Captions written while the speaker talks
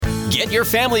Get your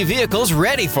family vehicles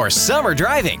ready for summer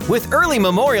driving with early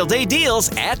Memorial Day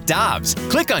deals at Dobbs.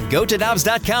 Click on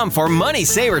GoToDobbs.com for money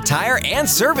saver tire and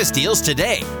service deals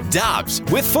today. Dobbs,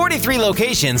 with 43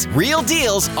 locations, real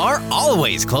deals are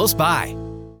always close by.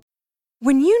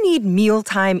 When you need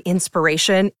mealtime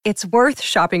inspiration, it's worth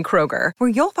shopping Kroger, where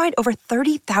you'll find over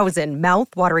 30,000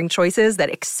 mouth-watering choices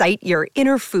that excite your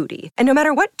inner foodie. And no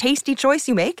matter what tasty choice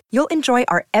you make, you'll enjoy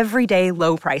our everyday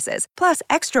low prices, plus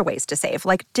extra ways to save,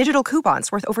 like digital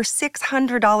coupons worth over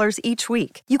 $600 each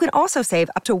week. You can also save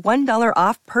up to $1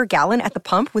 off per gallon at the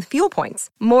pump with fuel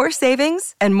points. More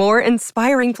savings and more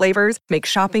inspiring flavors make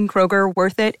shopping Kroger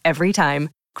worth it every time.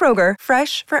 Kroger,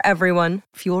 fresh for everyone.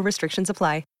 Fuel restrictions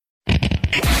apply.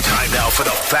 Time now for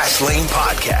the Fast Lane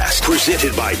Podcast,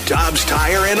 presented by Dobbs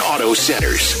Tire and Auto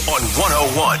Centers on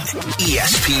 101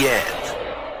 ESPN.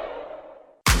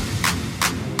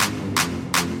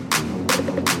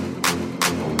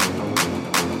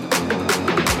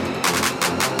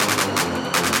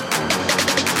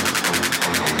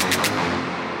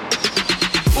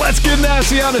 Let's get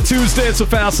nasty on a Tuesday. It's a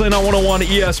Fast Lane on 101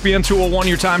 ESPN 201.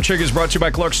 Your time check is brought to you by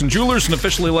Clarkson Jewelers, an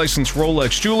officially licensed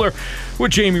Rolex jeweler.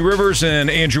 With Jamie Rivers and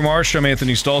Andrew Marsh, I'm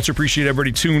Anthony Staltz. Appreciate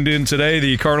everybody tuned in today.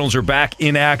 The Cardinals are back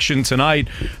in action tonight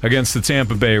against the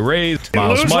Tampa Bay Rays.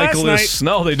 Miles Michaelis.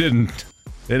 No, they didn't.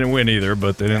 They didn't win either,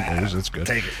 but they didn't lose. That's good.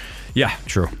 Take it. Yeah,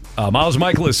 true. Miles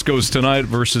Michaelis goes tonight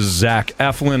versus Zach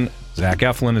Eflin. Zach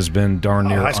Eflin has been darn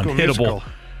near unhittable.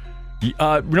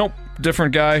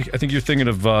 Different guy. I think you're thinking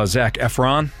of Zach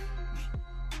Efron.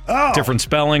 Oh. Different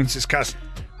spelling. It's just cuss.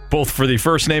 Both for the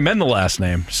first name and the last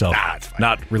name. So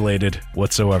not related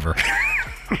whatsoever.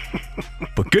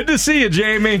 But good to see you,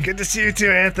 Jamie. Good to see you too,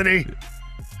 Anthony.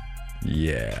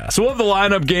 Yeah. So we'll have the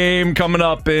lineup game coming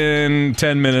up in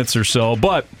 10 minutes or so.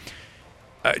 But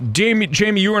Jamie,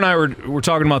 you and I were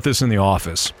talking about this in the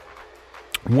office.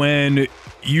 When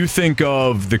you think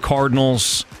of the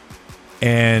Cardinals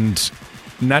and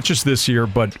not just this year,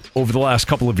 but over the last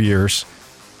couple of years,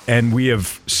 and we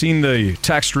have seen the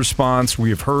text response,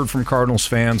 we have heard from Cardinals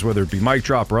fans, whether it be mic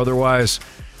drop or otherwise,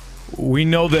 we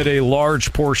know that a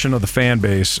large portion of the fan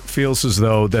base feels as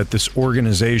though that this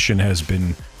organization has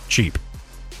been cheap.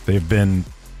 They've been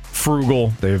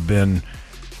frugal. They've been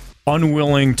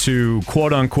unwilling to,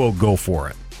 quote-unquote, go for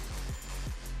it.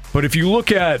 But if you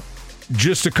look at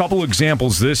just a couple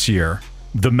examples this year,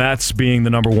 the Mets being the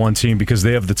number one team because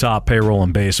they have the top payroll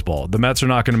in baseball. The Mets are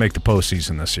not going to make the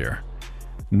postseason this year.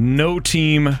 No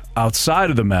team outside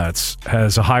of the Mets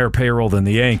has a higher payroll than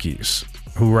the Yankees,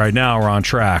 who right now are on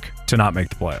track to not make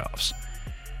the playoffs.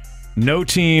 No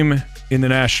team in the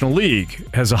National League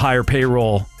has a higher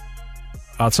payroll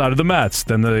outside of the Mets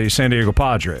than the San Diego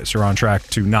Padres, who are on track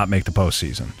to not make the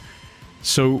postseason.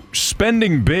 So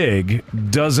spending big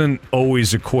doesn't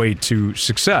always equate to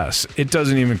success. It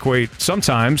doesn't even equate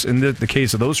sometimes, in the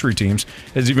case of those three teams,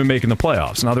 as even making the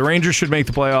playoffs. Now, the Rangers should make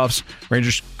the playoffs.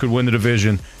 Rangers could win the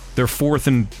division. They're fourth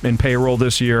in payroll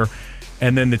this year.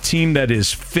 And then the team that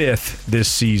is fifth this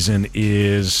season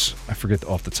is, I forget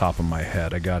off the top of my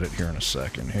head. I got it here in a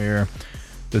second here.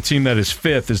 The team that is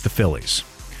fifth is the Phillies.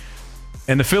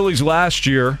 And the Phillies last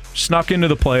year snuck into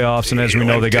the playoffs, and as we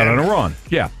know, they got on a run.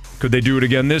 Yeah. Could they do it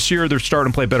again this year? They're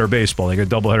starting to play better baseball. They got a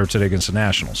doubleheader today against the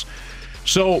Nationals.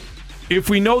 So if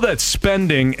we know that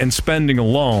spending and spending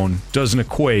alone doesn't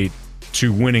equate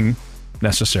to winning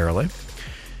necessarily,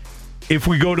 if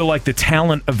we go to like the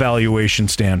talent evaluation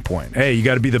standpoint, hey, you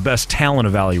got to be the best talent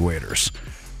evaluators.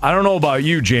 I don't know about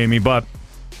you, Jamie, but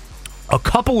a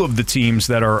couple of the teams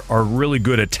that are really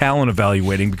good at talent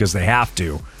evaluating because they have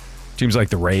to, teams like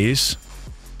the Rays,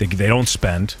 they don't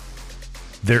spend.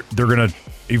 They're going to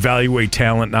evaluate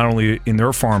talent not only in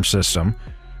their farm system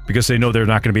because they know they're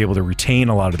not going to be able to retain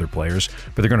a lot of their players,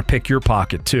 but they're going to pick your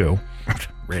pocket too.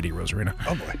 Randy Rosarina.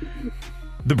 Oh, boy.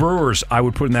 The Brewers, I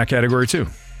would put in that category too.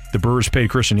 The Brewers paid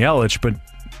Christian Yelich, but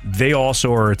they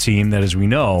also are a team that, as we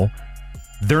know,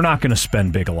 they're not going to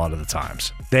spend big a lot of the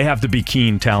times. They have to be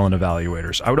keen talent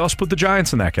evaluators. I would also put the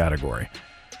Giants in that category.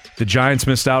 The Giants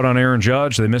missed out on Aaron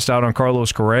Judge. They missed out on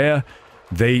Carlos Correa.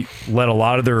 They let a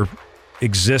lot of their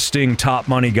existing top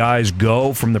money guys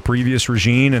go from the previous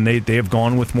regime, and they have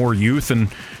gone with more youth,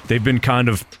 and they've been kind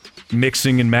of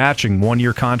mixing and matching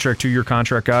 1-year contract, 2-year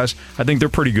contract guys. I think they're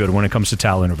pretty good when it comes to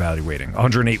talent evaluating.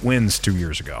 108 wins 2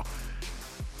 years ago.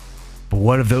 But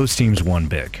what have those teams won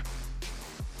big?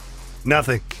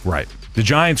 Nothing. Right. The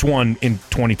Giants won in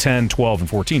 2010, 12, and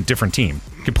 14. Different team.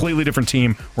 Completely different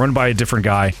team, run by a different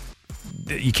guy.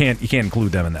 You can't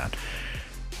include them in that.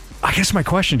 I guess my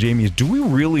question, Jamie, is do we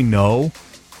really know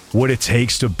what it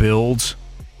takes to build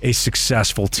a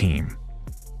successful team?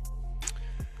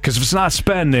 Because if it's not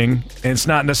spending, and it's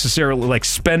not necessarily like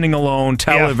spending alone,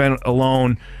 talent event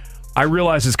alone, I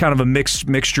realize it's kind of a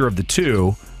mixture of the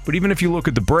two. But even if you look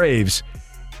at the Braves,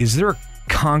 is there a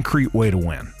concrete way to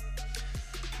win?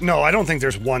 No, I don't think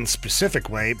there's one specific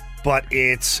way, but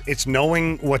it's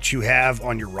knowing what you have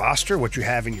on your roster, what you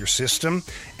have in your system,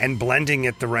 and blending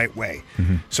it the right way.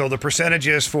 So the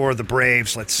percentages for the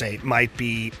Braves, let's say, might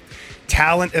be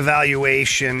talent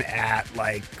evaluation at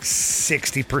like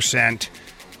 60%,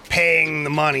 paying the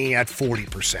money at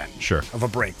 40% of a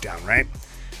breakdown, right?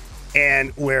 And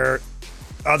where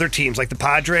other teams like the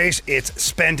Padres, it's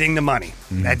spending the money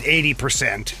at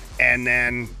 80%. And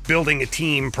then building a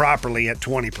team properly at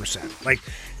 20%. Like,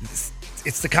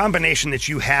 it's the combination that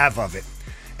you have of it.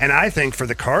 And I think for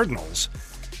the Cardinals,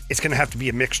 it's going to have to be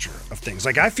a mixture of things.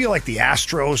 Like, I feel like the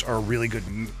Astros are a really good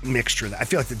mixture. I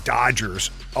feel like the Dodgers,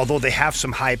 although they have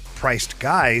some high-priced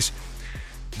guys,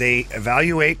 they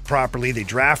evaluate properly, they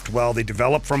draft well, they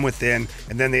develop from within,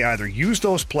 and then they either use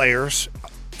those players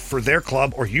for their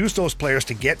club or use those players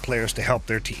to get players to help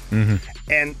their team.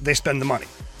 And they spend the money.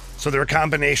 So they're a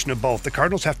combination of both. The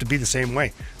Cardinals have to be the same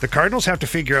way. The Cardinals have to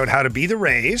figure out how to be the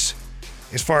Rays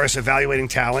as far as evaluating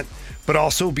talent, but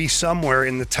also be somewhere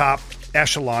in the top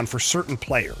echelon for certain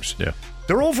players. Yeah.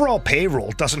 Their overall payroll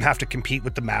doesn't have to compete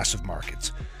with the massive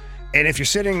markets. And if you're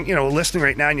sitting, listening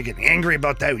right now and you're getting angry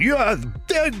about that,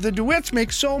 the DeWitts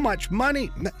make so much money.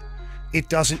 It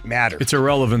doesn't matter. It's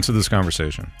irrelevant to this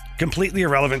conversation. Completely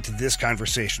irrelevant to this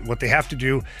conversation. What they have to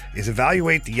do is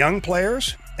evaluate the young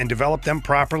players and develop them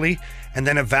properly, and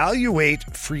then evaluate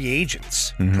free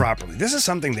agents properly. This is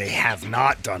something they have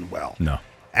not done well. No.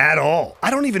 At all. I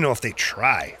don't even know if they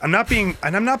try. I'm not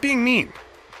being mean.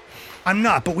 I'm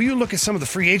not, but when you look at some of the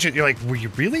free agents, you're like, were you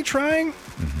really trying?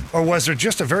 Or was there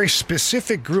just a very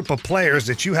specific group of players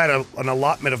that you had an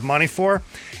allotment of money for,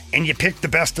 and you picked the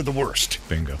best of the worst?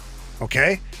 Bingo.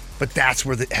 Okay? But that's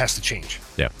where it has to change.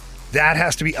 Yeah. That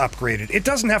has to be upgraded. It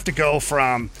doesn't have to go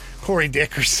from Corey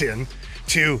Dickerson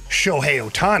to Shohei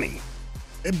Ohtani,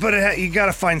 but you got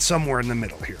to find somewhere in the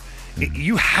middle here.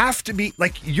 You have to be,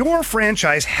 like, your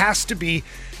franchise has to be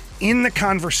in the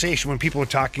conversation when people are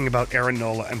talking about Aaron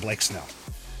Nola and Blake Snell.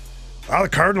 Well, the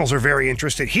Cardinals are very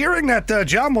interested. Hearing that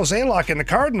John Mozeliak and the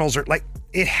Cardinals are, like,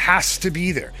 it has to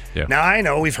be there. Yeah. Now, I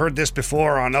know we've heard this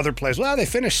before on other plays. Well, they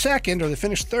finished second or they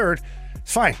finished third.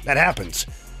 Fine, that happens.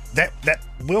 That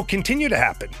will continue to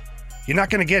happen. You're not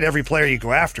going to get every player you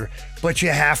go after, but you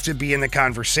have to be in the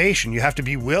conversation. You have to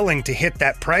be willing to hit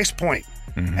that price point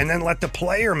and then let the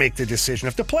player make the decision.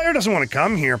 If the player doesn't want to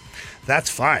come here, that's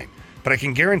fine. But I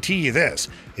can guarantee you this.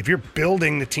 If you're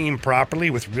building the team properly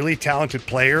with really talented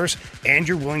players and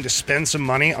you're willing to spend some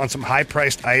money on some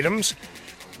high-priced items,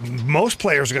 most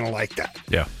players are going to like that.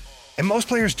 Yeah. And most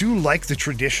players do like the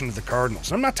tradition of the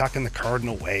Cardinals. I'm not talking the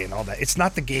Cardinal way and all that. It's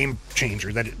not the game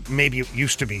changer that it maybe it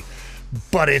used to be,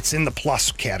 but it's in the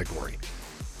plus category.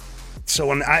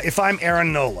 So if I'm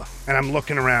Aaron Nola and I'm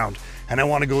looking around and I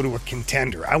want to go to a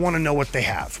contender, I want to know what they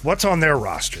have. What's on their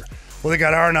roster? Well, they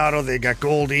got Arenado, they got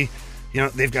Goldie.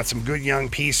 They've got some good young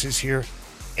pieces here.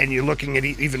 And you're looking at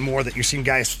even more that you're seeing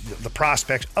guys, the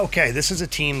prospects. Okay, this is a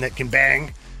team that can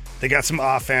bang. They got some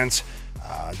offense.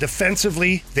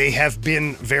 Defensively, they have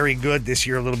been very good this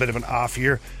year, a little bit of an off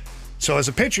year. So as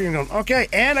a pitcher, you're going, okay,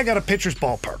 and I got a pitcher's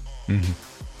ballpark. And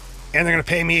they're going to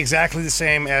pay me exactly the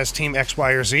same as team X,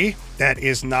 Y, or Z that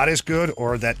is not as good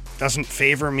or that doesn't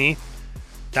favor me.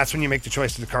 That's when you make the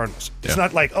choice to the Cardinals. It's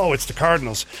not like, oh, it's the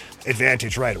Cardinals'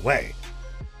 advantage right away.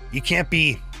 You can't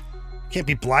be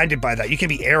blinded by that. You can't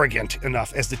be arrogant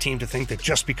enough as the team to think that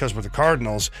just because we're the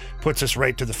Cardinals puts us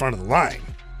right to the front of the line.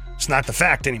 It's not the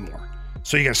fact anymore.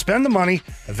 So you got to spend the money,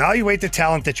 evaluate the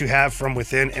talent that you have from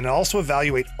within, and also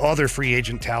evaluate other free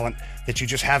agent talent that you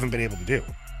just haven't been able to do.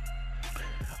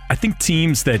 I think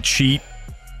teams that cheat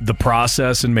the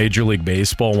process in Major League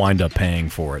Baseball wind up paying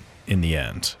for it in the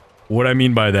end. What I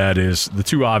mean by that is the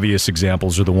two obvious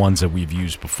examples are the ones that we've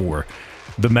used before.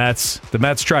 The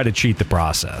Mets try to cheat the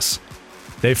process.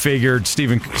 They figured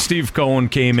Steve Cohen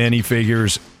came in, he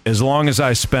figures, as long as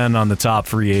I spend on the top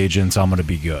free agents, I'm going to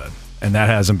be good. And that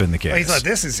hasn't been the case. Well, he thought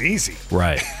this is easy.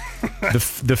 Right.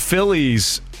 The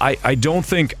Phillies, I don't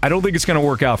think it's going to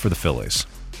work out for the Phillies.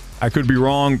 I could be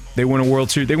wrong. They win a World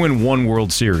Series. They win one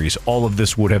World Series. All of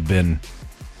this would have been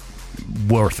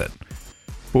worth it.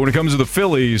 But when it comes to the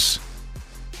Phillies,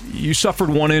 you suffered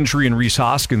one injury in Rhys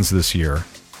Hoskins this year,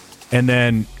 and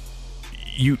then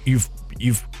you've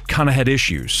kind of had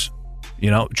issues.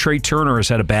 Trey Turner has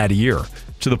had a bad year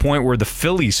to the point where the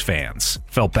Phillies fans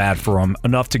felt bad for him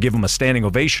enough to give him a standing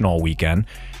ovation all weekend.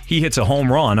 He hits a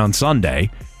home run on Sunday.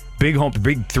 big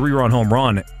 3-run home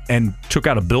run and took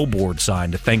out a billboard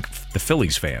sign to thank the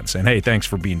Phillies fans. And, hey, thanks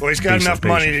for being Well, he's got enough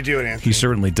patient. money to do it, Anthony. He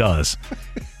certainly does.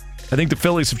 I think the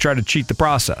Phillies have tried to cheat the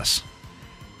process.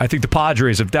 I think the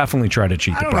Padres have definitely tried to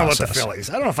cheat the process. I don't know about the Phillies.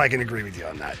 I don't know if I can agree with you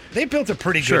on that. They built a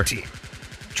pretty good team.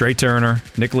 Trey Turner,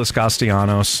 Nicholas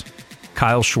Castellanos,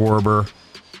 Kyle Schwarber,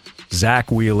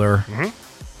 Zach Wheeler,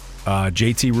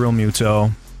 JT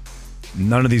Realmuto.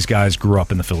 None of these guys grew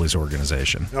up in the Phillies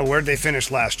organization. No, where'd they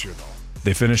finish last year, though?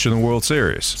 They finished in the World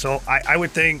Series. So I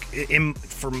would think,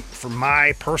 from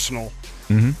my personal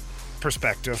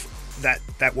perspective,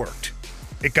 that worked.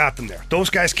 It got them there. Those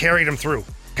guys carried them through.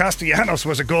 Castellanos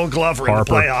was a Gold Glover in the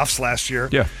playoffs last year.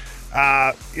 Yeah.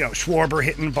 Schwarber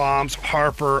hitting bombs,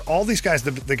 Harper, all these guys,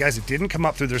 the guys that didn't come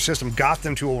up through their system, got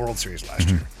them to a World Series last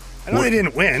year. I know they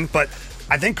didn't win, but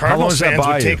I think Cardinals fans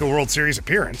would take a World Series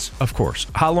appearance. Of course.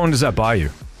 How long does that buy you?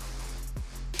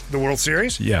 The World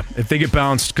Series? Yeah, if they get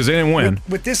bounced because they didn't win.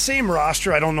 With this same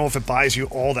roster, I don't know if it buys you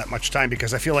all that much time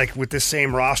because I feel like with this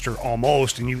same roster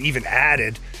almost, and you even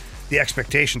added, the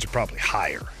expectations are probably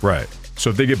higher. Right. So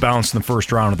if they get bounced in the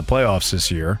first round of the playoffs this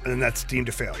year. And then that's deemed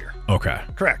a failure. Okay.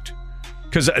 Correct.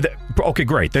 Okay,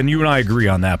 great. Then you and I agree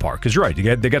on that part. Because you're right.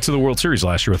 They got to the World Series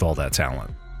last year with all that talent.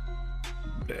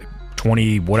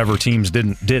 20 whatever teams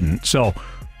didn't. So,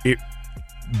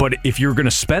 but if you're going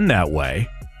to spend that way,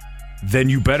 then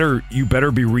you better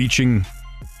be reaching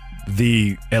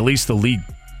at least the league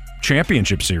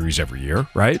championship series every year,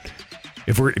 right?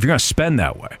 If you're going to spend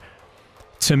that way.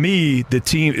 To me,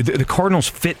 the Cardinals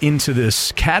fit into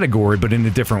this category, but in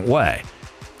a different way.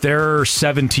 They're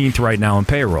 17th right now in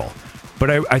payroll.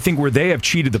 But I think where they have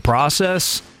cheated the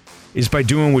process is by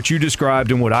doing what you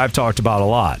described and what I've talked about a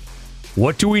lot.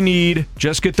 What do we need?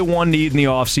 Just get the one need in the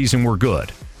offseason. We're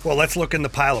good. Well, let's look in the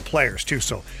pile of players, too.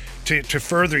 So to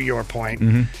further your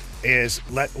point is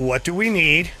what do we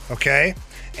need, okay,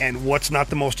 and what's not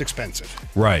the most expensive.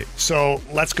 Right. So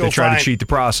let's go They try find to cheat the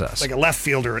process. like a left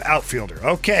fielder, an outfielder.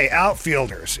 Okay,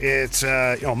 outfielders. It's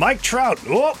Mike Trout.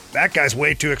 Oh, that guy's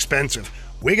way too expensive.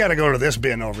 We got to go to this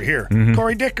bin over here.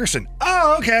 Corey Dickerson.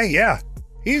 Oh, okay, yeah.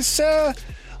 He's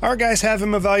our guys have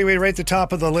him evaluated right at the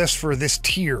top of the list for this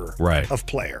tier of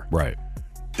player. Right.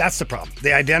 That's the problem.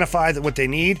 They identify what they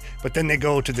need, but then they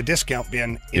go to the discount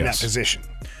bin in that position.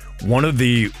 One of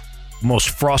the most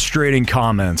frustrating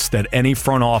comments that any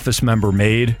front office member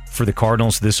made for the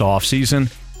Cardinals this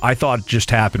offseason, I thought just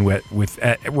happened with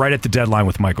right at the deadline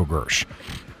with Michael Gersh.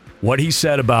 What he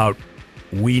said about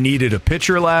we needed a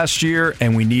pitcher last year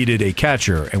and we needed a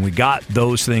catcher, and we got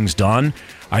those things done,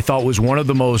 I thought was one of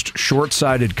the most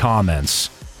short-sighted comments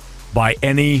by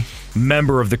any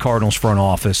member of the Cardinals front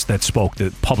office that spoke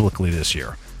publicly this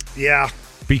year. Yeah.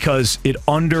 Because it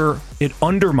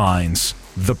undermines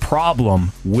the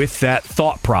problem with that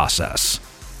thought process.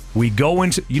 We go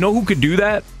into, you know who could do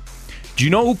that? Do you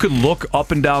know who could look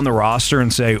up and down the roster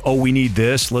and say, "Oh, we need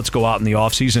this. Let's go out in the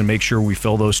offseason and make sure we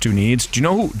fill those two needs"? Do you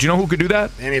know who could do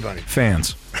that? Anybody.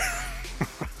 Fans.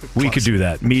 We could do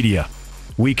that. Media.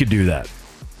 We could do that.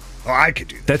 Oh, I could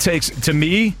do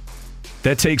that.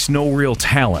 That takes no real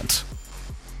talent.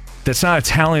 That's not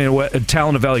a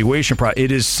talent evaluation process.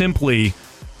 It is simply,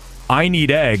 I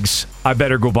need eggs, I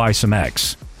better go buy some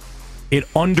eggs. It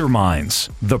undermines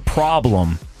the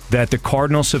problem that the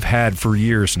Cardinals have had for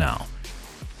years now.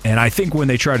 And I think when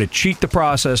they try to cheat the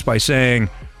process by saying,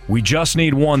 we just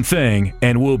need one thing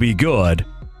and we'll be good,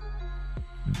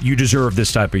 you deserve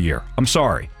this type of year. I'm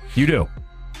sorry. You do.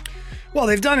 Well,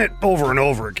 they've done it over and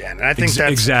over again. And I think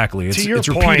that's exactly. It's point,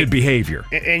 repeated behavior.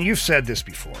 And you've said this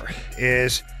before,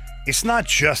 is it's not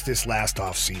just this last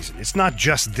offseason. It's not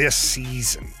just this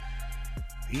season.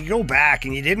 You go back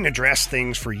and you didn't address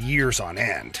things for years on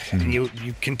end. And you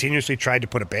continuously tried to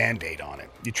put a Band-Aid on it.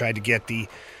 You tried to get the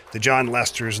John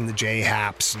Lesters and the J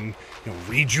Haps and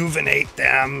rejuvenate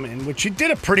them, and which you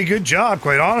did a pretty good job,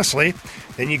 quite honestly.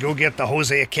 Then you go get the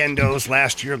Jose Akendos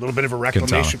last year, a little bit of a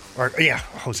reclamation.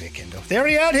 Jose Akendo. They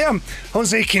already had him.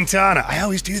 Jose Quintana. I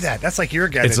always do that. That's like your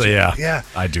guy. Yeah.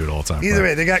 I do it all the time. Either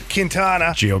way, they got Quintana.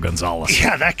 Gio Gonzalez.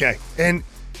 Yeah, that guy. And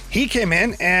he came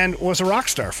in and was a rock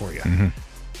star for you.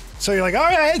 So you're like, all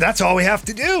right, that's all we have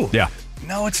to do. Yeah.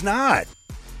 No, it's not.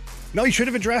 No, you should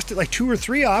have addressed it like 2 or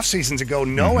 3 off seasons ago,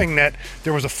 knowing that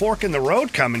there was a fork in the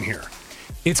road coming here.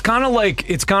 It's kind of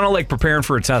like preparing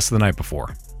for a test the night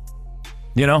before.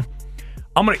 You know,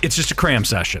 it's just a cram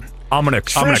session. I'm gonna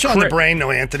on the brain,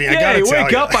 though, Anthony. I gotta tell you.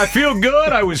 Wake up, I feel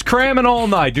good. I was cramming all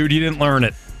night, dude. You didn't learn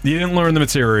it. You didn't learn the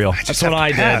material. That's what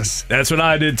I did. That's what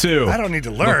I did too. I don't need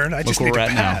to learn. I just need to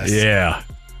pass. Yeah,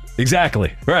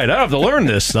 exactly. Right. I don't have to learn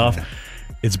this stuff.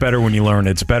 It's better when you learn.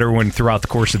 It's better when throughout the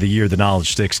course of the year the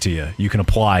knowledge sticks to you. You can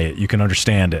apply it. You can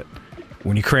understand it.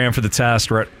 When you cram for the test,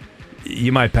 right,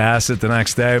 you might pass it the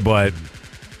next day, but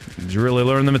did you really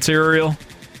learn the material?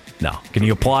 No. Can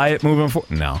you apply it moving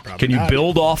forward? No. Probably Can you not.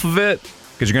 build off of it?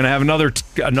 Because you're going to have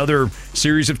another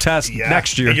series of tests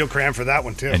next year. And you'll cram for that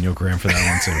one, too. And you'll cram for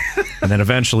that one, too. And then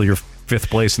eventually you're 5th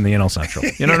place in the NL Central.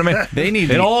 You know what I mean?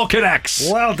 It all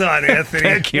connects. Well done, Anthony.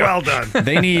 Thank you. Well done.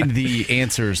 They need the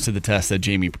answers to the test that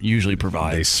Jamie usually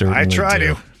provides. They certainly I try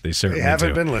do. to. They certainly They haven't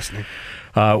do. been listening.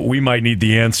 We might need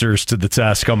the answers to the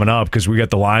test coming up because we got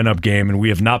the lineup game and we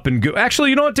have not been good. Actually,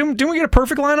 you know what? Didn't we get a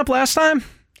perfect lineup last time?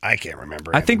 I can't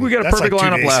remember. I think we got a That's perfect like 2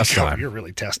 lineup days last ago. time. You're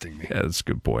really testing me. Yeah, that's a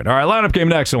good point. All right, lineup game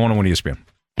next on 101 ESPN.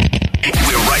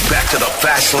 We're right back to the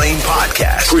Fast Lane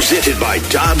Podcast, presented by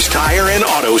Dobbs Tire and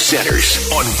Auto Centers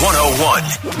on 101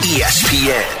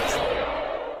 ESPN.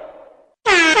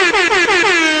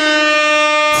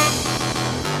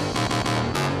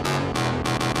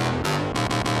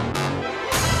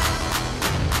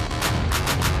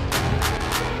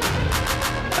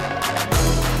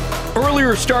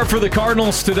 Earlier start for the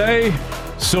Cardinals today,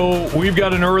 so we've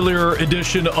got an earlier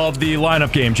edition of the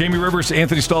lineup game. Jamie Rivers,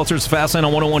 Anthony Stalter's Fast Lane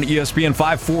on 101 ESPN,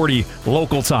 5:40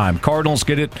 local time. Cardinals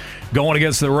get it going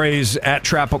against the Rays at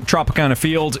Tropicana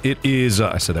Field. It is,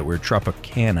 I said that weird,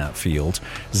 Tropicana Field.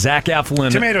 Zach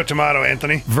Eflin Tomato,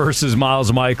 Anthony. versus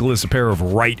Miles Michaelis, a pair of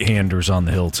right-handers on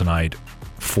the hill tonight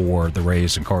for the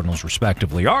Rays and Cardinals,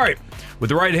 respectively. All right, with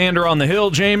the right-hander on the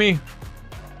hill, Jamie,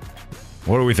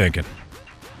 what are we thinking?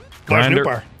 Lars Grinder?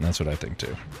 Nootbaar. That's what I think,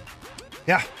 too.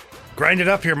 Yeah. Grind it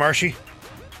up here, Marshy.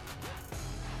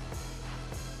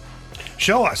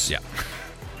 Show us. Yeah.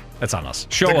 That's on us.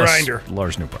 Show The us grinder.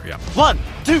 Lars Nootbaar, yeah. 1,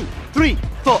 2, 3,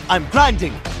 4. I'm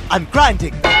grinding. I'm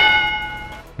grinding.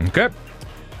 Okay.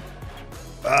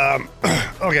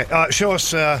 Okay. Show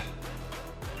us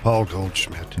Paul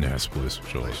Goldschmidt. Yes, please.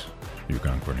 Show us.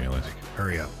 Yukon Cornelius.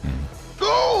 Hurry up.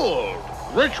 Gold!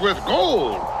 Rich with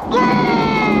gold!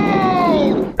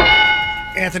 Gold!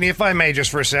 Anthony, if I may, just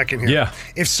for a second here. Yeah.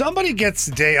 If somebody gets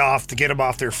the day off to get them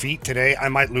off their feet today, I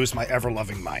might lose my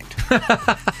ever-loving mind.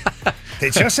 They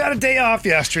just had a day off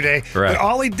yesterday, Right. but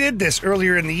Ollie did this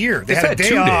earlier in the year. They They've had a had day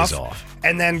 2 off, days off.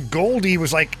 and then Goldie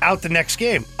was like out the next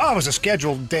game. Oh, it was a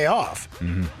scheduled day off.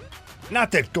 Mm-hmm.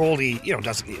 Not that Goldie,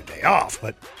 doesn't need a day off,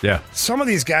 but Yeah. some of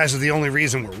these guys are the only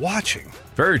reason we're watching.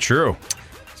 Very true.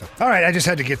 So, all right, I just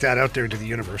had to get that out there into the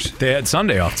universe. They had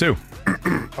Sunday off, too.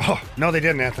 Oh, no, they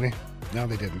didn't, Anthony. No,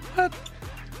 they didn't. What?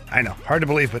 I know. Hard to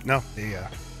believe, but no.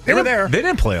 They were there. They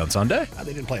didn't play on Sunday.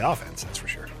 They didn't play offense, that's for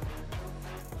sure.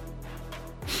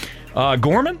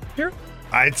 Gorman here?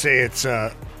 I'd say it's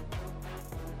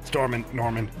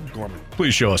Norman Gorman.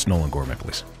 Please show us Nolan Gorman,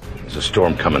 please. There's a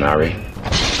storm coming, Ari. Did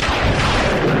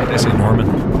I say Norman?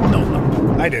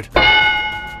 No. I did.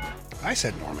 I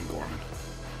said Norman Gorman.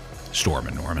 Storm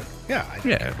Norman. Yeah.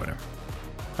 Yeah, whatever.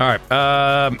 All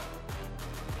right.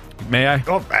 May I?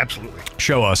 Oh, absolutely.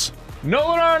 Show us.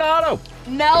 Nolan Arenado.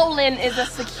 Nolan is a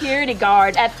security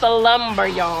guard at the lumber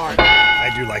yard.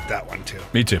 I do like that one, too.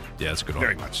 Me too. Yeah, that's a good one.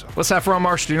 Very much so. What's that from,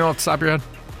 Marsh? Do you know off the top of your head?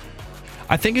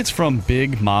 I think it's from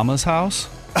Big Mama's house.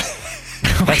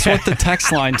 That's what the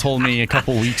text line told me a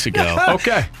couple weeks ago.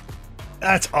 Okay.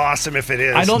 That's awesome if it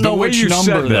is. I don't know which you number,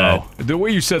 said though. that, the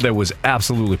way you said that was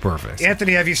absolutely perfect.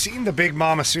 Anthony, have you seen the Big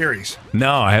Mama series?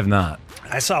 No, I have not.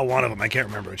 I saw one of them. I can't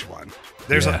remember which one.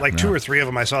 There's Yeah, like no. 2 or 3 of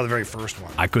them. I saw the very first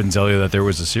one. I couldn't tell you that there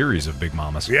was a series of Big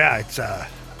Mamas. Yeah, it's. I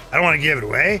don't want to give it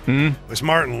away. Mm-hmm. It was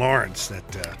Martin Lawrence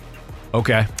that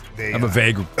Okay. They, I have a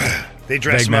vague they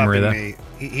dress vague him up memory in of a.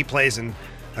 He plays an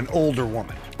older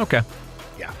woman. Okay.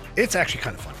 Yeah, it's actually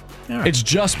kind of fun. It's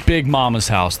just Big Mama's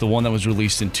house, the one that was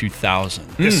released in 2000.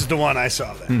 This is the one I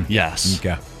saw then. Yes.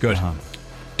 Okay. Good.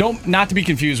 Not to be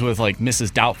confused with like Mrs.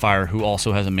 Doubtfire, who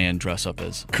also has a man dress up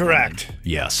as. Correct.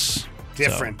 Yes.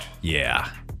 Different. Yeah.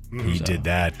 He did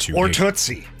that too. Or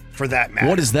Tootsie, for that matter.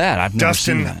 What is that? I've never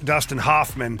seen that. Dustin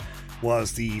Hoffman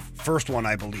was the first one,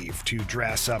 I believe, to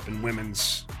dress up in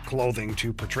women's clothing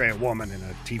to portray a woman in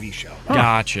a TV show.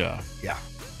 Gotcha. Yeah.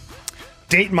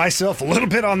 Dating myself a little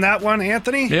bit on that one,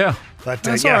 Anthony. Yeah. But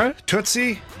That's yeah, all right.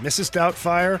 Tootsie, Mrs.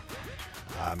 Doubtfire.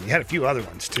 You had a few other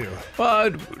ones too.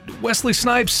 Wesley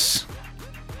Snipes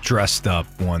dressed up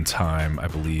one time, I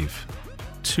believe.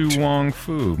 Tu Wong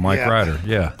Fu, Mike Yeah. Ryder.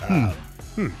 Yeah.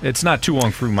 It's not Tu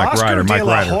Wong Fu, Mike Oscar Ryder. De Mike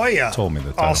La Ryder Hoya told me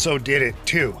the title. also did it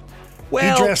too.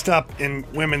 Well, he dressed up in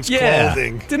women's yeah.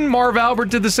 clothing. Didn't Marv Albert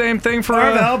did the same thing for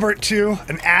Marv Albert too,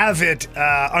 an avid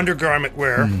undergarment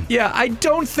wearer. Yeah, I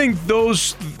don't think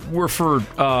those were for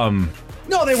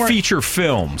No, they weren't. feature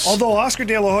films. Although Oscar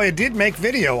De La Hoya did make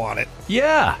video on it.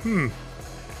 yeah.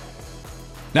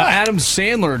 Now, Adam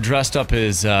Sandler dressed up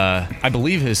his, I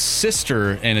believe, his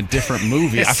sister in a different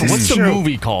movie. What's the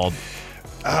movie called?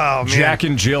 Oh, man. Jack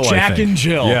and Jill. Jack and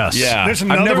Jill. Yes. Yeah. There's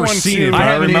another I've never one seen too. it, but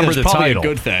I remember the probably title. a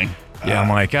good thing. Yeah, I'm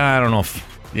like, I don't know if.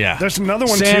 Yeah. There's another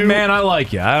one Sandman, too. I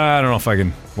like you. I don't know if I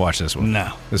can watch this one.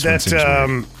 No. This one That seems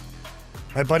weird.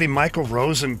 my buddy Michael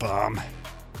Rosenbaum.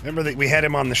 Remember that we had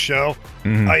him on the show?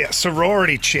 Mm-hmm. Oh yeah,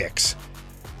 Sorority Chicks.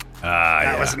 That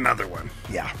yeah. was another one.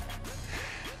 Yeah.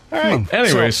 All right.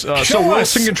 Anyways, so so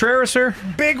Wilson Contreras here?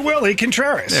 Big Willie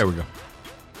Contreras. There we go.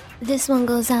 This one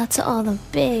goes out to all the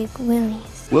big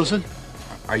willies. Wilson,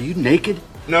 are you naked?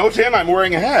 No, Tim, I'm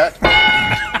wearing a hat.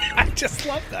 I just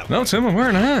love that one. No, Tim, I'm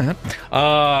wearing a hat.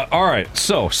 All right,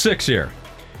 so 6 here.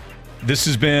 This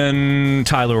has been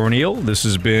Tyler O'Neill. This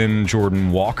has been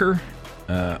Jordan Walker.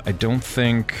 I don't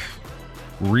think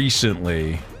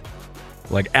recently,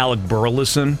 like Alec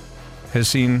Burleson has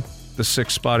seen the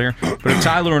 6th spot here. But if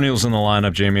Tyler O'Neill's in the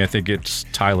lineup, Jamie, I think it's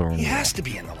Tyler O'Neill. He has to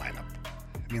be in the lineup.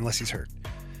 I mean, unless he's hurt.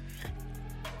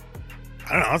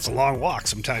 I don't know. It's a long walk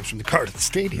sometimes from the car to the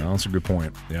stadium. No, that's a good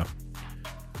point. Yeah.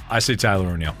 I say Tyler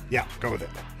O'Neill. Yeah, go with it.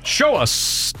 Show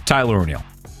us Tyler O'Neill.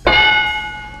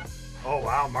 Oh,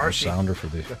 wow, Marshy. No sounder for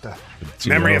the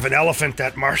Memory of an elephant,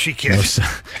 that Marshy kid.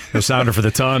 No sounder for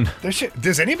the ton.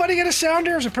 Does anybody get a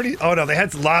sounder? Is it pretty? Oh, no, they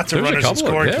had lots of There's a runners in couple of-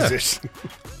 scoring yeah. position.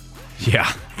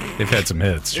 Yeah, they've had some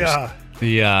hits. Yeah.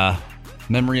 The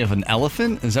memory of an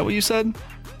elephant? Is that what you said?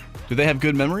 Do they have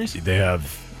good memories? They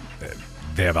have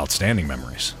outstanding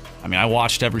memories. I mean, I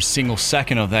watched every single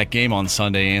second of that game on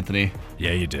Sunday, Anthony.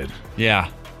 Yeah, you did.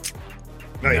 Yeah.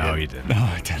 No, you didn't. No,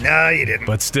 I didn't. No, you didn't.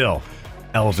 But still,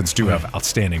 elephants do have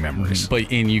outstanding memories.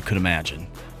 And you could imagine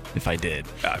if I did.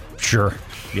 Sure.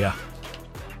 Yeah.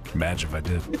 Imagine if I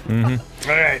did. Mm-hmm.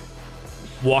 All right.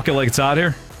 Walk it like it's hot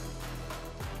here.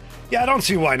 Yeah, I don't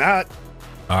see why not.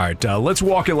 All right, let's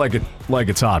walk it like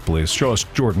it's hot, please. Show us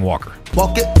Jordan Walker.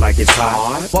 Walk it like it's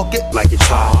hot. Walk it like it's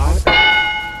hot.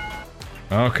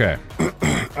 Okay.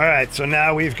 All right, so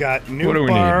now we've got What do we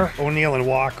Newbar, O'Neill, and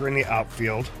Walker in the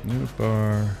outfield.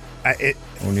 Newbar,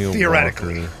 O'Neill,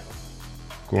 theoretically. Walker,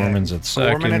 Gorman's at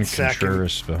second. Gorman at second.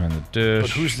 Contreras behind the dish. But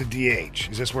who's the DH?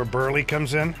 Is this where Burley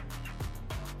comes in?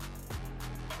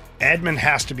 Edman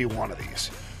has to be one of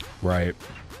these. Right.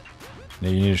 Now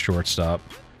you need a shortstop.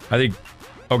 I think.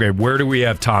 Okay, where do we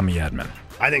have Tommy Edman?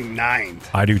 I think 9th.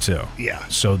 I do too. Yeah.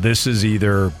 So this is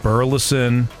either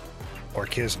Burleson Or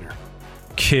Kisner.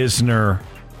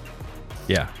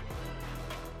 Yeah.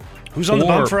 Who's on the Or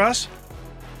bump for us?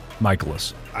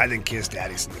 Michaelis. I think Kiss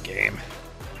Daddy's in the game.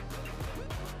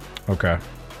 Okay.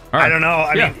 I don't know.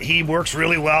 I Yeah. mean, he works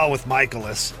really well with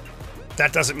Michaelis.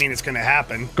 That doesn't mean it's going to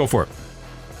happen. Go for it.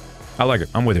 I like it.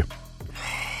 I'm with you.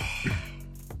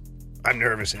 I'm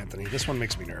nervous, Anthony. This one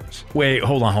makes me nervous. Wait,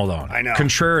 hold on. I know.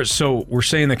 Contreras, so we're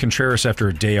saying that Contreras after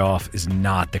a day off is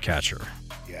not the catcher.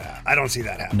 Yeah, I don't see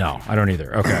that happening. No, I don't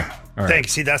either. Okay. All right.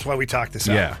 Thanks. See, that's why we talked this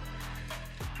out. Yeah.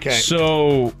 Okay.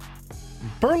 So,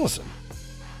 Burleson.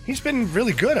 He's been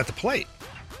really good at the plate.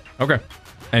 okay.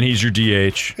 And he's your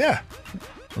DH. Yeah.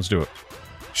 Let's do it.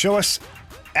 Show us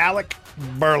Alec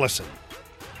Burleson.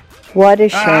 What a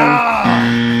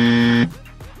shame.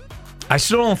 I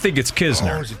still don't think it's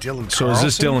Kisner. Oh, is it Dylan So is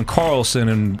this Carlson? Dylan Carlson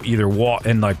and either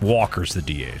Walker's the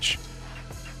DH?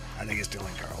 I think it's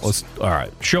Dylan Carlson. Let's all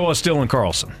right. Show us Dylan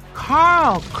Carlson.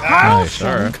 Carl Nice.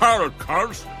 All right.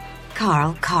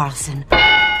 Carl Carlson.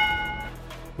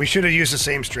 We should have used the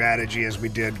same strategy as we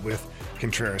did with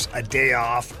Contreras. A day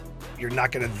off, you're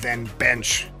not going to then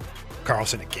bench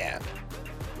Carlson again.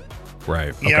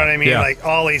 Right. You know what I mean? Yeah. Like,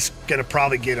 Ollie's going to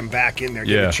probably get him back in there,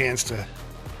 give him Yeah. a chance to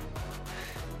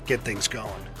get things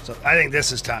going. So I think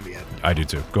this is Tommy Edman. I do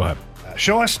too. Go ahead.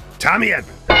 Show us Tommy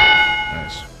Edman.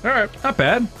 Nice. All right. Not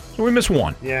bad. So we missed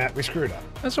one. Yeah, we screwed up.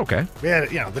 That's okay. We had,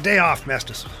 the day off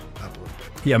messed us up a little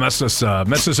bit. Yeah, messed us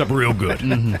up real good.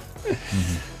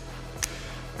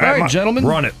 All right, gentlemen.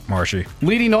 Run it, Marshy.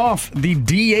 Leading off, the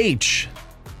DH,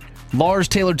 Lars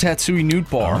Taylor Tatsui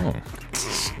Nootbaar.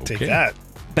 Take that.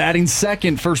 Batting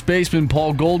second, first baseman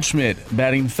Paul Goldschmidt.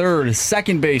 Batting third,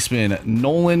 second baseman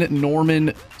Nolan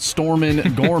Norman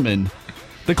Storman Gorman.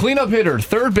 The cleanup hitter,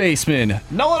 third baseman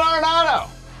Nolan Arenado.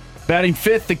 Batting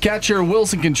fifth, the catcher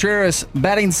Wilson Contreras.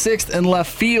 Batting sixth in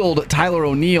left field, Tyler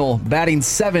O'Neill. Batting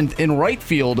seventh in right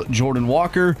field, Jordan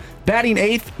Walker. Batting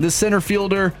eighth, the center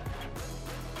fielder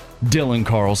Dylan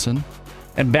Carlson.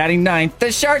 And batting ninth,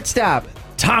 the shortstop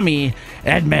Tommy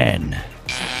Edman.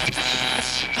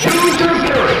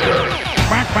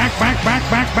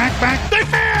 Back. Stay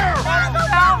fair!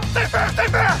 Stay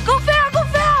fair! Go foul! Go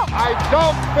foul! I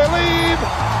don't believe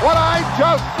what I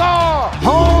just saw!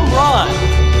 Home run.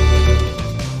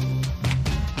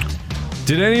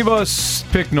 Did any of us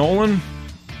pick Nolan?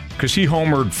 Because he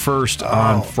homered first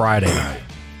on Friday night.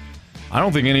 I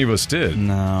don't think any of us did.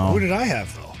 No. Who did I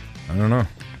have, though? I don't know.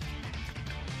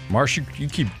 Marsh, you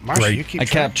keep great. I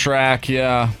kept track,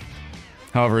 yeah.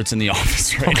 However, it's in the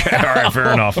office right Okay, all right,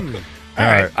 fair enough. All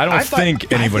right. I don't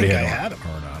think anybody had him.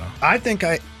 Arenado. I think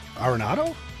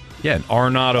Arenado? Yeah,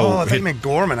 Arenado. Oh, I think you meant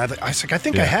Gorman. I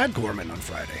think I had Gorman on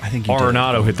Friday. I think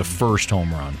Arenado hit the first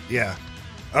home run. Yeah.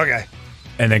 Okay.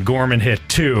 And then Gorman hit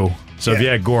 2. So if you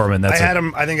had Gorman, that's I had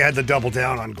him. I think I had the double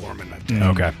down on Gorman that day.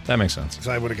 Okay, that makes sense.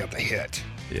 So I would have got the hit.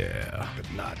 Yeah.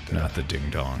 But not the ding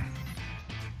dong.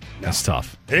 No. That's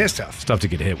tough. It is tough. It's tough to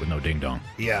get hit with no ding dong.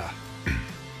 Yeah.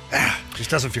 Just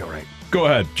doesn't feel right. Go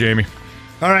ahead, Jamie.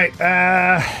 All right.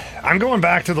 I'm going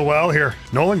back to the well here.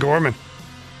 Nolan Gorman.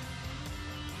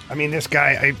 I mean, this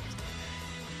guy,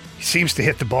 he seems to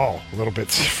hit the ball a little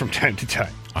bit from time to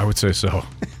time. I would say so.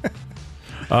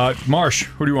 Marsh,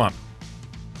 who do you want?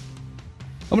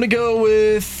 I'm going to go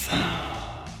with...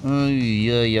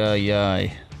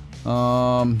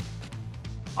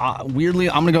 weirdly,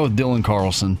 I'm going to go with Dylan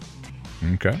Carlson.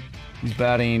 Okay. He's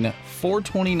batting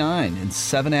 .429 and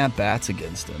 7 at-bats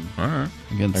against him. All right.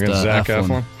 Against Zach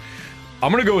Eflin.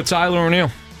 I'm going to go with Tyler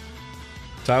O'Neill.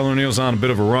 Tyler O'Neill's on a bit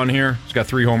of a run here. He's got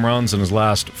 3 home runs in his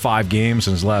last 5 games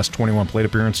in his last 21 plate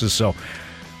appearances. So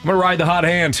I'm going to ride the hot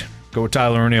hand. Go with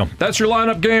Tyler O'Neill. That's your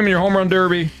lineup game and your home run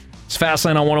derby. It's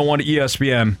Fastlane on 101 to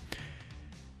ESPN.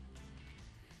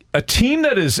 A team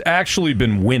that has actually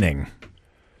been winning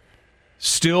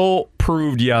still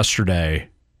proved yesterday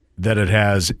that it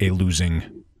has a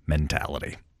losing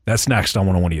mentality. That's next on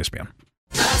 101 ESPN.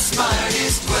 The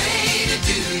smartest way to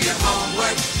do your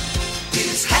homework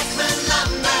is Heckman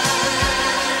Lumber.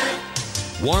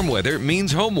 Warm weather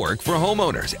means homework for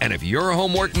homeowners. And if your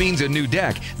homework means a new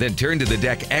deck, then turn to the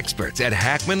deck experts at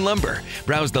Hackman Lumber.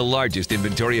 Browse the largest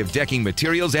inventory of decking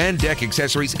materials and deck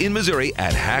accessories in Missouri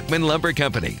at Hackman Lumber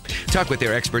Company. Talk with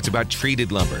their experts about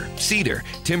treated lumber, cedar,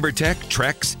 TimberTech,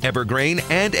 Trex, Evergreen,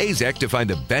 and AZEK to find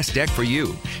the best deck for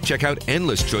you. Check out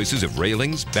endless choices of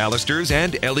railings, balusters,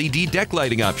 and LED deck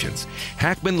lighting options.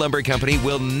 Hackman Lumber Company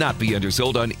will not be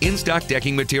undersold on in-stock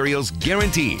decking materials,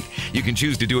 guaranteed. You can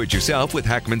choose to do it yourself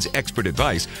with Hackman's expert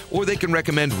advice, or they can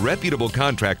recommend reputable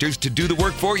contractors to do the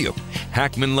work for you.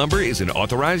 Hackman Lumber is an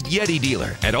authorized Yeti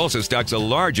dealer and also stocks a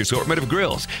large assortment of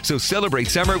grills, so celebrate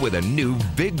summer with a new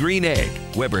Big Green Egg,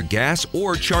 Weber gas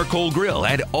or charcoal grill,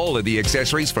 and all of the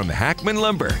accessories from Hackman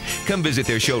Lumber. Come visit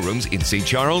their showrooms in St.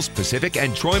 Charles, Pacific,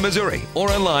 and Troy, Missouri,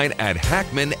 or online at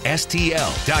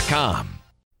hackmanstl.com.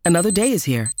 Another day is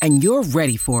here, and you're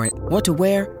ready for it. What to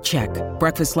wear? Check.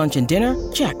 Breakfast, lunch, and dinner?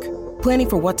 Check. Planning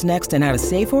for what's next and how to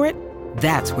save for it?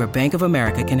 That's where Bank of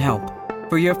America can help.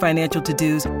 For your financial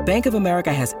to-dos, Bank of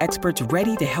America has experts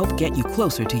ready to help get you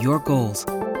closer to your goals.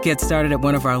 Get started at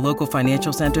one of our local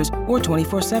financial centers or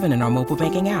 24/7 in our mobile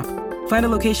banking app. Find a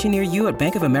location near you at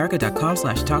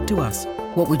bankofamerica.com/talktous.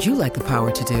 What would you like the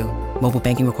power to do? Mobile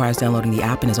banking requires downloading the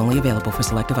app and is only available for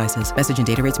select devices. Message and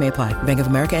data rates may apply. Bank of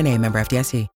America N.A., member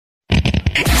FDIC.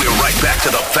 We're right back to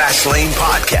the Fast Lane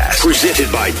Podcast, presented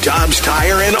by Dobbs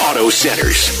Tire and Auto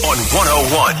Centers on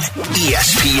 101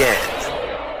 ESPN.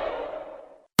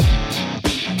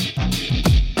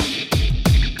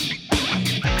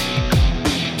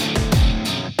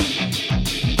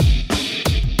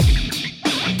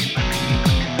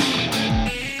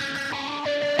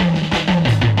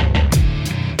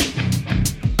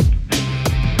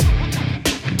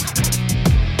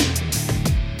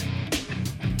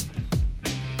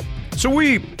 So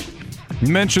we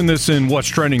mentioned this in What's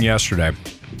Trending yesterday,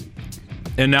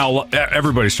 and now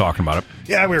everybody's talking about it.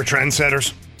 Yeah, we were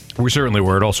trendsetters. We certainly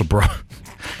were. It also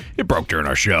broke during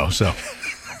our show, so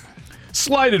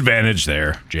slight advantage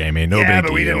there, Jamie. No big deal. Yeah,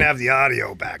 but we didn't have the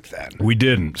audio back then. We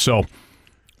didn't. So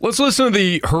let's listen to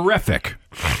the horrific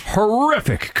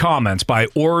comments by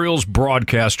Orioles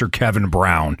broadcaster Kevin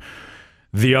Brown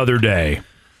the other day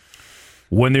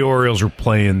when the Orioles were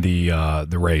playing the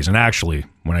Rays. And actually,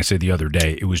 when I say the other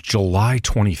day, it was July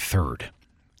 23rd.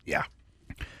 Yeah.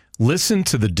 Listen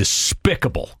to the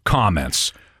despicable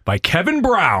comments by Kevin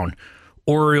Brown,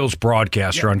 Orioles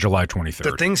broadcaster, on July 23rd.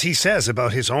 The things he says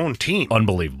about his own team.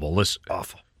 Unbelievable. Listen.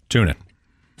 Awful. Tune in.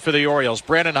 For the Orioles,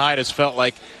 Brandon Hyde has felt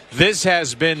like this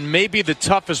has been maybe the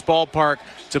toughest ballpark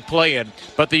to play in,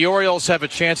 but the Orioles have a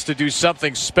chance to do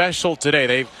something special today.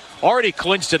 They've already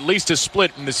clinched at least a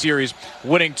split in the series,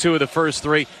 winning 2 of the first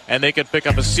 3, and they could pick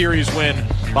up a series win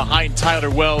behind Tyler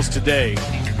Wells today.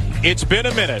 It's been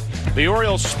a minute. The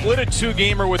Orioles split a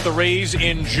 2-gamer with the Rays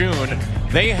in June.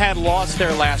 They had lost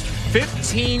their last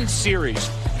 15 series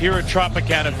here at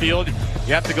Tropicana Field.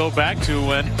 You have to go back to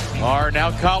when our now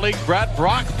colleague Brad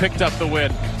Brock picked up the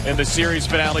win in the series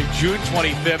finale June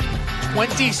 25th,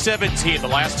 2017, the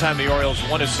last time the Orioles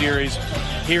won a series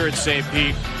here at St.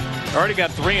 Pete. Already got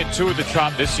 3-2 at the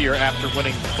Trop this year after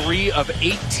winning 3 of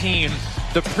 18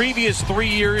 the previous 3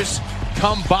 years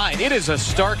combined. It is a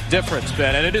stark difference,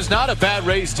 Ben, and it is not a bad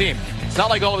Rays team. It's not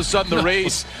like all of a sudden the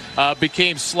Rays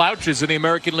became slouches in the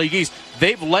American League East.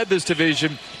 They've led this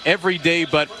division every day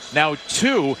but now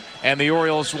 2, and the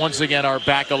Orioles once again are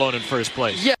back alone in first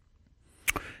place.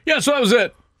 Yeah, so that was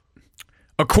it.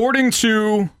 According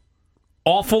to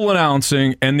Awful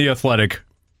Announcing and The Athletic,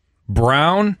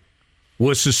 Brown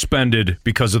was suspended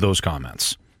because of those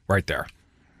comments right there.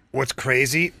 What's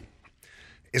crazy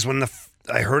is when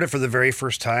I heard it for the very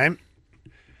first time,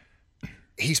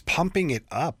 he's pumping it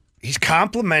up. He's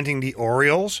complimenting the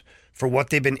Orioles for what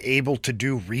they've been able to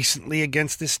do recently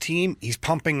against this team. He's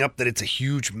pumping up that it's a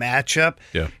huge matchup.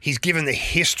 Yeah. He's given the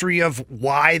history of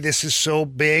why this is so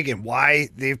big and why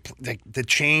they've the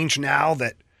change now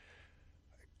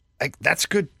that's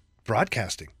good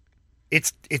broadcasting.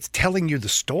 It's telling you the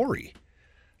story.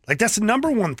 Like, that's the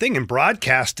number one thing in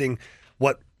broadcasting,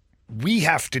 what we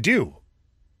have to do.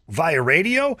 Via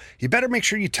radio, you better make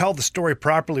sure you tell the story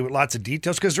properly with lots of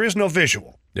details because there is no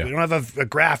visual. Yeah. We don't have a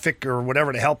graphic or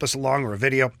whatever to help us along or a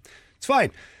video. It's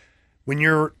fine. When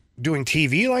you're doing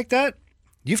TV like that,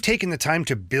 you've taken the time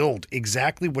to build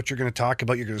exactly what you're going to talk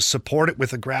about. You're going to support it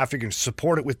with a graphic and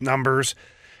support it with numbers,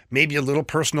 maybe a little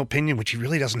personal opinion, which he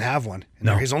really doesn't have one.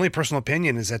 No. His only personal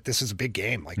opinion is that this is a big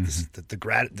game. Like, this is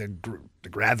the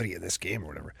gravity of this game or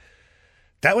whatever.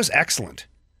 That was excellent.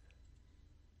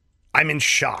 I'm in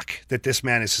shock that this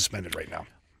man is suspended right now.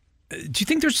 Do you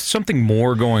think there's something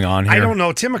more going on here? I don't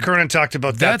know. Tim McKernan talked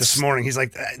about that this morning. He's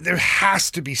like, there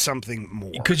has to be something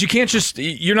more. Because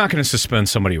you're not going to suspend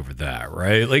somebody over that,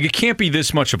 right? Like, it can't be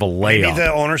this much of a layup. Maybe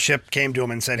the ownership came to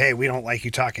him and said, hey, we don't like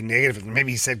you talking negative.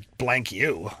 Maybe he said blank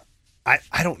you. I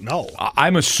don't know.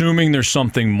 I'm assuming there's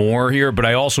something more here, but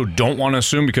I also don't want to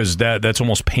assume because that's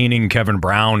almost painting Kevin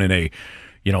Brown in a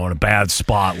bad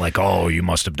spot, like, oh, you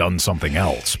must have done something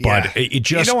else. But it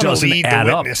just doesn't add up. You don't want to lead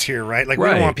the witness here, right? Like, we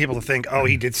don't want people to think, oh,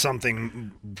 he did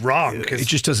something wrong. It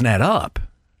just doesn't add up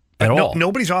at all.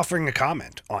 Nobody's offering a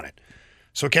comment on it.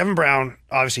 So Kevin Brown,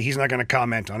 obviously, he's not going to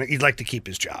comment on it. He'd like to keep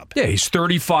his job. Yeah, he's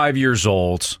 35 years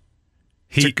old.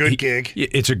 It's a good gig.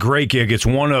 It's a great gig. It's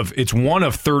one of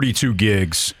 32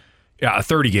 gigs. Yeah,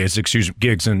 30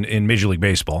 gigs in Major League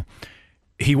Baseball.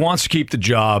 He wants to keep the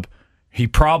job. He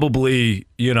probably,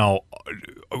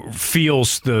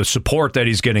 feels the support that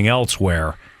he's getting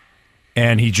elsewhere,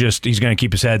 and he's going to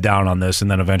keep his head down on this, and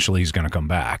then eventually he's going to come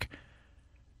back.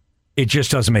 It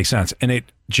just doesn't make sense. And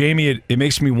Jamie, it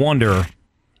makes me wonder,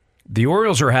 the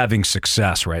Orioles are having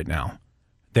success right now.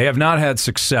 They have not had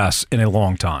success in a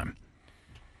long time.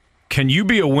 Can you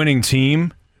be a winning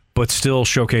team but still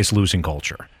showcase losing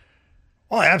culture?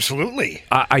 Oh, absolutely.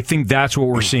 I think that's what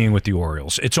we're seeing with the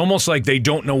Orioles. It's almost like they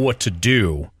don't know what to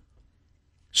do,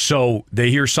 so they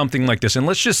hear something like this. And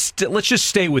let's just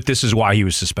stay with this is why he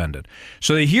was suspended.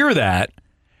 So they hear that,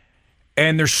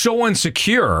 and they're so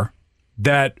insecure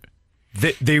that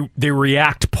they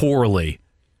react poorly,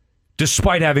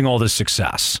 despite having all this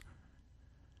success.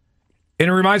 And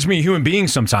it reminds me of human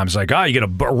beings sometimes. Like, you get a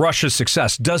rush of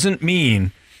success. Doesn't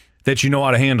mean that you know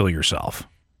how to handle yourself.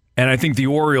 And I think the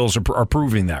Orioles are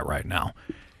proving that right now.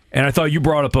 And I thought you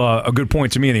brought up a good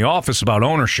point to me in the office about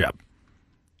ownership.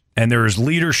 And there's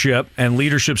leadership, and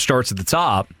leadership starts at the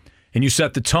top. And you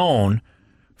set the tone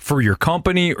for your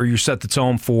company or you set the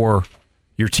tone for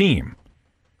your team.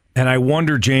 And I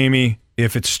wonder, Jamie,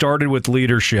 if it started with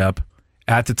leadership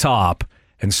at the top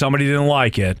and somebody didn't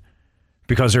like it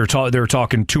because they were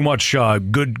talking too much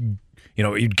good.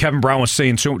 Kevin Brown was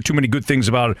saying too many good things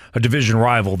about a division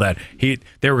rival that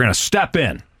they were going to step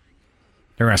in.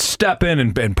 They're going to step in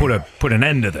and put an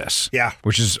end to this. Yeah,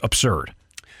 which is absurd.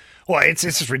 Well, it's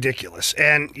just ridiculous.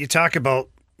 And you talk about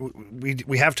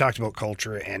we have talked about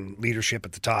culture and leadership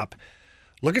at the top.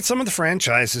 Look at some of the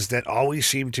franchises that always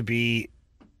seem to be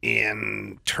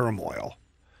in turmoil,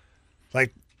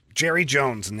 like Jerry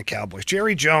Jones and the Cowboys.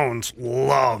 Jerry Jones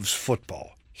loves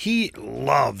football. He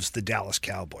loves the Dallas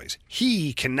Cowboys.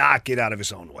 He cannot get out of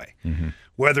his own way. Mm-hmm.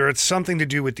 Whether it's something to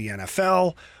do with the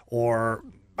NFL or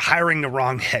hiring the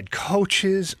wrong head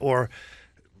coaches or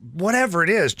whatever it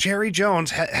is, Jerry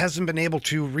Jones hasn't been able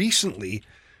to recently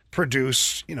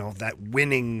produce, that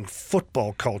winning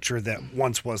football culture that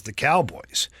once was the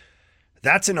Cowboys.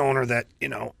 That's an owner that,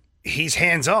 he's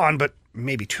hands-on, but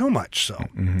maybe too much so.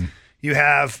 Mm-hmm. You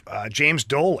have James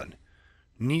Dolan,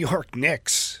 New York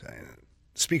Knicks,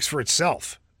 speaks for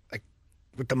itself.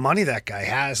 with the money that guy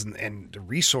has and the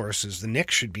resources, the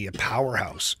Knicks should be a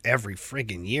powerhouse every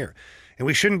friggin' year. And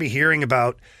we shouldn't be hearing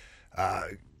about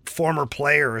former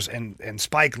players and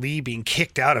Spike Lee being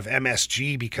kicked out of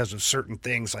MSG because of certain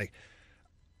things. Like,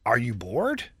 are you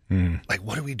bored? Like,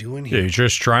 what are we doing here? Yeah, you're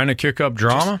just trying to kick up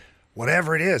drama? Just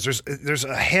whatever it is. There's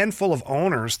a handful of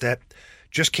owners that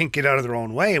just can't get out of their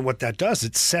own way. And what that does,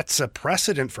 it sets a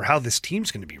precedent for how this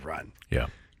team's going to be run. Yeah.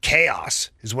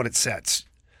 Chaos is what it sets.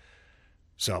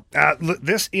 So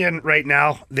this in right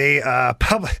now, they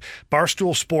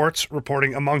Barstool Sports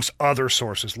reporting amongst other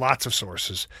sources, lots of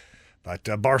sources, but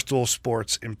Barstool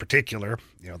Sports in particular,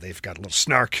 they've got a little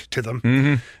snark to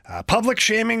them. Public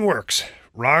shaming works.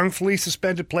 Wrongfully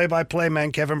suspended play-by-play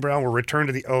man Kevin Brown will return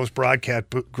to the O's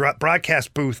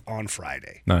broadcast booth on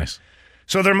Friday. Nice.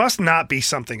 So there must not be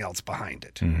something else behind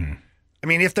it. I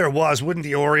mean, if there was, wouldn't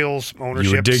the Orioles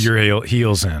ownership... You would dig your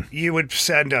heels in. You would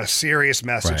send a serious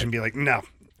message and be like, no,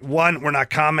 one, we're not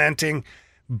commenting,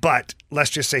 but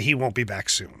let's just say he won't be back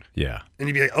soon. Yeah. And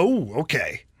you'd be like, oh,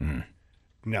 okay.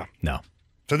 No.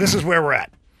 So this is where we're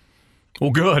at.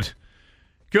 Well, good.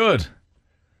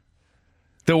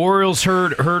 The Orioles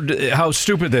heard how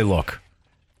stupid they look.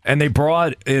 And they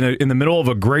brought, in the middle of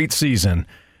a great season,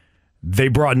 they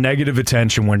brought negative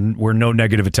attention where no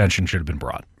negative attention should have been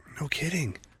brought. No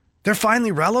kidding. They're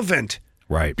finally relevant.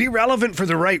 Right. Be relevant for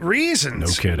the right reasons. No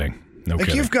kidding.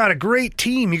 You've got a great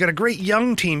team. You got a great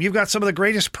young team. You've got some of the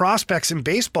greatest prospects in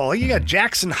baseball. You got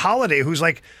Jackson Holliday, who's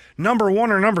like number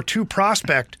 1 or number 2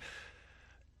 prospect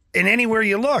in anywhere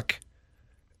you look.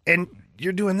 And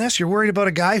you're doing this. You're worried about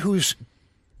a guy who's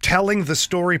telling the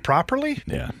story properly?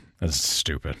 Yeah. That's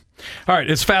stupid. All right,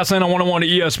 it's Fastlane on 101 to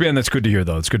ESPN. That's good to hear,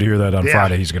 though. It's good to hear that on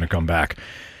Friday he's going to come back.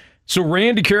 So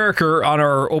Randy Carricker on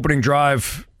our opening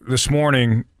drive this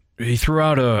morning, he threw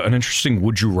out an interesting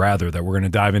would you rather that we're going to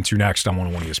dive into next on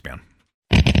 101 ESPN.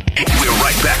 We're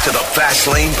right back to the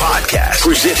Fastlane podcast,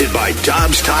 presented by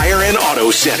Dobbs Tire and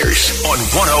Auto Centers on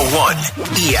 101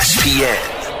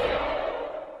 ESPN.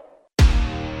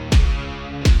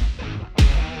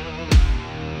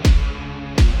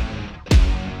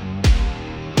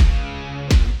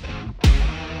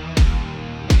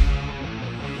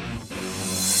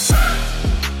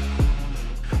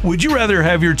 Would you rather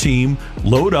have your team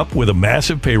load up with a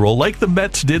massive payroll like the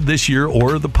Mets did this year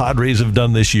or the Padres have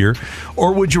done this year?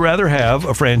 Or would you rather have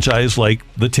a franchise like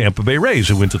the Tampa Bay Rays,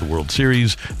 who went to the World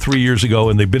Series 3 years ago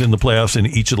and they've been in the playoffs in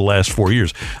each of the last 4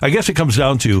 years? I guess it comes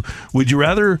down to, would you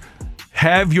rather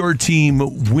have your team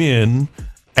win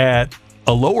at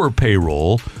a lower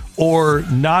payroll or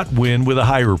not win with a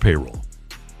higher payroll?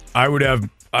 I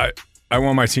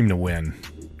want my team to win.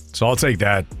 So I'll take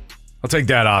that. I'll take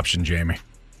that option, Jamie.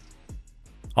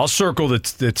 I'll circle the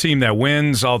team that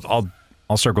wins. I'll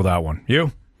circle that one.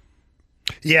 You?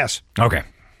 Yes. Okay.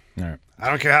 All right. I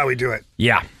don't care how we do it.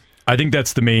 Yeah. I think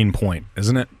that's the main point,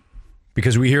 isn't it?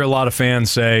 Because we hear a lot of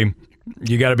fans say,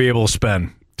 you got to be able to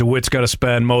spend. DeWitt's got to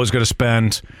spend. Mo's got to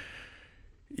spend.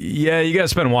 Yeah, you got to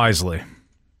spend wisely.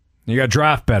 You got to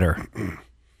draft better.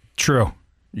 True.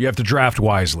 You have to draft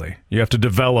wisely. You have to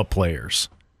develop players.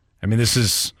 I mean, this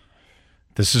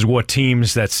is what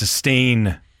teams that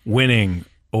sustain winning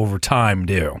over time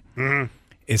do.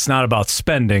 It's not about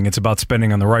spending. It's about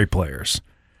spending on the right players.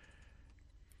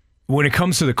 When it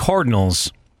comes to the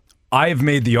Cardinals, I have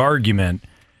made the argument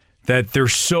that they're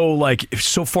so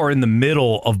far in the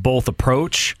middle of both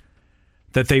approach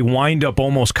that they wind up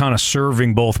almost kind of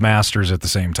serving both masters at the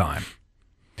same time.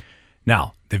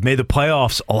 Now, they've made the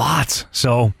playoffs a lot,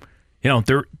 so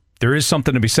there is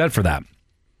something to be said for that.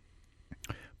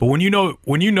 But when you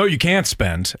know you can't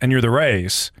spend and you're the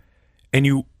Rays and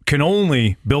you can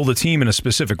only build a team in a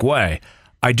specific way,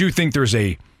 I do think there's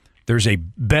a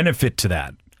benefit to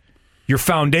that. Your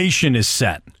foundation is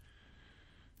set.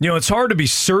 It's hard to be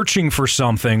searching for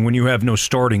something when you have no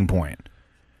starting point.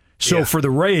 So for the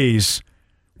Rays,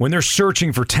 when they're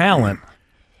searching for talent,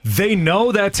 they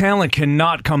know that talent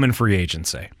cannot come in free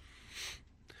agency.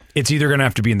 It's either going to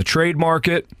have to be in the trade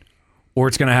market or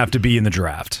it's going to have to be in the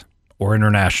draft or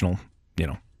international,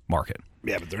 market.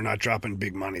 Yeah, but they're not dropping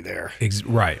big money there.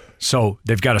 Right. So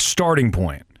they've got a starting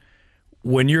point.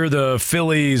 When you're the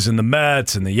Phillies and the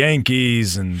Mets and the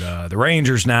Yankees and the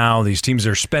Rangers now, these teams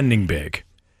are spending big.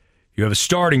 You have a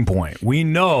starting point. We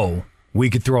know we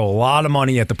could throw a lot of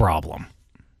money at the problem.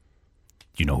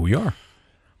 You know who we are.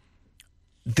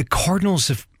 The Cardinals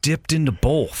have dipped into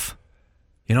both.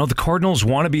 The Cardinals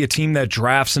want to be a team that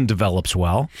drafts and develops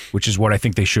well, which is what I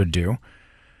think they should do.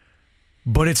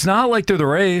 But it's not like they're the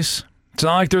Rays. It's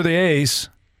not like they're the A's.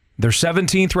 They're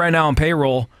 17th right now in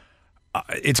payroll.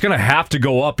 it's going to have to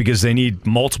go up because they need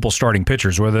multiple starting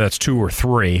pitchers, whether that's 2 or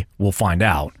 3, we'll find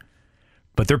out.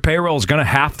 But their payroll is going to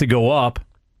have to go up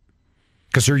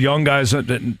because their young guys,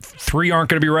 3 aren't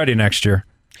going to be ready next year.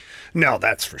 No,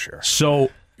 that's for sure. So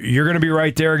you're going to be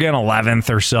right there again, 11th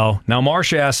or so. Now,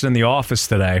 Marsh asked in the office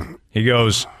today, he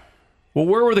goes, well,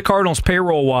 where were the Cardinals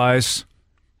payroll-wise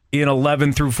in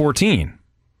 11 through 14?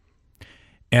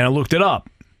 And I looked it up.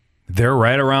 They're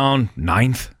right around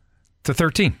 9th to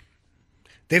 13.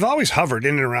 They've always hovered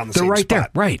in and around the They're same right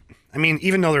spot. there, right. I mean,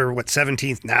 even though they're,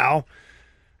 17th now,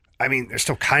 I mean, they're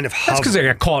still kind of hovering. That's because they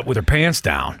got caught with their pants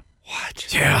down.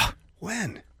 What? Yeah.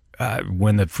 When?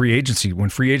 When free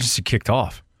agency kicked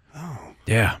off. Oh.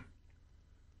 Yeah.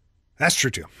 That's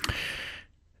true, too.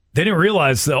 They didn't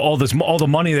realize that all the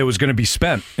money that was going to be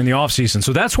spent in the offseason.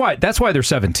 So that's why they're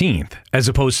 17th, as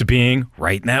opposed to being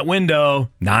right in that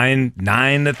window, 9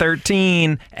 to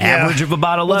 13, average of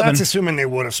about 11. Well, that's assuming they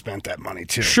would have spent that money,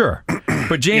 too. Sure.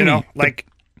 But Jamie,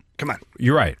 come on.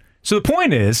 You're right. So the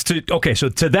point is, to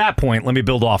that point, let me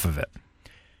build off of it.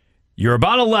 You're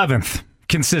about 11th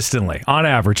consistently, on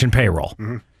average, in payroll.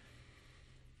 Mm-hmm.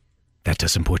 That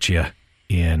doesn't put you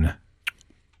in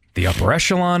the upper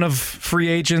echelon of free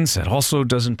agents. It also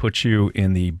doesn't put you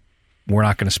in the we're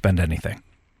not going to spend anything.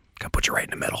 Got to put you right in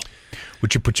the middle.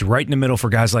 Which would put you right in the middle for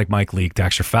guys like Mike Leake,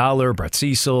 Dexter Fowler, Brett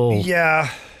Cecil.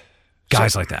 Yeah.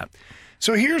 Guys like that.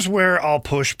 So here's where I'll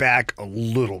push back a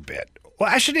little bit. Well,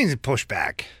 I shouldn't even push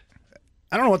back.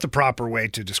 I don't know what the proper way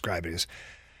to describe it is.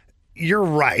 You're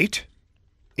right.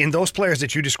 In those players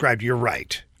that you described, you're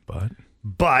right.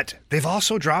 But they've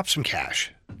also dropped some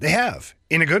cash. They have,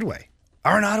 in a good way.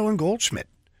 Arenado and Goldschmidt.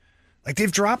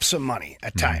 They've dropped some money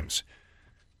at times.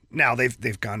 Now,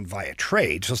 they've gone via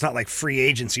trade, so it's not like free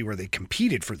agency where they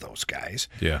competed for those guys.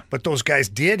 Yeah. But those guys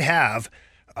did have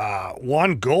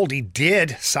one. Goldie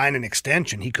did sign an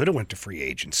extension. He could have went to free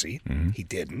agency. Mm-hmm. He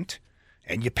didn't,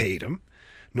 and you paid him.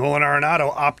 Nolan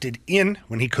Arenado opted in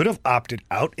when he could have opted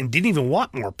out and didn't even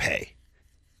want more pay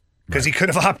because he could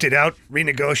have opted out,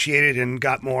 renegotiated, and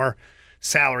got more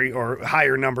salary or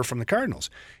higher number from the Cardinals.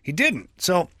 He didn't.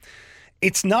 So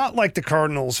it's not like the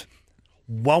Cardinals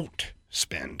won't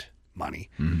spend money.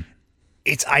 Mm-hmm.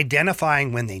 It's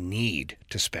identifying when they need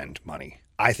to spend money.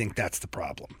 I think that's the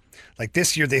problem.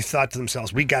 This year, they thought to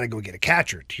themselves, we got to go get a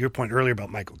catcher. To your point earlier about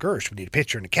Michael Gersh, we need a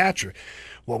pitcher and a catcher.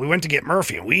 Well, we went to get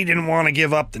Murphy, and we didn't want to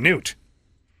give up the Newt.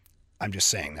 I'm just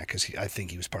saying that because I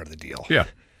think he was part of the deal. Yeah.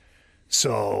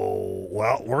 So,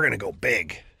 well, we're going to go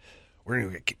big. We're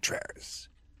going to get Contreras.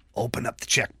 Open up the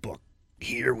checkbook.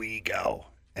 Here we go.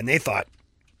 And they thought,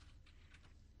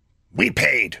 we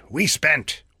paid. We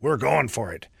spent. We're going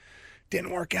for it. Didn't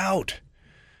work out.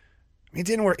 It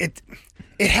didn't work.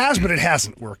 It has, but it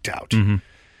hasn't worked out. Mm-hmm.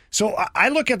 So I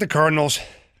look at the Cardinals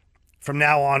from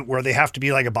now on where they have to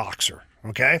be like a boxer,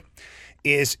 okay?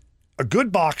 Is a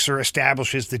good boxer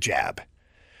establishes the jab.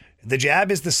 The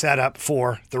jab is the setup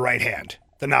for the right hand,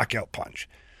 the knockout punch.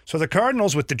 So the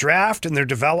Cardinals, with the draft and their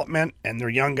development and their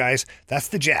young guys, that's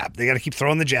the jab. They got to keep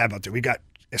throwing the jab out there. We got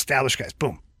established guys.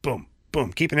 Boom, boom,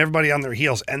 boom, keeping everybody on their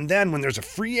heels. And then when there's a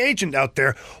free agent out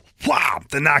there, wow,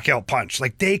 the knockout punch.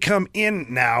 They come in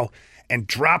now and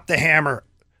drop the hammer,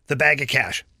 the bag of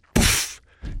cash. Poof.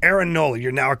 Aaron Nola,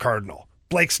 you're now a Cardinal.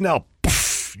 Blake Snell,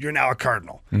 poof, you're now a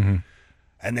Cardinal. Mm-hmm.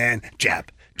 And then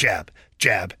jab, jab,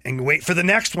 jab, and wait for the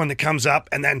next one that comes up,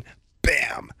 and then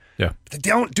bam. Yeah. They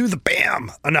don't do the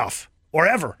bam enough, or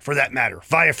ever, for that matter,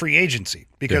 via free agency,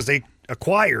 because they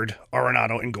acquired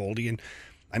Arenado and Goldie, and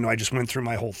I know I just went through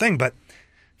my whole thing, but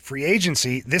free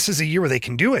agency, this is a year where they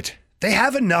can do it. They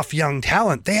have enough young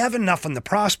talent. They have enough in the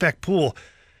prospect pool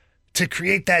to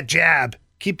create that jab,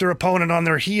 keep their opponent on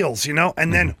their heels,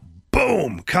 and then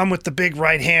boom, come with the big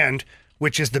right hand,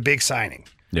 which is the big signing.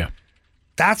 Yeah.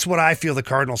 That's what I feel the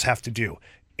Cardinals have to do,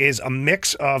 is a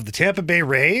mix of the Tampa Bay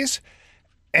Rays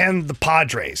and the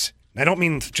Padres. I don't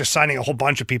mean just signing a whole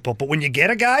bunch of people, but when you get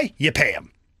a guy, you pay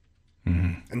him.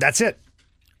 Mm-hmm. And that's it.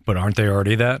 But aren't they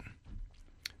already that?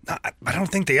 I don't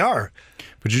think they are.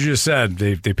 But you just said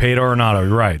they paid Arenado.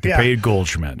 You're right. They paid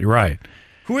Goldschmidt. You're right.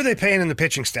 Who are they paying in the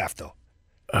pitching staff, though?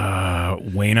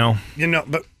 Waino.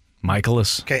 But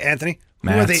Michaelis. Okay, Anthony.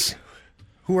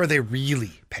 Who are they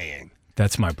really paying?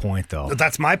 That's my point, though.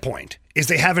 That's my point, is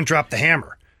they haven't dropped the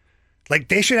hammer.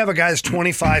 They should have a guy that's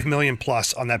 $25 million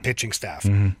plus on that pitching staff.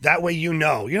 Mm-hmm. That way you're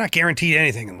not guaranteed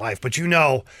anything in life, but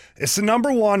it's the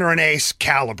number one or an ace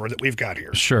caliber that we've got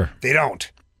here. Sure. They don't.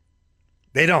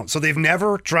 So they've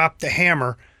never dropped the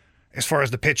hammer as far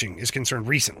as the pitching is concerned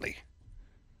recently,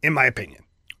 in my opinion.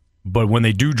 But when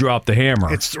they do drop the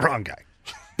hammer, it's the wrong guy.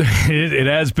 It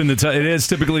has been it has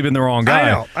typically been the wrong guy.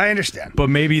 I know. I understand. But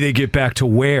maybe they get back to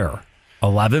where?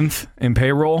 11th in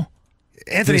payroll?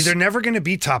 Anthony, they're never going to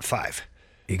be top 5.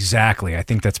 Exactly. I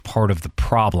think that's part of the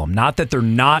problem. Not that they're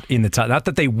not in the top, not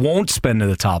that they won't spend in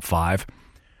the top 5,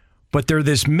 but they're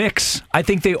this mix. I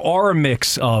think they are a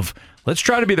mix of, let's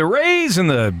try to be the Rays and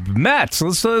the Mets.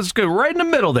 Let's go right in the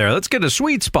middle there. Let's get a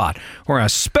sweet spot. We're going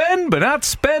to spend, but not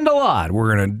spend a lot.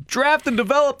 We're going to draft and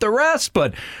develop the rest,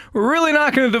 but we're really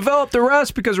not going to develop the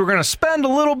rest because we're going to spend a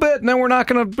little bit, and then we're not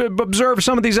going to observe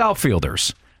some of these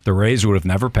outfielders. The Rays would have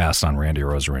never passed on Randy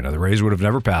Arozarena. The Rays would have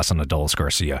never passed on Adolis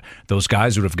Garcia. Those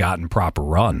guys would have gotten proper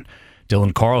run.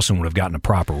 Dylan Carlson would have gotten a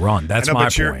proper run. That's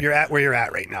my point. You're at where you're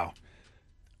at right now.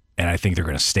 And I think they're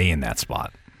going to stay in that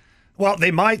spot. Well, they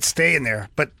might stay in there,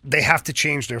 but they have to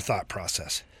change their thought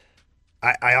process.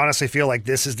 I honestly feel like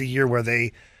this is the year where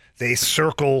they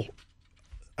circle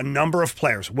a number of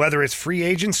players, whether it's free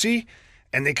agency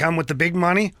and they come with the big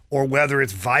money, or whether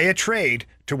it's via trade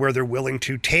to where they're willing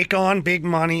to take on big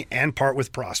money and part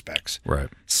with prospects. Right.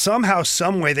 Somehow,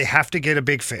 some way, they have to get a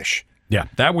big fish. Yeah,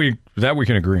 that we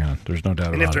can agree on. There's no doubt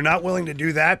about it. And if they're not willing to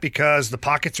do that because the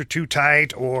pockets are too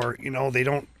tight, or they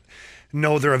don't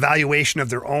know their evaluation of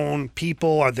their own people,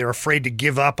 or they're afraid to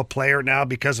give up a player now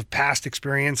because of past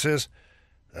experiences,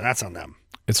 then that's on them.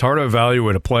 It's hard to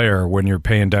evaluate a player when you're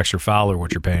paying Dexter Fowler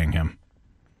what you're paying him.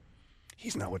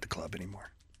 He's not with the club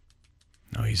anymore.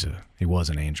 No, he was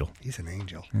an Angel. He's an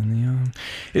Angel.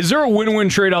 Is there a win-win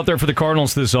trade out there for the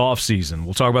Cardinals this offseason?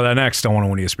 We'll talk about that next on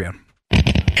 101 ESPN.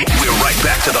 We're right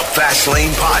back to the Fast Lane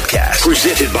Podcast,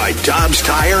 presented by Dobbs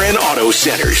Tire and Auto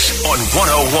Centers on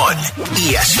 101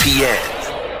 ESPN.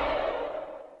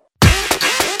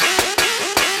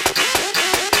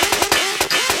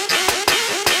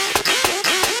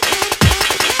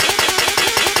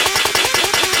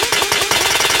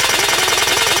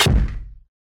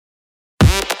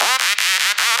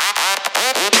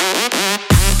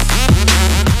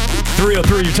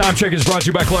 Your time check is brought to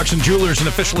you by Clarkson Jewelers, an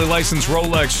officially licensed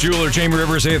Rolex jeweler. Jamie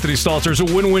Rivers, Anthony Stalter. There's a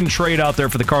win-win trade out there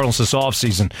for the Cardinals this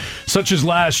offseason, such as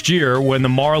last year when the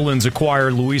Marlins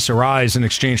acquired Luis Arraez in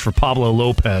exchange for Pablo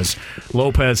Lopez.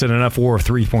 Lopez had an F4 of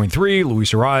 3.3,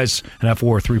 Luis Arraez an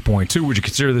F4 of 3.2. Would you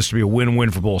consider this to be a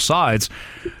win-win for both sides?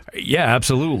 Yeah,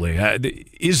 absolutely.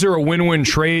 Is there a win-win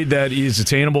trade that is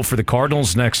attainable for the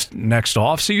Cardinals next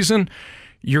offseason?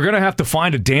 You're going to have to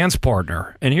find a dance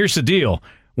partner. And here's the deal.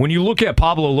 When you look at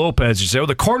Pablo Lopez, you say,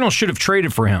 the Cardinals should have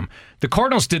traded for him. The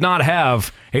Cardinals did not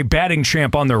have a batting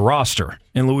champ on their roster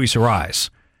in Luis Arraez.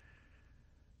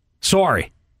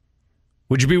 Sorry.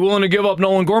 Would you be willing to give up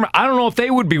Nolan Gorman? I don't know if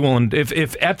they would be willing,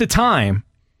 if at the time,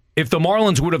 if the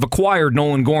Marlins would have acquired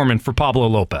Nolan Gorman for Pablo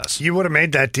Lopez. You would have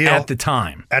made that deal. At the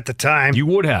time. At the time. You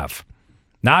would have.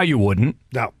 Now you wouldn't.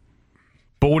 No.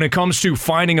 But when it comes to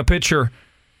finding a pitcher,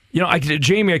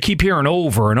 Jamie, I keep hearing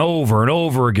over and over and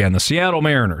over again, the Seattle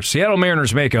Mariners. Seattle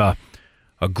Mariners make a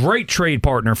great trade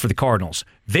partner for the Cardinals.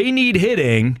 They need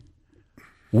hitting.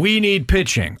 We need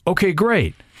pitching. Okay,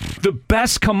 great. The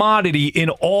best commodity in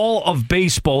all of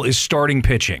baseball is starting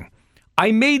pitching.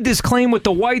 I made this claim with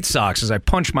the White Sox as I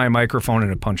punch my microphone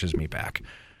and it punches me back.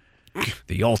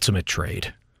 The ultimate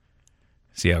trade.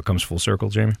 See how it comes full circle,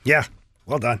 Jamie? Yeah,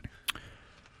 well done.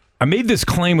 I made this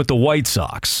claim with the White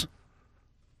Sox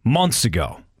months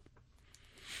ago.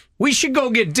 We should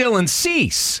go get Dylan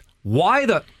Cease. Why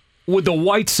would the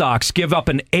White Sox give up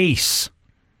an ace?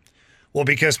 Well,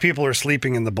 because people are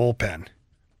sleeping in the bullpen.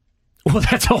 Well,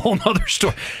 that's a whole other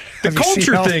story. The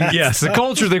culture thing, yes. The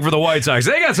culture thing for the White Sox.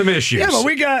 They got some issues. Yeah, but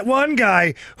we got one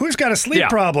guy who's got a sleep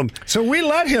problem, so we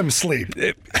let him sleep.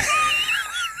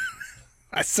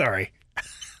 Sorry.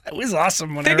 It was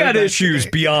awesome when they got issues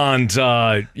beyond,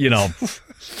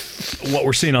 what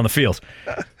we're seeing on the field.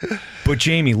 But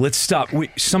Jamie, let's stop.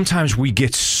 Sometimes we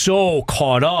get so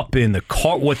caught up in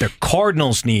what the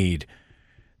Cardinals need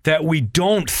that we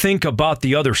don't think about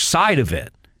the other side of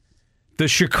it. The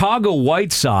Chicago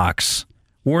White Sox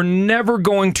were never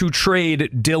going to trade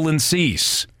Dylan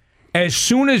Cease. As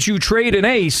soon as you trade an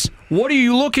ace, what are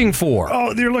you looking for?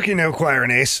 Oh, they're looking to acquire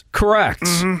an ace. Correct.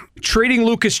 Mm-hmm. Trading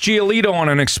Lucas Giolito on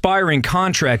an expiring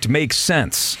contract makes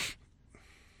sense.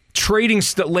 Trading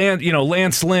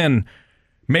Lance Lynn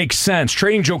makes sense.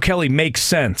 Trading Joe Kelly makes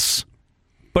sense.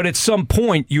 But at some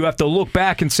point, you have to look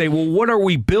back and say, well, what are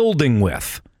we building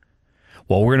with?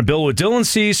 Well, we're going to build with Dylan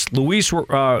Cease,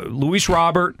 Luis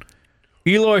Robert,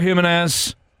 Eloy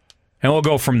Jimenez, and we'll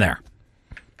go from there.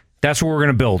 That's what we're going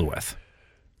to build with.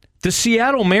 The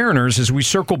Seattle Mariners, as we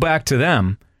circle back to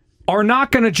them, are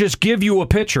not going to just give you a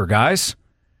pitcher, guys.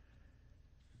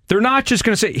 They're not just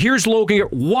going to say, here's Logan.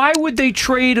 Why would they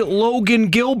trade Logan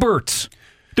Gilbert?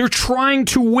 They're trying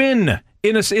to win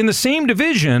in the same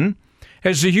division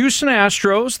as the Houston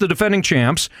Astros, the defending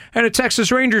champs, and a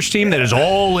Texas Rangers team that is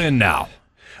all in now.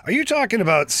 Are you talking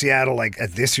about Seattle like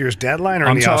at this year's deadline or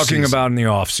I'm in the offseason? talking about in the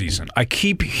offseason. I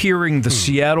keep hearing the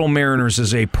Seattle Mariners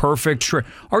as a perfect trade.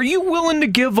 Are you willing to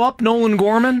give up Nolan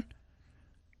Gorman?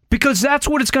 Because that's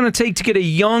what it's going to take to get a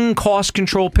young,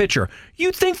 cost-control pitcher.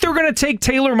 You think they're going to take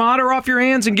Taylor Motter off your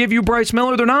hands and give you Bryce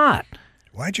Miller? They're not.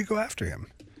 Why'd you go after him?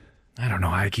 I don't know.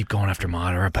 I keep going after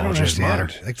Motter. I I don't apologize, Motter.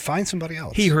 understand. Like, find somebody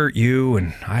else. He hurt you,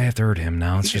 and I have to hurt him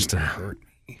now. It's He just didn't hurt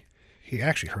me. He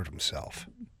actually hurt himself.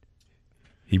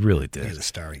 He really did. He's a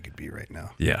star he could be right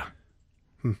now. Yeah.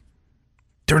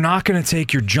 They're not going to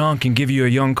take your junk and give you a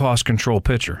young, cost-control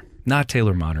pitcher. Not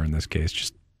Taylor Motter in this case.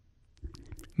 Just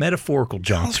metaphorical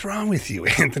junk. What's wrong with you,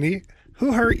 Anthony?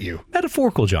 Who hurt you?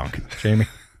 Metaphorical junk, Jamie.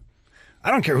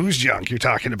 I don't care whose junk you're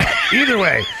talking about. Either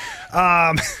way,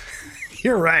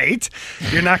 you're right.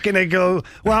 You're not going to go,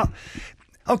 well,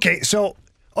 okay, so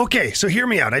hear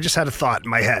me out. I just had a thought in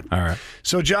my head. All right.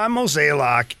 So John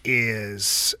Mozeliak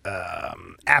is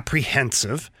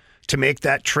apprehensive to make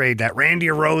that trade, that Randy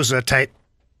Arozarena type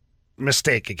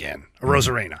mistake again,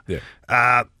 Arozarena.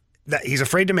 Yeah. That he's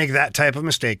afraid to make that type of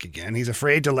mistake again. He's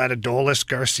afraid to let Adolis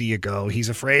Garcia go. He's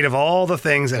afraid of all the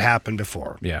things that happened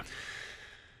before. Yeah.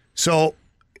 So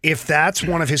if that's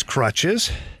one of his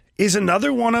crutches, is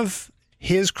another one of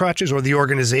his crutches, or the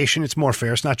organization, it's more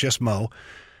fair, it's not just Mo,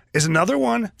 is another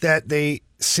one that they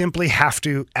simply have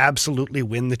to absolutely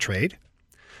win the trade?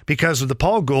 Because of the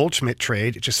Paul Goldschmidt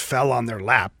trade, it just fell on their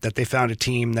lap that they found a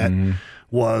team that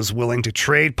was willing to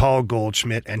trade Paul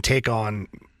Goldschmidt and take on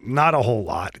not a whole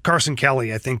lot. Carson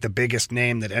Kelly, I think the biggest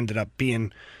name that ended up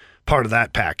being part of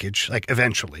that package, like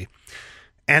eventually.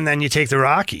 And then you take the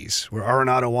Rockies, where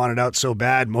Arenado wanted out so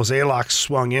bad. Mozeliak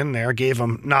swung in there, gave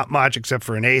him not much except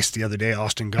for an ace the other day,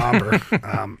 Austin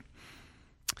Gomber.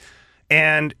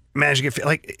 And managed to get,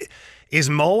 like,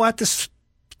 is Mo at the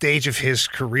stage of his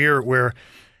career where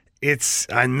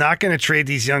I'm not going to trade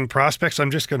these young prospects,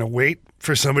 I'm just going to wait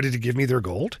for somebody to give me their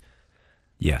gold?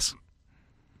 Yes.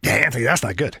 Yeah, Anthony, that's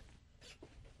not good.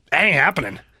 That ain't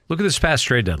happening. Look at this past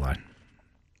trade deadline.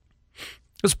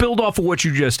 Let's build off of what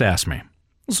you just asked me.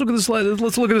 Let's look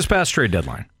at this past trade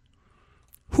deadline.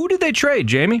 Who did they trade,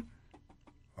 Jamie?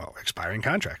 Well, expiring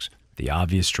contracts. The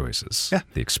obvious choices. Yeah.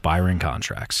 The expiring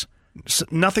contracts.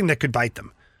 Nothing that could bite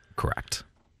them. Correct.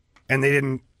 And they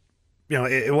didn't,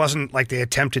 it wasn't like they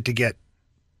attempted to get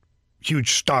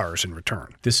huge stars in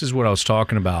return. This is what I was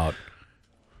talking about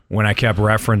when I kept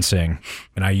referencing,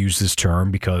 and I use this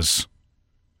term because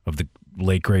of the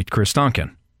late, great Chris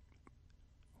Duncan,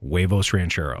 huevos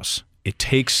rancheros. It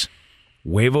takes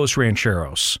huevos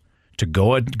rancheros to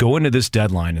go into this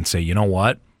deadline and say, you know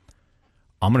what?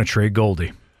 I'm going to trade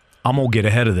Goldie. I'm going to get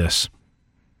ahead of this.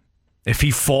 If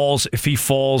he falls,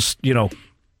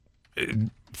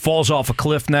 falls off a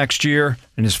cliff next year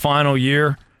in his final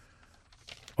year,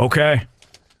 okay.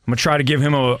 I'm going to try to give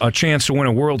him a chance to win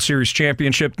a World Series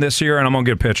championship this year, and I'm going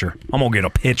to get a pitcher. I'm going to get a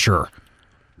pitcher,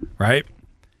 right?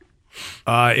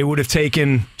 It would have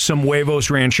taken some huevos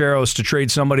rancheros to trade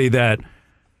somebody that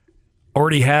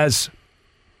already has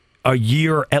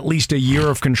at least a year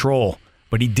of control,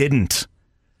 but he didn't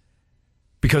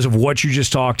because of what you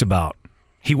just talked about.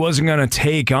 He wasn't going to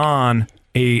take on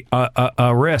a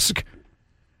risk.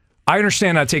 I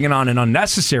understand not taking on an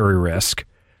unnecessary risk,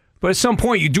 but at some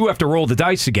point, you do have to roll the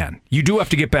dice again. You do have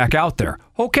to get back out there.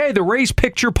 Okay, the Rays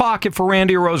picked your pocket for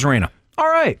Randy Arozarena. All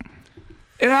right.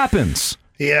 It happens.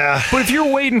 Yeah. But if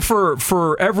you're waiting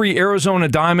for every Arizona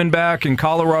Diamondback and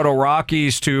Colorado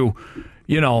Rockies to,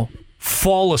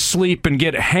 fall asleep and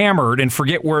get hammered and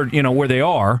forget where they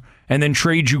are, and then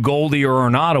trade you Goldie or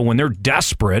Arenado when they're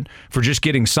desperate for just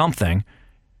getting something,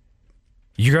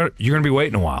 you're going to be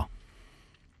waiting a while.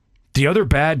 The other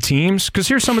bad teams, because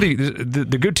here's some of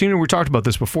the good team, we talked about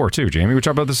this before too, Jamie. We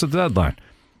talked about this at the deadline.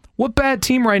 What bad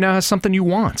team right now has something you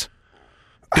want?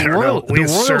 The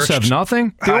Royals have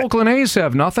nothing. The Oakland A's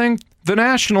have nothing. The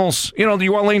Nationals, do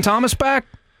you want Lane Thomas back?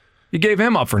 You gave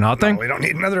him up for nothing. No, we don't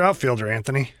need another outfielder,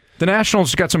 Anthony. The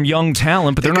Nationals got some young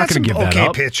talent, but they're not going to give that up.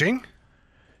 Okay pitching.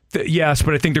 Yes,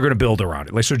 but I think they're going to build around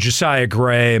it. Like so, Josiah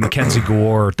Gray, Mackenzie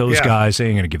Gore, those guys, they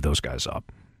ain't going to give those guys up.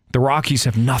 The Rockies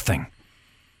have nothing.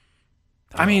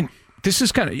 I mean, this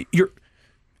is kind of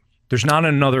there's not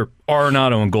another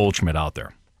Arenado and Goldschmidt out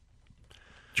there.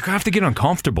 You're gonna have to get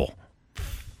uncomfortable.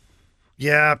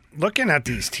 Yeah, looking at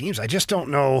these teams, I just don't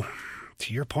know.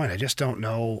 To your point, I just don't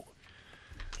know.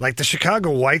 Like the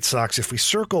Chicago White Sox, if we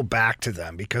circle back to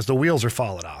them, because the wheels are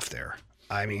falling off there.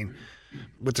 I mean,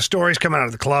 with the stories coming out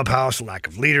of the clubhouse, the lack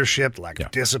of leadership, the lack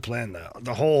of discipline,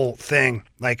 the whole thing,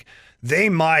 like they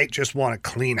might just want to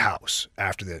clean house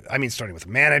after the. I mean, starting with the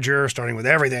manager, starting with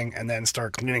everything, and then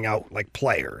start cleaning out like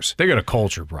players. They got a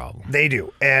culture problem. They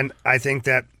do, and I think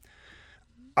that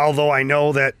although I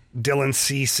know that Dylan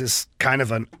Cease is kind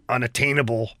of an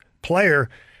unattainable player,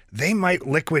 they might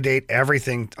liquidate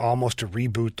everything almost to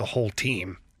reboot the whole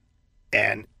team,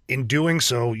 and in doing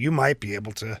so, you might be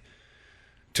able to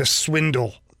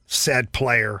swindle said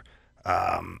player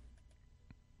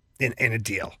in a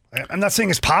deal. I'm not saying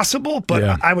it's possible, but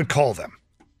I would call them.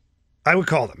 I would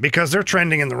call them because they're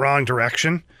trending in the wrong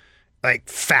direction, like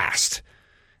fast.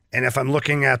 And if I'm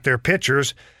looking at their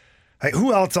pitchers, like,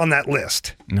 who else on that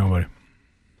list? Nobody.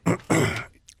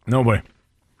 Nobody.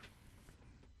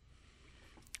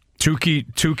 Touki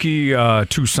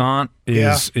Toussaint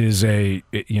is a,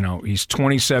 he's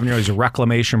 27 years old. He's a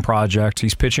reclamation project.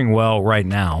 He's pitching well right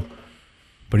now,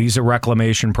 but he's a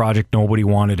reclamation project. Nobody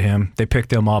wanted him. They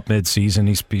picked him up mid-season.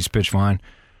 He's pitched fine.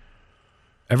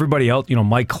 Everybody else,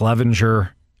 Mike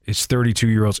Clevenger is 32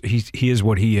 years old. He is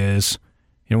what he is.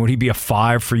 Would he be a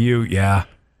 5 for you? Yeah.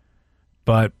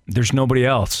 But there's nobody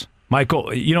else.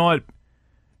 Michael, you know what?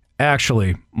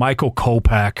 Actually, Michael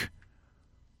Kopech,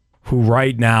 who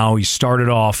right now, he started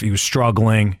off, he was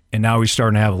struggling, and now he's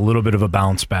starting to have a little bit of a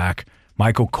bounce back.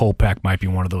 Michael Kopech might be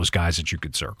one of those guys that you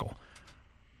could circle.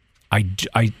 I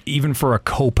even for a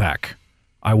Kopech,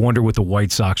 I wonder what the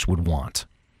White Sox would want.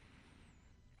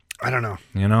 I don't know.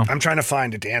 I'm trying to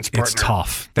find a dance partner. It's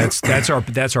tough.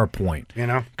 That's our point.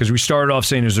 Because we started off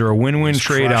saying, is there a win-win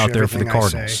trade out there for the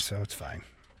Cardinals? So it's fine.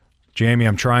 Jamie,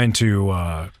 I'm trying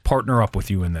to partner up with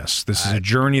you in this. This is a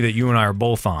journey that you and I are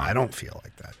both on. I don't feel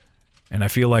like that. And I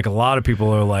feel like a lot of people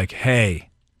are like, hey,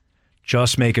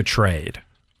 just make a trade.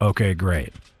 Okay,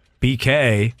 great.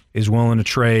 BK is willing to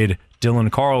trade Dylan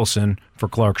Carlson for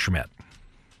Clark Schmidt.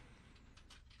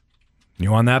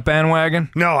 You on that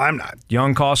bandwagon? No, I'm not.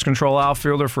 Young cost control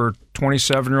outfielder for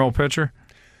 27-year-old pitcher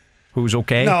who's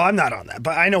okay? No, I'm not on that.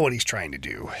 But I know what he's trying to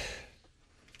do.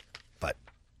 But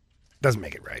doesn't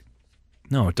make it right.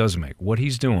 No, it doesn't make. What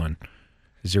he's doing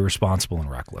is irresponsible and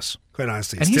reckless. Quite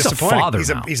honestly, and he's a father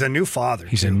now. He's a new father.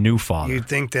 He's a new father. You'd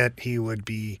think that he would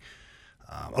be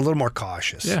a little more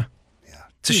cautious. Yeah.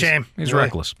 It's a shame. He's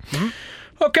reckless. Mm-hmm.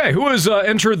 Okay, who has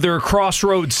entered their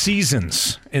crossroads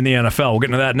seasons in the NFL? We'll get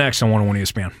into that next on 101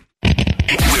 ESPN.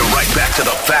 We're right back to the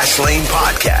Fast Lane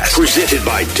Podcast, presented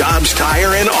by Dobbs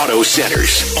Tire and Auto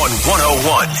Centers on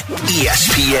 101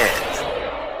 ESPN.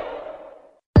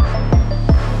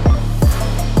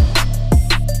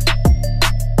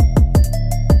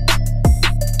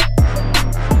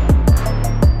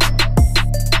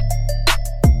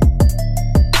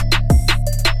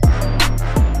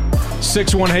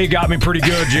 Hey got me pretty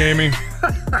good, Jamie.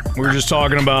 We were just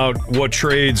talking about what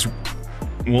trades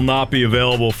will not be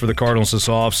available for the Cardinals this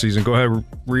offseason. Go ahead,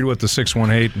 read what the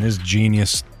 618 and his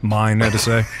genius mind had to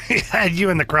say. He had you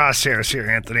in the crosshairs here,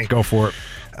 Anthony. Go for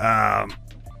it.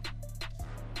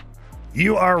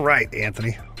 You are right,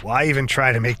 Anthony. Why even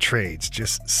try to make trades?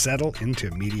 Just settle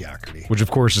into mediocrity. Which, of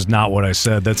course, is not what I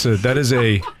said. That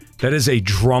is a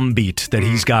drumbeat that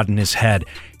he's got in his head.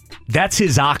 That's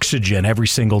his oxygen every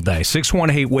single day.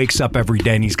 618 wakes up every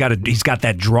day and he's got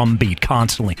that drum beat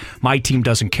constantly. My team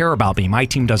doesn't care about me. My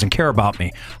team doesn't care about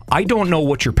me. I don't know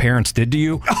what your parents did to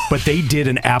you, but they did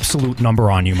an absolute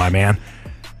number on you, my man.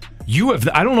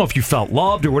 I don't know if you felt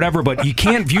loved or whatever, but you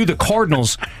can't view the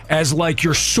Cardinals as like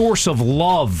your source of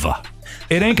love.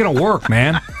 It ain't gonna work,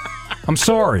 man. I'm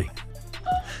sorry.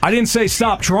 I didn't say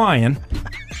stop trying.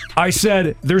 I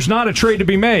said there's not a trade to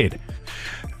be made.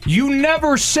 You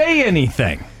never say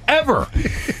anything, ever.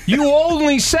 You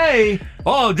only say,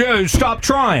 oh, dude, stop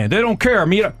trying. They don't care.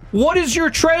 What is your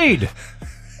trade?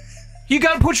 You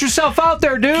got to put yourself out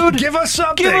there, dude. Give us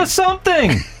something. Give us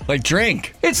something. Like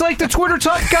drink. It's like the Twitter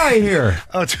tough guy here.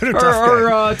 Oh, Twitter tough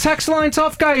guy. Or text line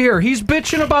tough guy here. He's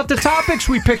bitching about the topics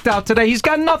we picked out today. He's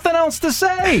got nothing else to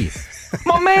say.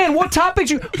 My man, what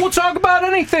topics we'll talk about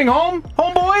anything,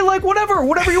 homeboy, like whatever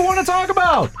you want to talk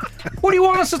about. What do you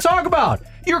want us to talk about?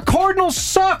 Your Cardinals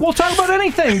suck. We'll talk about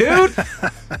anything, dude.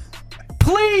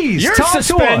 Please, you're talk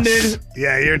suspended. To us.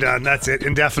 Yeah, you're done. That's it,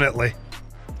 indefinitely.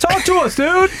 Talk to us,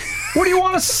 dude. What do you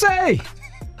want us to say?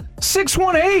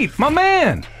 618, my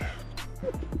man.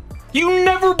 You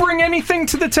never bring anything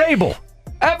to the table,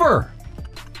 ever.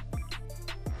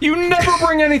 You never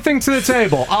bring anything to the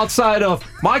table outside of,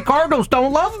 my Cardinals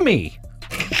don't love me.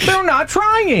 They're not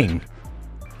trying.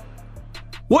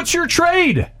 What's your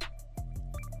trade?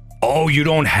 Oh, you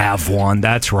don't have one.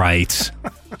 That's right.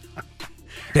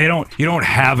 You don't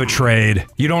have a trade.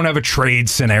 You don't have a trade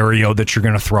scenario that you're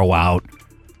going to throw out.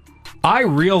 I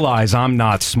realize I'm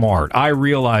not smart. I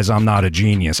realize I'm not a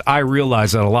genius. I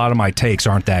realize that a lot of my takes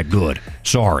aren't that good.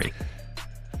 Sorry.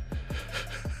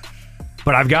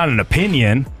 But I've got an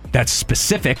opinion that's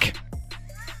specific,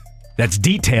 that's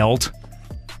detailed.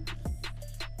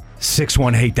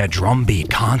 6-1 hate that drum beat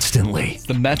constantly.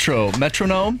 The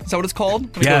metronome, is that what it's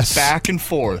called? When Yes. It goes back and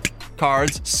forth.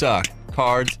 Cards suck.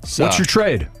 Cards suck. What's your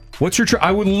trade?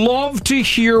 I would love to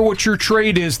hear what your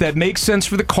trade is that makes sense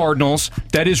for the Cardinals,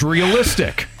 that is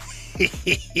realistic.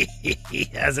 He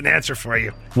has an answer for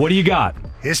you. What do you got?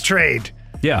 His trade.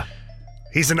 Yeah.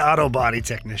 He's an auto body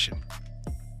technician.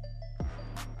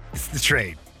 It's the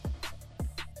trade.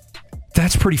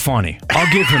 That's pretty funny.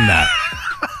 I'll give him that.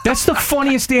 That's the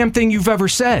funniest damn thing you've ever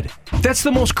said. That's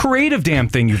the most creative damn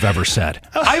thing you've ever said.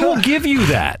 I will give you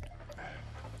that.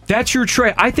 That's your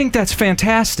trade. I think that's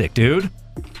fantastic, dude.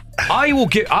 I'm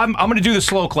going to do the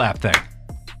slow clap thing.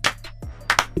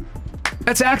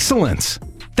 That's excellent.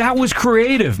 That was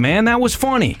creative, man. That was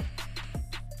funny.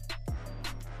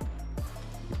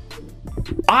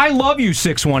 I love you,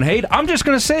 6-1 hate. I'm just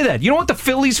going to say that. You know what the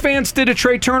Phillies fans did to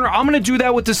Trey Turner? I'm going to do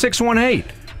that with the 6-1 hate.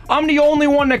 I'm the only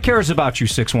one that cares about you,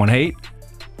 6-1 hate.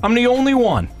 I'm the only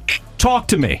one. Talk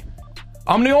to me.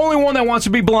 I'm the only one that wants to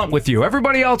be blunt with you.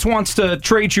 Everybody else wants to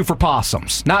trade you for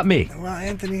possums. Not me. Well,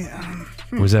 Anthony...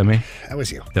 Was that me? That was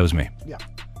you. That was me. Yeah.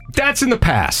 That's in the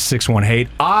past, 6-1 hate.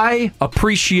 I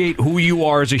appreciate who you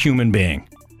are as a human being.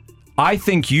 I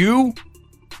think you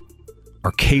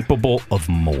are capable of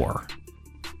more.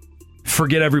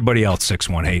 Forget everybody else,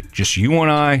 6-1 hate. Just you and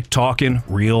I talking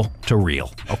real to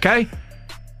real. Okay?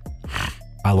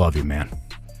 I love you, man.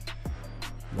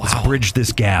 Wow. Let's bridge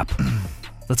this gap.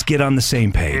 Let's get on the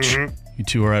same page. Mm-hmm. You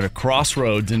two are at a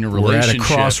crossroads in your relationship. We're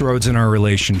at a crossroads in our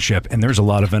relationship, and there's a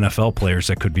lot of NFL players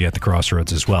that could be at the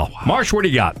crossroads as well. Wow. Marsh, what do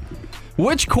you got?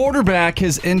 Which quarterback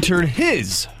has entered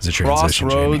his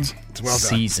crossroads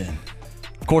season?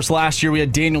 Of course, last year we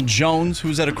had Daniel Jones,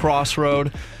 who's at a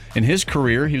crossroad. In his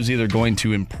career, he was either going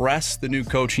to impress the new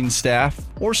coaching staff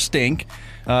or stink.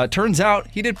 Turns out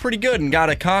he did pretty good and got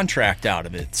a contract out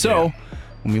of it. So,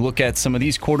 when we look at some of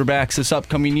these quarterbacks this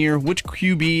upcoming year, which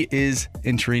QB is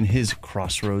entering his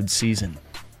crossroads season?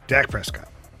 Dak Prescott.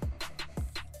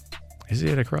 Is he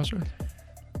at a crossroads?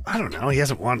 I don't know. He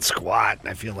hasn't won squat.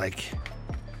 I feel like,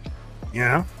 you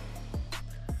know?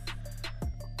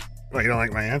 Well, you don't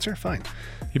like my answer? Fine.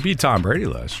 He beat Tom Brady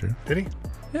last year. Did he?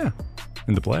 Yeah.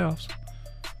 In the playoffs.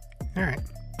 All right.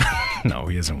 No,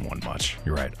 he hasn't won much.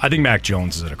 You're right. I think Mac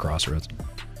Jones is at a crossroads.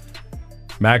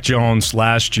 Mac Jones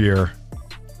last year,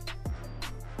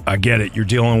 I get it. You're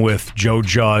dealing with Joe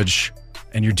Judge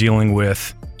and you're dealing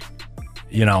with,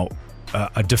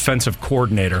 a defensive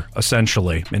coordinator,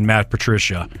 essentially, in Matt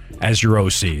Patricia as your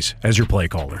OCs, as your play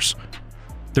callers.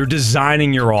 They're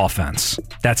designing your offense.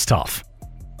 That's tough.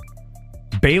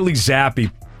 Bailey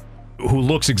Zappi, who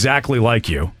looks exactly like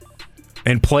you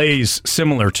and plays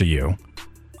similar to you,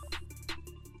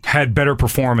 had better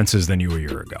performances than you a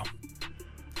year ago.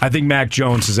 I think Mac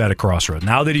Jones is at a crossroad.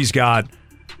 Now that he's got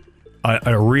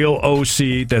a real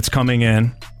OC that's coming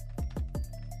in,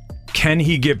 can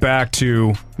he get back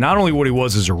to not only what he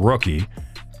was as a rookie,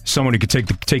 someone who could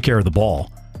take care of the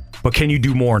ball, but can you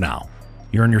do more now?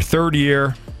 You're in your third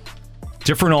year,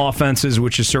 different offenses,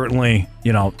 which is certainly,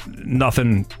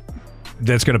 nothing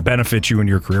that's going to benefit you in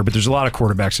your career, but there's a lot of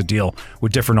quarterbacks that deal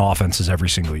with different offenses every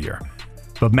single year.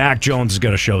 But Mac Jones is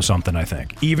going to show something, I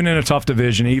think. Even in a tough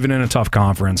division, even in a tough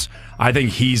conference, I think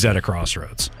he's at a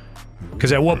crossroads.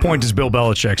 Because at what point does Bill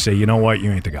Belichick say, you know what,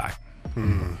 you ain't the guy?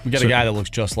 We got a guy that looks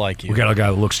just like you. We got a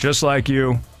guy that looks just like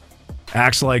you,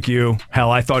 acts like you. Hell,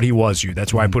 I thought he was you.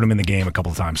 That's why I put him in the game a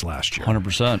couple of times last year.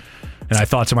 100%. And I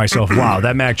thought to myself, wow,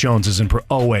 that Mac Jones isn't...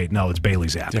 Oh, wait, no, it's Bailey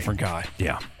Zappi. Different guy.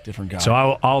 Yeah. Different guy. So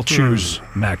I'll choose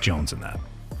Mac Jones in that.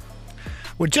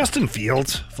 Would Justin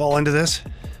Fields fall into this?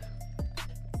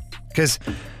 Because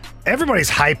everybody's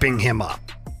hyping him up.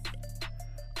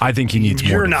 I think he needs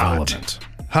more You're development. Not.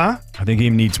 Huh? I think he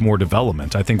needs more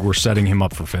development. I think we're setting him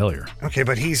up for failure. Okay,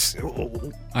 but he's...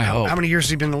 I hope. How many years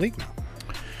has he been in the league now?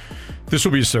 This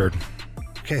will be his third.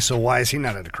 Okay, so why is he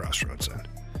not at a crossroads then?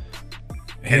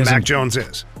 And Mac Jones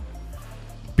is?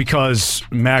 Because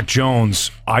Mac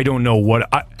Jones, I don't know what...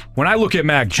 when I look at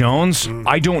Mac Jones,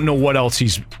 I don't know what else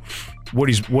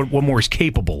what more he's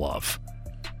capable of.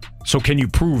 So can you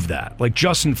prove that? Like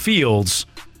Justin Fields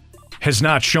has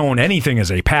not shown anything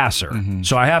as a passer. Mm-hmm.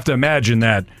 So I have to imagine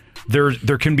that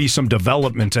there can be some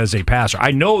development as a passer.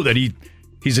 I know that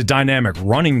he's a dynamic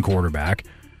running quarterback.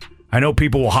 I know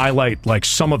people will highlight like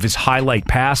some of his highlight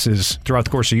passes throughout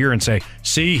the course of the year and say,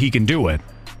 see, he can do it.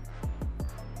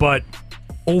 But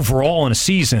overall in a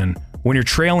season, when you're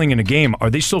trailing in a game, are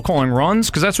they still calling runs?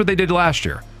 Because that's what they did last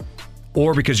year.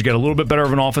 Or because you get a little bit better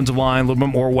of an offensive line, a little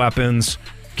bit more weapons,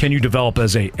 can you develop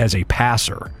as a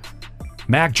passer?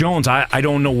 Mac Jones, I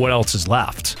don't know what else is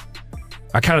left.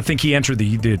 I kind of think he entered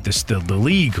the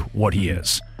league what he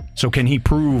is. So can he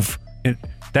prove?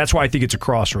 That's why I think it's a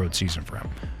crossroads season for him.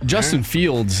 Justin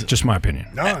Fields, just my opinion.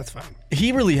 No, that's fine.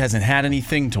 He really hasn't had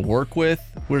anything to work with.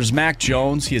 Whereas Mac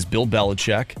Jones, he has Bill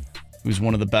Belichick, who's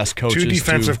one of the best coaches. 2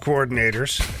 defensive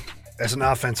coordinators as an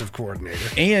offensive coordinator.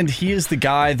 And he is the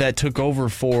guy that took over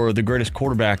for the greatest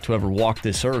quarterback to ever walk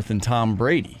this earth in Tom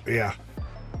Brady. Yeah.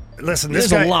 Listen,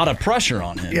 there's a lot of pressure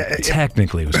on him. Yeah,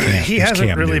 technically, it was he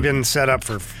hasn't really been set up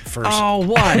for. Oh,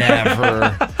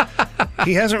 whatever.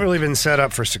 He hasn't really been set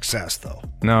up for success, though.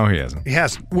 No, he hasn't. He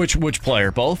hasn't. Which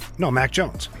player? Both? No, Mac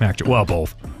Jones. Well,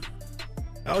 both.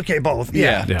 Okay, both.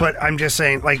 Yeah. But I'm just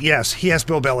saying, like, yes, he has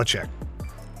Bill Belichick.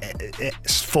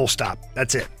 Full stop.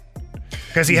 That's it.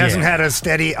 Because he hasn't had a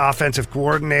steady offensive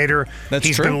coordinator.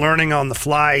 He's been learning on the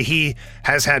fly. He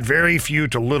has had very few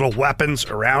to little weapons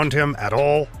around him at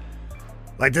all.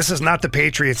 Like, this is not the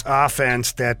Patriots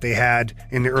offense that they had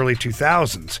in the early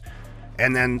 2000s.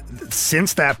 And then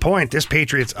since that point, this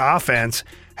Patriots offense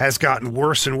has gotten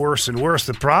worse and worse and worse.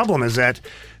 The problem is that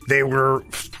they were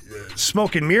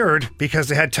smoke and mirrored because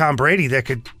they had Tom Brady that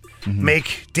could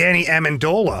make Danny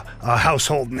Amendola a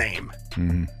household name.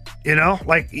 Mm-hmm. You know,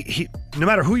 like no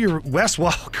matter who your Wes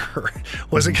Welker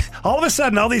was, all of a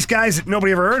sudden, all these guys that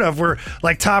nobody ever heard of were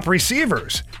like top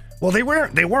receivers. Well, they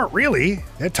weren't really.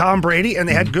 They had Tom Brady and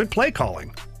they had good play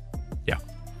calling. Yeah.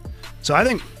 So I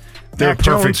think they're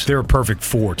perfect. They're perfect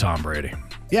for Tom Brady.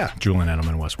 Yeah. Julian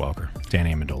Edelman, Wes Welker,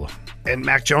 Danny Amendola. And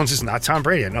Mac Jones is not Tom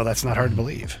Brady. I know that's not hard to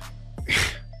believe.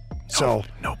 So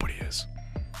nobody is.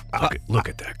 Look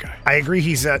at that guy. I agree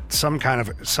he's at some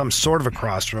sort of a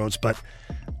crossroads, but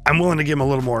I'm willing to give him a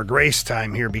little more grace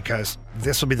time here because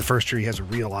this will be the first year he has a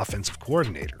real offensive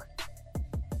coordinator.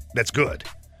 That's good.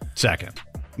 Second.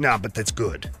 No, but that's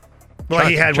good. Well,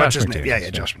 he had what's his name? Yeah,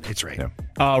 Josh. It's right.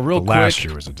 Yeah. Real quick. Last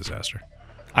year was a disaster.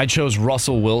 I chose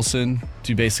Russell Wilson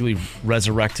to basically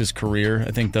resurrect his career.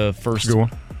 I think the first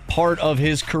part of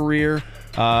his career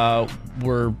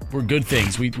were good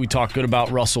things. We talked good about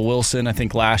Russell Wilson. I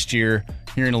think last year,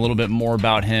 hearing a little bit more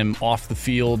about him off the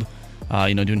field,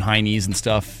 doing high knees and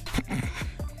stuff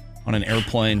on an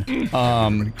airplane.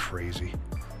 Pretty crazy.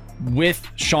 With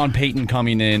Sean Payton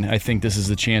coming in, I think this is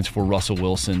the chance for Russell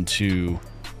Wilson to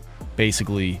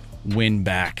basically win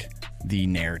back the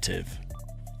narrative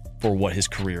for what his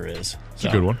career is. It's a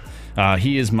good one.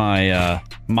 He is my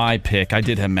pick. I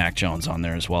did have Mac Jones on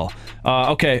there as well.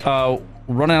 Okay,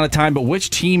 running out of time, but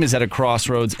which team is at a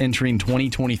crossroads entering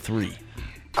 2023?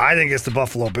 I think it's the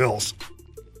Buffalo Bills.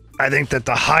 I think that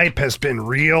the hype has been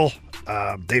real.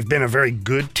 They've been a very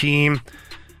good team,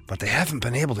 but they haven't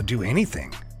been able to do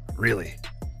anything, really.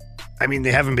 I mean,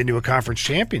 they haven't been to a conference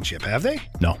championship, have they?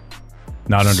 No.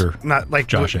 Not under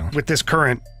Josh Allen. With this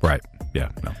current. Right. Yeah,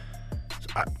 no.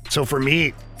 So for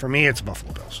me, it's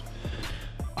Buffalo Bills.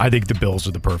 I think the Bills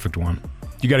are the perfect one.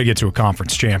 You got to get to a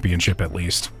conference championship at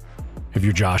least if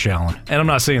you're Josh Allen. And I'm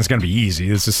not saying it's going to be easy.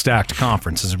 This is a stacked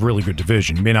conference. It's a really good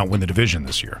division. You may not win the division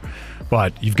this year,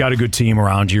 but you've got a good team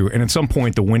around you. And at some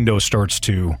point, the window starts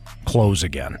to close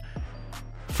again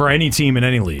for any team in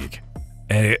any league,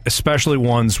 and especially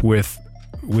ones with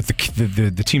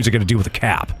the teams that got to deal with a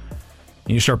cap.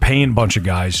 And you start paying a bunch of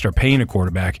guys, start paying a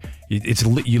quarterback.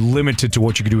 You're limited to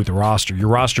what you can do with the roster. Your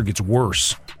roster gets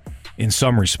worse in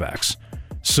some respects.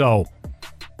 So,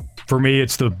 for me,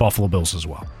 it's the Buffalo Bills as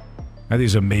well. I think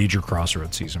it's a major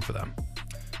crossroads season for them.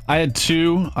 I had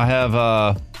two. I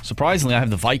have, surprisingly, I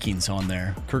have the Vikings on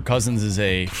there. Kirk Cousins is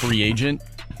a free agent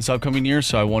this upcoming year,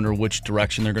 so I wonder which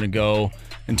direction they're going to go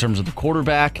in terms of the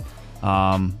quarterback.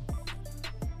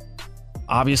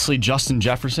 Obviously, Justin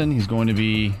Jefferson, he's going to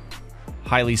be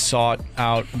highly sought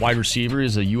out wide receiver,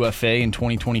 is a UFA in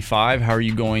 2025. How are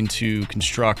you going to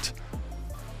construct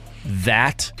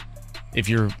that if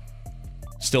you're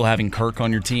still having Kirk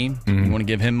on your team? Mm-hmm. You want to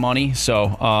give him money.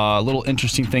 So a little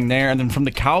interesting thing there. And then from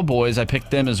the Cowboys, I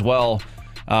picked them as well.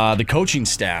 The coaching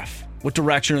staff, what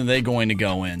direction are they going to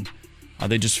go in?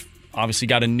 They just obviously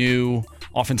got a new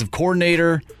offensive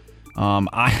coordinator.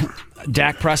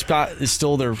 Dak Prescott is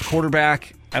still their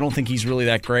quarterback. I don't think he's really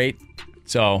that great.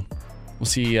 So we'll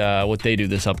see what they do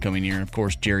this upcoming year. And of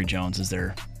course, Jerry Jones is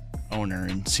their owner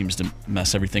and seems to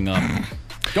mess everything up.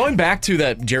 Going back to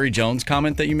that Jerry Jones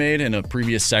comment that you made in a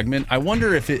previous segment, I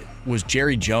wonder if it was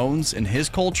Jerry Jones and his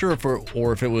culture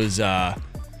or if it was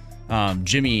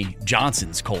Jimmy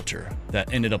Johnson's culture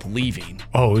that ended up leaving.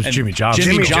 Oh, it was Jimmy Johnson.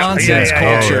 Jimmy Johnson's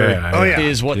culture Oh,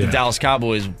 is what the Dallas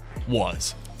Cowboys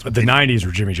was. The 90s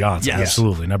were Jimmy Johnson, Yes.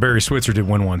 absolutely. Now, Barry Switzer did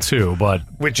win one, too, but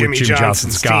with Jimmy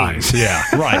Johnson's guys. team. Yeah,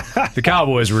 right. The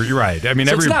Cowboys were, you're right. I mean,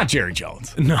 So it's not Jerry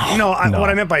Jones. No. What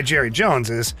I meant by Jerry Jones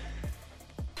is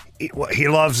he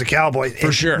loves the Cowboys.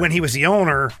 For sure. When he was the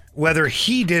owner, whether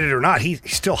he did it or not, he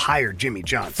still hired Jimmy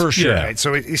Johnson. For sure. Right?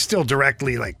 So he's still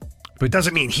directly but it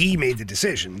doesn't mean he made the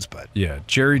decisions, but. Yeah,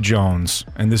 Jerry Jones,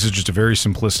 and this is just a very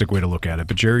simplistic way to look at it,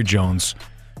 but Jerry Jones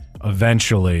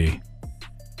eventually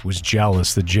was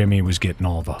jealous that Jimmy was getting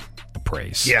all the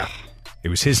praise. Yeah. It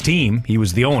was his team. He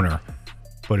was the owner,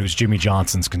 but it was Jimmy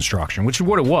Johnson's construction, which is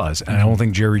what it was. And I don't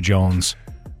think Jerry Jones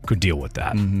could deal with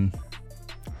that. Mm-hmm.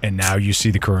 And now you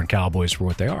see the current Cowboys for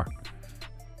what they are.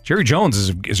 Jerry Jones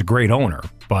is a great owner,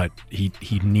 but he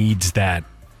needs that,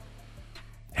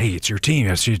 hey, it's your team.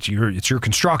 It's your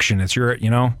construction. It's your,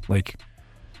 and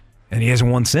he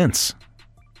hasn't won since.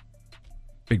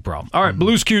 Big problem. All right,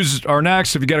 Blues Q's are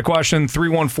next. If you got a question,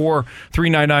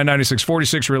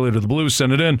 314-399-9646 related to the Blues,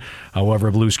 send it in. However,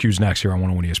 Blues Q's next here on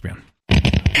 101 ESPN.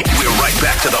 We're right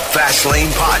back to the Fast Lane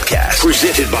Podcast,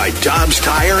 presented by Dobbs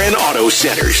Tire and Auto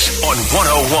Centers on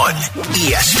 101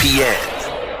 ESPN.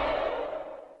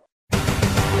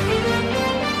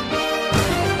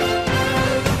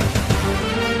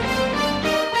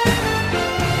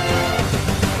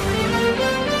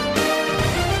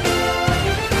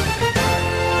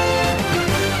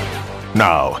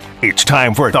 Now, it's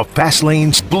time for the Fast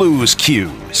Lane's Blues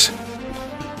Cues.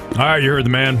 All right, you heard the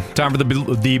man. Time for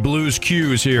the Blues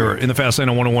Q's here in the Fast Lane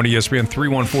on 101 ESPN.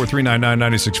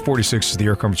 314-399-9646 is the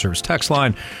Air Comfort Service text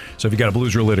line. So if you got a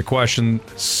Blues-related question,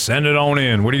 send it on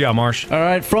in. What do you got, Marsh? All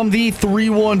right, from the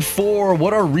 314,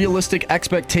 what are realistic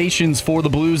expectations for the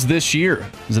Blues this year?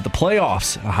 Is it the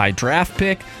playoffs, a high draft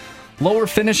pick, lower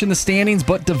finish in the standings,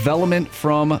 but development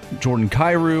from Jordan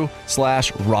Kyrou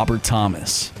 / Robert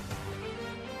Thomas?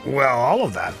 Well, all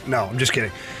of that. No, I'm just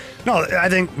kidding. No, I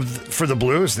think for the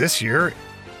Blues this year,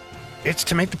 it's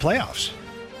to make the playoffs.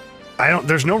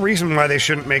 There's no reason why they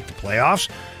shouldn't make the playoffs.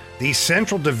 The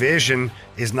Central Division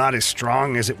is not as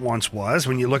strong as it once was.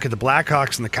 When you look at the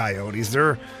Blackhawks and the Coyotes,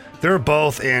 they're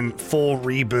both in full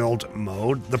rebuild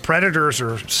mode. The Predators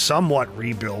are somewhat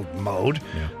rebuild mode.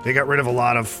 Yeah. They got rid of a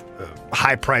lot of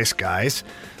high-priced guys.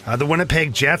 The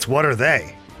Winnipeg Jets, what are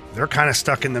they? They're kind of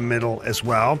stuck in the middle as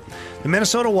well. The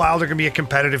Minnesota Wild are going to be a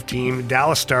competitive team. The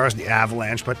Dallas Stars, the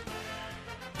Avalanche, but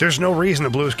there's no reason the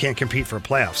Blues can't compete for a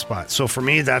playoff spot. So for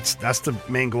me, that's the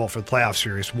main goal for the playoff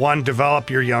series. One, develop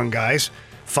your young guys,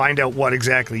 find out what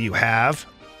exactly you have,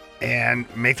 and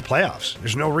make the playoffs.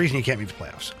 There's no reason you can't make the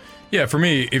playoffs. Yeah, for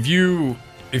me, if you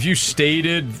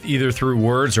stated either through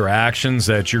words or actions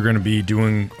that you're going to be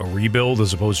doing a rebuild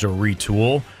as opposed to a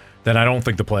retool, then I don't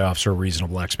think the playoffs are a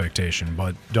reasonable expectation.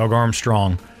 But Doug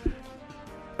Armstrong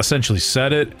essentially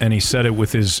said it, and he said it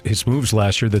with his moves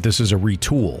last year, that this is a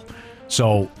retool.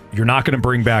 So you're not going to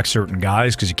bring back certain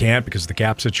guys because you can't because of the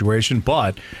cap situation,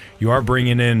 but you are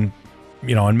bringing in,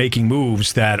 and making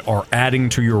moves that are adding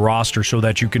to your roster so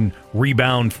that you can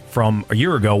rebound from a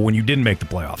year ago when you didn't make the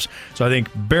playoffs. So I think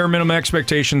bare minimum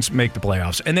expectations, make the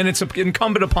playoffs. And then it's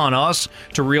incumbent upon us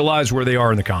to realize where they are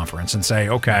in the conference and say,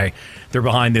 okay, they're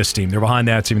behind this team, they're behind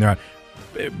that team.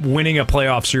 Winning a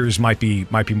playoff series might be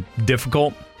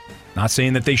difficult. Not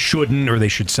saying that they shouldn't or they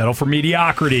should settle for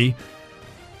mediocrity,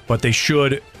 but they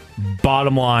should,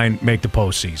 bottom line, make the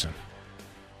postseason.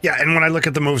 Yeah, and when I look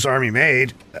at the moves Army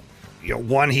made,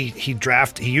 one, he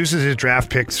uses his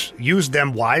draft picks, used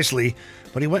them wisely,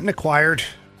 but he went and acquired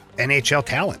NHL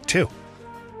talent too.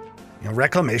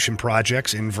 Reclamation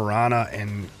projects in Verana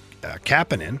and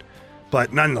Kapanen,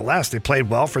 but nonetheless, they played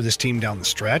well for this team down the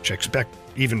stretch. I expect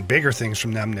even bigger things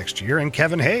from them next year, and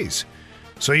Kevin Hayes.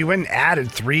 So you went and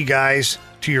added 3 guys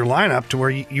to your lineup to where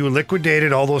you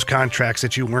liquidated all those contracts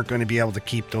that you weren't going to be able to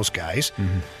keep those guys.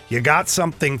 Mm-hmm. You got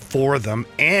something for them,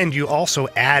 and you also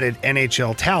added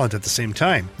NHL talent at the same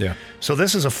time. Yeah. So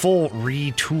this is a full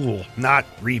retool, not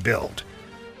rebuild.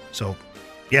 So,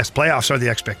 yes, playoffs are the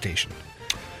expectation.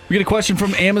 We get a question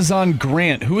from Amazon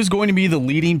Grant. Who is going to be the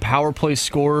leading power play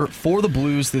scorer for the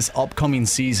Blues this upcoming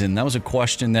season? That was a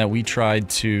question that we tried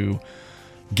to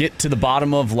get to the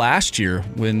bottom of last year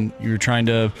when you were trying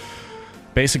to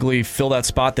basically fill that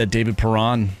spot that David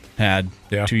Perron had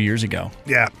 2 years ago.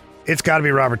 Yeah, it's got to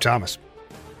be Robert Thomas.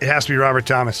 It has to be Robert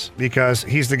Thomas because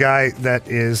he's the guy that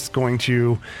is going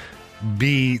to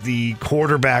be the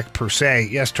quarterback per se.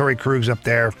 Yes, Torrey Krug's up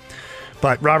there,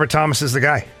 But Robert Thomas is the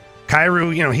guy.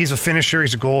 Kyrou, he's a finisher.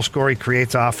 He's a goal scorer. He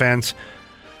creates offense.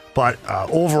 But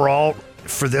overall,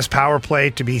 for this power play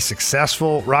to be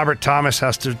successful, Robert Thomas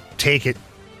has to take it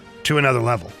to another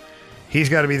level. He's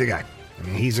got to be the guy. I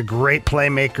mean, he's a great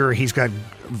playmaker. He's got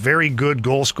very good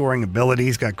goal-scoring ability.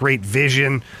 He's got great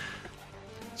vision.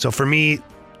 So for me,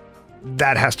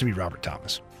 that has to be Robert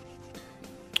Thomas.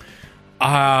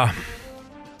 If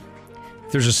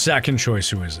there's a second choice,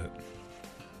 who is it?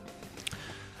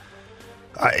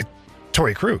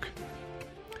 Torrey Krug.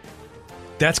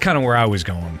 That's kind of where I was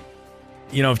going.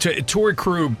 Torrey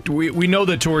Krug, we know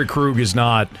that Torrey Krug is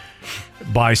not,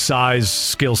 by size,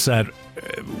 skill set,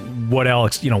 what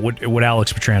Alex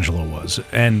Pietrangelo was.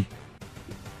 And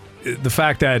the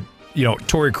fact that,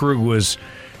 Torrey Krug was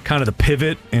kind of the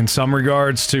pivot in some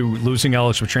regards to losing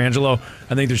Alex Pietrangelo,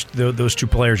 I think those two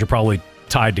players are probably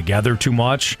tied together too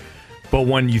much. But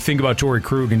when you think about Torrey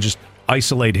Krug and just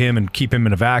isolate him and keep him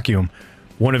in a vacuum,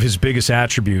 one of his biggest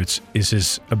attributes is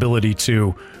his ability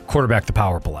to quarterback the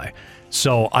power play.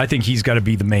 So I think he's got to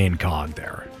be the main cog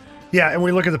there. Yeah, and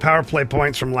we look at the power play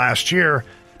points from last year.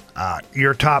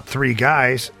 Your top three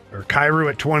guys are Kyrou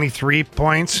at 23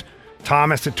 points,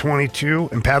 Thomas at 22,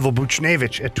 and Pavel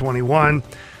Buchnevich at 21.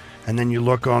 And then you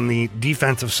look on the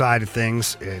defensive side of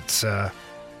things, it's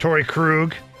Torrey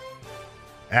Krug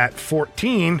at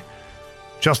 14,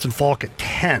 Justin Falk at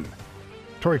 10.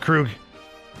 Torrey Krug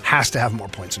has to have more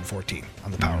points than 14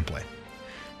 on the power play.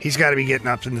 He's got to be getting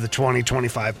up into the 20,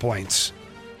 25 points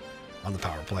on the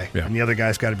power play. Yeah. And the other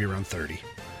guy's got to be around 30.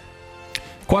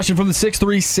 Question from the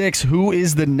 636. Who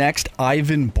is the next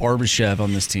Ivan Barbashev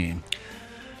on this team?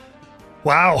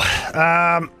 Wow.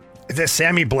 Is that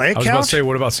Sammy Blais? I was about to say,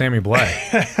 what about Sammy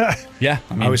Blais? Yeah.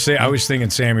 I was thinking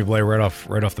Sammy Blais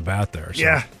right off the bat there. So,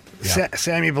 yeah.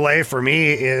 Sammy Blais for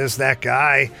me is that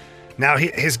guy. Now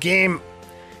his game,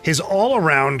 his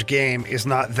all-around game is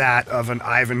not that of an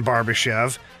Ivan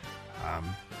Barbashev,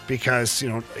 because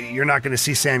you're not going to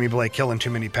see Sammy Blais killing too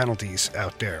many penalties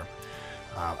out there.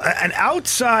 An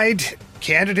outside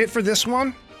candidate for this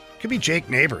one could be Jake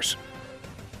Neighbors.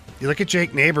 You look at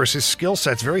Jake Neighbors, his skill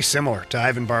set's very similar to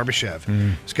Ivan Barbashev.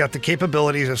 He's got the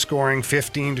capabilities of scoring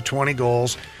 15 to 20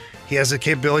 goals. He has the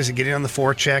capabilities of getting on the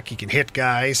forecheck. He can hit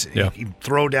guys. He can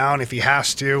throw down if he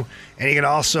has to. And he can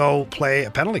also play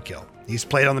a penalty kill. He's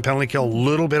played on the penalty kill a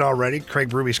little bit already. Craig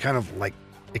Berube's kind of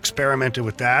experimented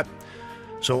with that.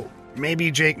 So maybe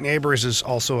Jake Neighbors is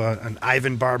also an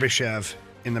Ivan Barbashev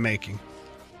in the making.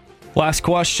 Last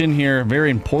question here, very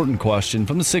important question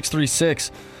from the 636.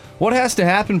 What has to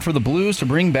happen for the Blues to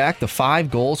bring back the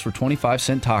 5 goals for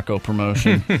 25-cent taco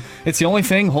promotion? It's the only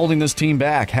thing holding this team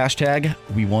back. Hashtag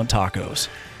we want tacos.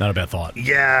 Not a bad thought.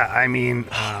 Yeah, I mean,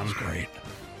 that's great.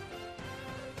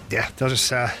 Yeah,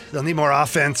 they'll need more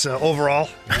offense overall.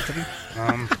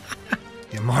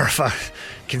 More of a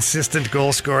consistent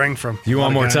goal scoring from. You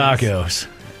want more tacos?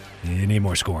 You need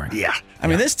more scoring. Yeah. I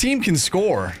mean, this team can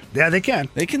score. Yeah, they can.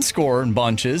 They can score in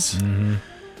bunches. Mm-hmm.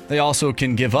 They also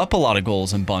can give up a lot of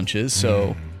goals in bunches,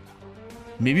 so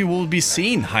maybe we'll be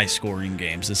seeing high-scoring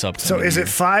games this upcoming So is year. it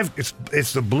 5?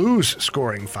 It's the Blues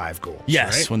scoring 5 goals,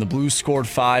 Yes, right? when the Blues scored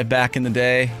 5 back in the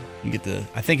day, you get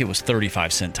I think it was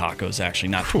 35-cent tacos, actually,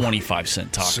 not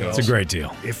 25-cent tacos. So it's a great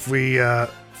deal. If we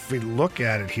look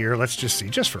at it here, let's just see,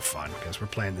 just for fun, because we're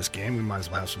playing this game, we might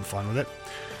as well have some fun with it.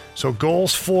 So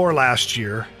goals for last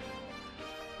year.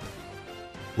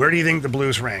 Where do you think the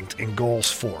Blues ranked in goals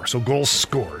for? So goals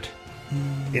scored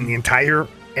in the entire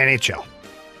NHL.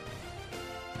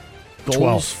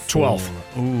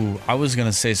 12. Ooh, I was going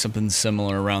to say something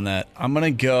similar around that. I'm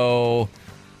going to go,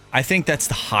 I think that's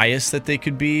the highest that they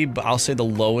could be, but I'll say the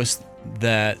lowest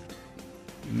that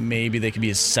maybe they could be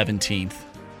is 17th.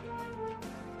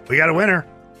 We got a winner.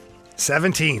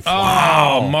 17th.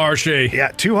 Oh, Marshy.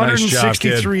 Yeah,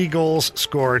 263 nice job, goals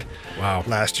scored wow.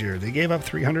 last year. They gave up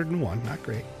 301. Not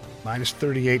great. Minus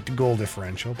 38 goal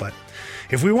differential. But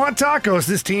if we want tacos,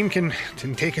 this team can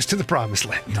take us to the promised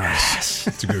land. Nice.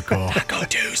 That's a good call. Taco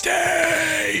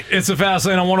Tuesday. It's the Fast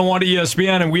Lane on 101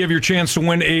 ESPN, and we have your chance to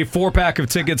win a 4-pack of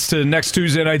tickets to next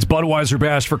Tuesday night's Budweiser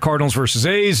Bash for Cardinals versus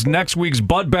A's. Next week's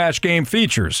Bud Bash game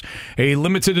features a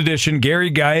limited edition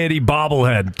Gary Gaetti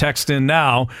bobblehead. Text in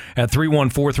now at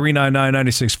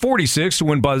 314-399-9646 to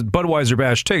win Budweiser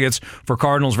Bash tickets for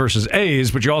Cardinals versus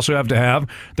A's, but you also have to have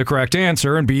the correct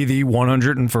answer and be the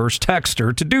 101st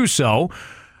texter to do so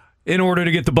in order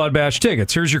to get the Bud Bash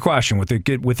tickets. Here's your question. With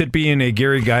it being a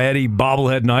Gary Gaetti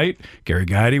bobblehead night, Gary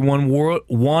Gaetti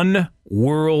won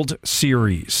World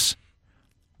Series.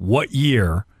 What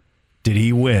year did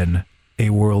he win a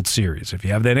World Series? If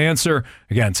you have that answer,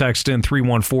 again, text in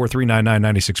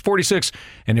 314-399-9646.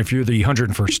 And if you're the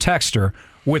 101st texter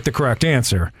with the correct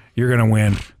answer, you're going to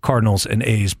win Cardinals and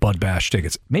A's Bud Bash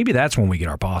tickets. Maybe that's when we get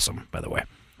our possum, by the way,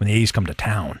 when the A's come to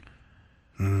town.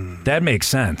 That makes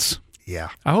sense. Yeah.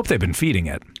 I hope they've been feeding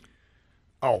it.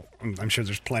 Oh, I'm sure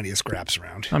there's plenty of scraps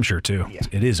around. I'm sure, too. Yeah.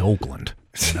 It is Oakland,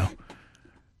 you know.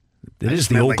 It is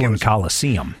the Oakland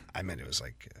Coliseum. I meant it was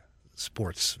like a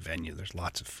sports venue. There's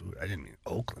lots of food. I didn't mean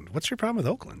Oakland. What's your problem with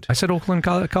Oakland? I said Oakland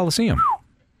Coliseum.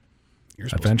 You're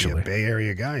supposed to be a Bay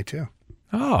Area guy, too.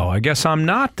 Oh, I guess I'm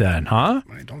not then, huh?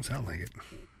 I don't sound like it.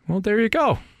 Well, there you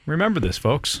go. Remember this,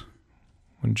 folks.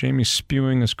 When Jamie's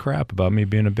spewing his crap about me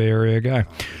being a Bay Area guy.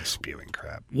 Oh, spewing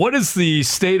crap. What is the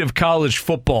state of college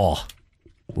football?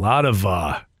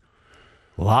 A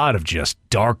lot of just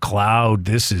dark cloud.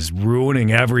 This is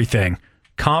ruining everything.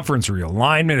 Conference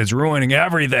realignment is ruining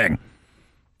everything.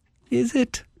 Is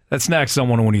it? That's next on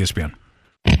 101 ESPN.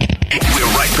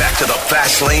 We're right back to the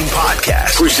Fast Lane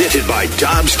Podcast, presented by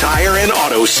Dobbs Tire and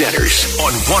Auto Centers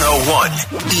on 101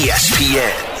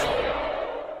 ESPN.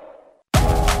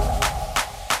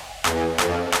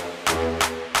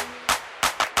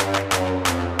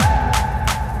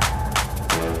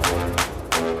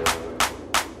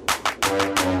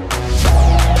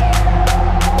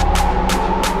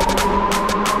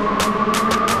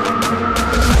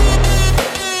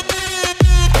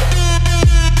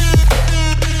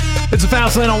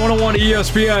 Fast Lane on 101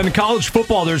 ESPN. College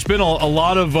football, there's been a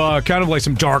lot of kind of like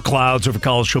some dark clouds over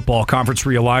college football. Conference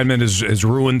realignment has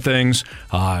ruined things.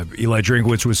 Eli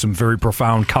Drinkwitz with some very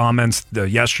profound comments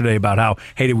yesterday about how,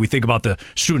 hey, did we think about the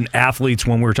student athletes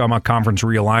when we were talking about conference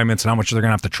realignments and how much they're going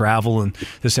to have to travel and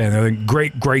this and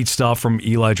that. Great stuff from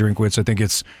Eli Drinkwitz. I think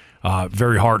it's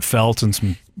very heartfelt and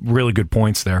some really good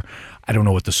points there. I don't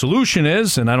know what the solution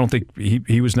is, and I don't think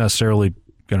he was necessarily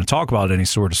going to talk about any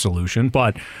sort of solution,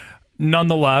 but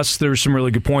nonetheless, there's some really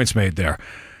good points made there.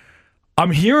 I'm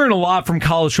hearing a lot from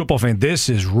college football fans. This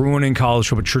is ruining college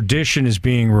football. Tradition is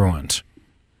being ruined.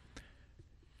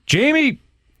 Jamie,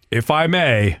 if I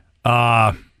may,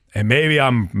 and maybe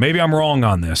I'm wrong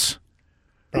on this.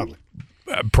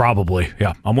 Probably,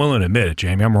 yeah. I'm willing to admit it,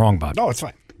 Jamie. I'm wrong about it. No, it's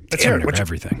fine. Let's hear it.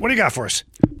 Everything. What do you got for us?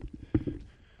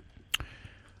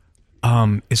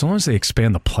 As long as they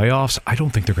expand the playoffs, I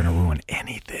don't think they're going to ruin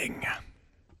anything.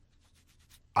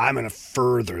 I'm going to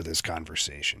further this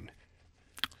conversation.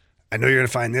 I know you're going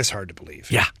to find this hard to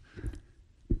believe. Yeah.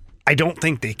 I don't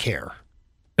think they care.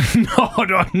 No.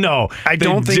 I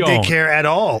don't think they care at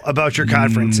all about your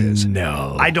conferences.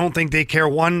 No. I don't think they care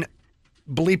one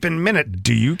bleeping minute.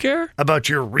 Do you care? About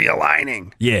your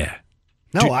realigning. Yeah.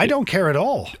 No, I don't care at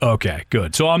all. Okay,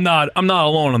 good. So I'm not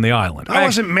alone on the island. I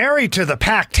wasn't married to the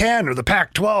Pac-10 or the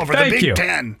Pac-12 or the Big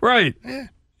Ten. Right.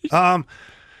 Yeah.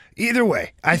 Either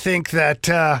way, I think that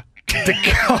the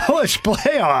college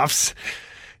playoffs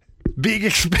being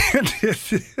expanded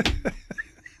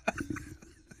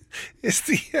is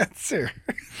the answer.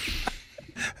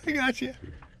 I got you.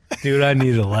 Dude, I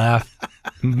need to laugh.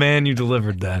 Man, you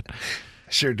delivered that.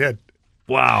 Sure did.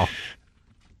 Wow.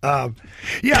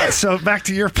 Yeah, so back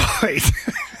to your point.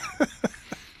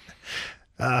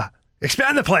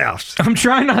 Expand the playoffs. I'm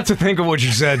trying not to think of what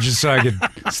you said just so I could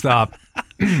stop.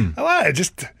 I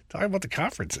just talking about the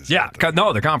conferences. Yeah,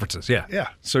 no, the conferences, yeah. Yeah.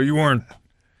 So you weren't...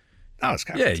 No, it's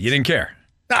conferences. Yeah, you didn't care.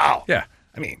 No. Yeah.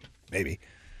 I mean, maybe.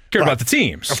 Care about the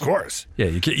teams. Of course. Yeah,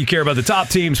 you care about the top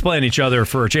teams playing each other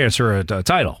for a chance for a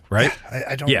title, right?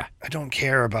 I don't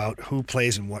care about who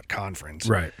plays in what conference.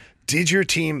 Right. Did your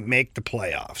team make the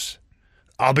playoffs?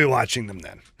 I'll be watching them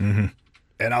then. Mm-hmm.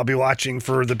 And I'll be watching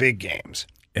for the big games.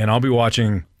 And I'll be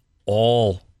watching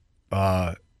all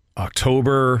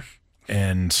October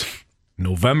and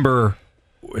November,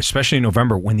 especially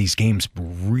November, when these games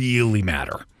really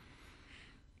matter.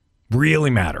 Really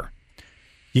matter.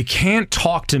 You can't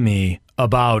talk to me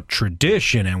about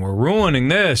tradition and we're ruining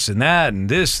this and that and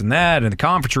this and that and the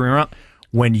conference around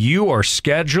when you are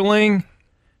scheduling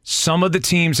some of the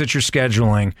teams that you're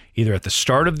scheduling either at the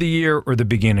start of the year or the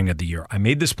beginning of the year. I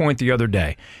made this point the other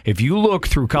day. If you look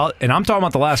through college, and I'm talking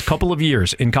about the last couple of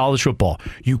years in college football,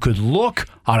 you could look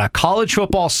on a college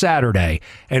football Saturday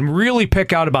and really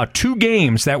pick out about 2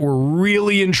 games that were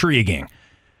really intriguing.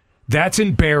 That's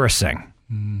embarrassing.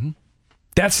 Mm-hmm.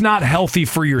 That's not healthy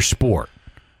for your sport.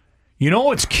 You know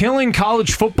what's killing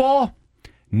college football?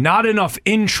 Not enough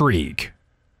intrigue.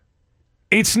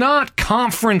 It's not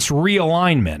conference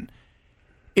realignment.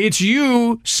 It's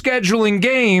you scheduling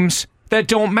games that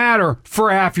don't matter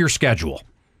for half your schedule.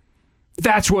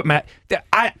 That's what matters.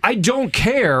 I don't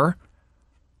care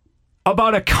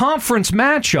about a conference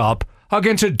matchup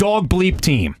against a dog bleep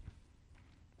team.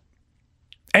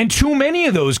 And too many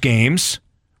of those games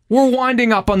were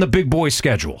winding up on the big boy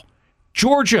schedule.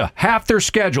 Georgia, half their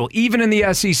schedule, even in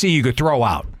the SEC, you could throw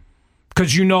out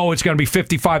because you know it's going to be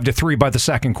 55-3 by the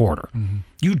second quarter. Mm-hmm.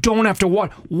 You don't have to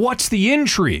watch. What's the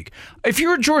intrigue? If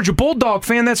you're a Georgia Bulldog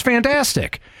fan, that's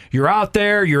fantastic. You're out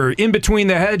there, you're in between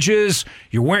the hedges,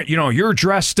 you're wearing, you're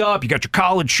dressed up, you got your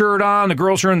collared shirt on, the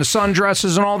girls are in the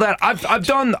sundresses and all that. I've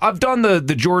done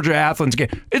the Georgia Athens game.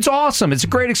 It's awesome. It's a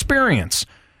great experience.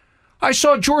 I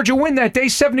saw Georgia win that day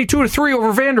 72-3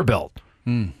 over Vanderbilt.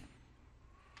 You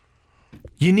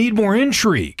need more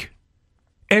intrigue.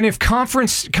 And if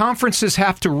conferences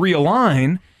have to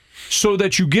realign so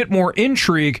that you get more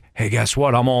intrigue, hey, guess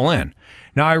what? I'm all in.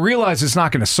 Now, I realize it's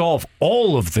not going to solve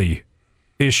all of the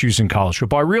issues in college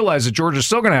football. I realize that Georgia's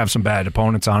still going to have some bad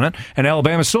opponents on it, and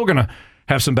Alabama's still going to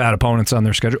have some bad opponents on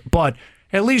their schedule. But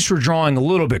at least we're drawing a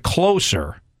little bit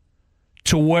closer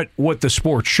to what the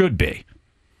sport should be.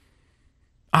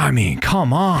 I mean,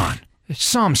 come on.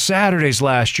 Some Saturdays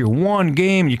last year, one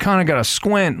game, you kind of got to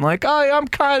squint. Like, oh, I'm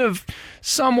kind of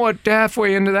somewhat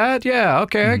halfway into that. Yeah,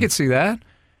 okay, I can see that.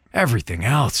 Everything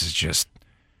else is just,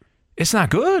 it's not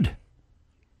good.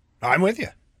 I'm with you.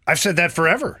 I've said that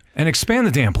forever. And expand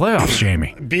the damn playoffs,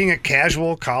 Jamie. Being a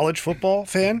casual college football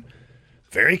fan,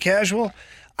 very casual,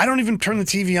 I don't even turn the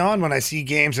TV on when I see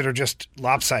games that are just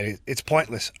lopsided. It's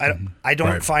pointless. I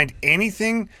don't find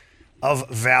anything of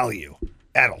value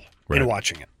at all in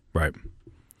watching it. Right.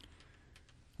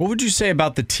 What would you say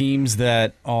about the teams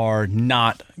that are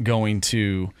not going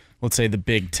to, let's say, the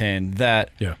Big Ten?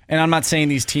 And I'm not saying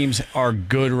these teams are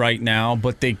good right now,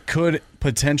 but they could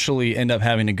potentially end up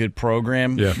having a good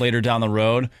program later down the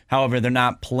road. However, they're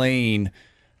not playing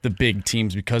the big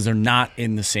teams because they're not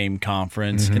in the same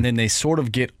conference, and then they sort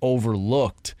of get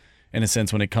overlooked in a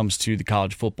sense when it comes to the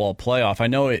college football playoff. I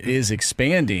know it is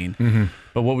expanding,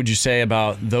 but what would you say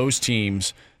about those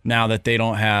teams now that they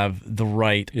don't have the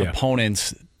right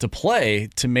opponents to play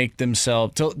to make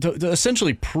themselves, to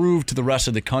essentially prove to the rest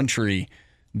of the country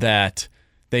that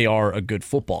they are a good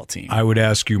football team? I would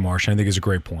ask you, Marsh, I think it's a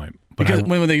great point. But because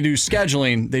when they do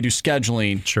scheduling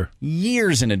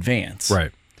years in advance.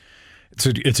 Right.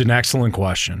 It's an excellent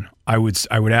question. I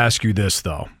would ask you this,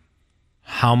 though.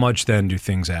 How much then do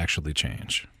things actually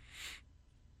change?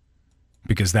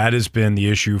 Because that has been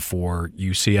the issue for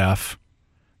UCF.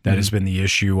 That has been the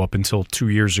issue up until 2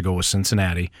 years ago with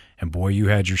Cincinnati. And boy, you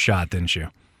had your shot, didn't you?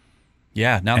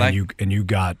 Yeah. You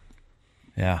got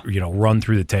run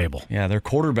through the table. Yeah, their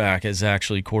quarterback is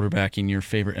actually quarterbacking your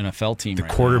favorite NFL team. The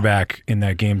quarterback in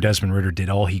that game, Desmond Ridder, did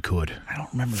all he could. I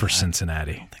don't remember for that.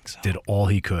 Cincinnati. I don't think so. Did all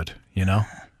he could.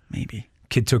 Maybe.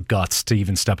 Kid took guts to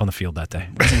even step on the field that day.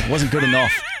 Wasn't good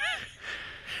enough.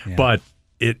 Yeah. But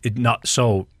it not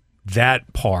so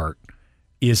that part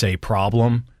is a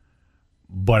problem.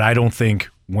 But I don't think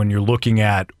when you're looking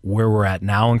at where we're at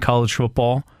now in college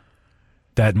football,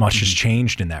 that much has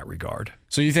changed in that regard.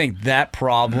 So you think that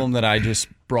problem that I just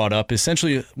brought up,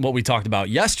 essentially what we talked about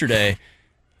yesterday,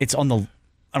 it's on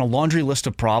a laundry list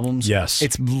of problems. Yes.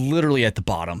 It's literally at the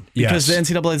bottom. Because the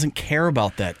NCAA doesn't care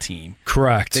about that team.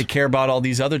 Correct. They care about all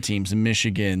these other teams, the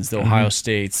Michigans, the Ohio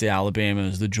States, the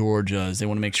Alabamas, the Georgias. They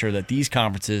want to make sure that these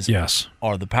conferences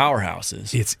are the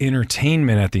powerhouses. It's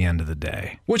entertainment at the end of the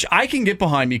day. Which I can get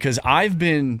behind because I've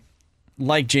been,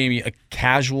 like Jamie, a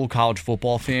casual college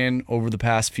football fan over the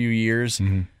past few years.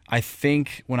 I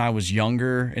think when I was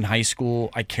younger in high school,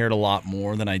 I cared a lot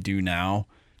more than I do now.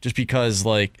 Just because,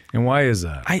 and why is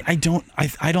that? I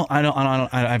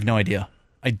have no idea.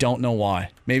 I don't know why.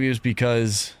 Maybe it was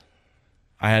because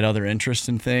I had other interests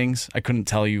in things. I couldn't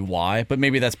tell you why, but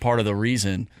maybe that's part of the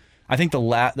reason. I think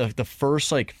the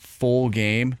first full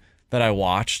game that I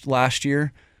watched last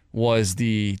year was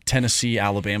the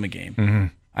Tennessee-Alabama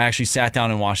game. I actually sat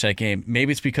down and watched that game.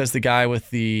 Maybe it's because the guy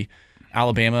with the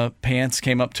Alabama pants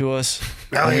came up to us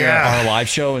on our live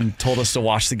show and told us to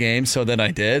watch the game, so then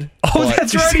I did. Oh,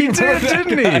 that's right, he did,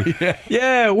 didn't he?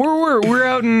 Yeah, we're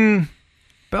out in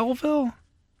Belleville?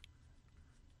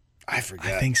 I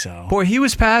forget. I think so. Boy, he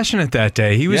was passionate that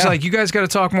day. He was like, you guys got to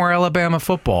talk more Alabama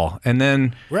football. And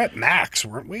then... We're at Max,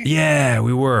 weren't we? Yeah,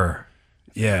 we were.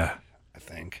 Yeah. I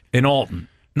think. In Alton.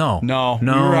 No. We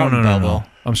were out in Belleville. No.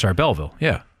 I'm sorry, Belleville.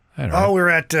 Yeah. We were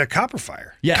at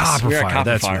Copperfire. Yes, Copperfire.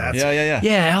 That's right.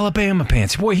 Yeah, Alabama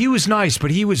pants. Boy, he was nice,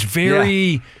 but he was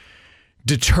very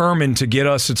determined to get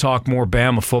us to talk more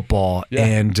Bama football.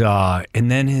 Yeah.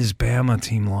 And then his Bama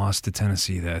team lost to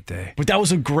Tennessee that day. But that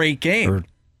was a great game.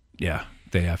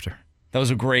 Day after. That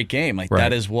was a great game.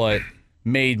 That is what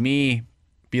made me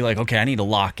be like, okay, I need to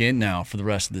lock in now for the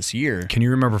rest of this year. Can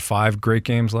you remember 5 great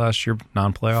games last year,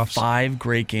 non-playoffs? 5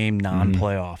 great game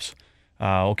non-playoffs.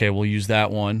 Okay, we'll use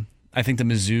that one. I think the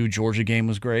Mizzou-Georgia game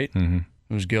was great. Mm-hmm.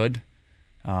 It was good.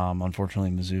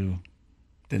 Unfortunately, Mizzou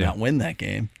did not win that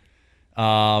game.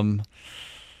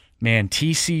 Man,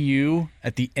 TCU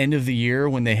at the end of the year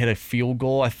when they hit a field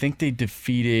goal, I think they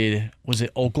defeated, was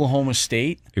it Oklahoma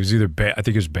State? It was either, I think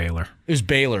it was Baylor. It was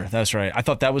Baylor, that's right. I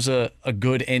thought that was a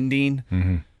good ending.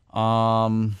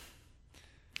 Mm-hmm.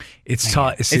 It's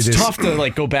tough. It's tough to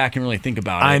like go back and really think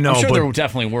about it. I know, I'm sure but there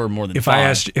definitely were more than if five.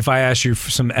 I asked you for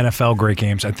some NFL great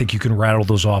games, I think you can rattle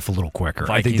those off a little quicker.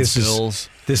 Vikings, I think Bills,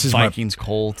 this is Vikings,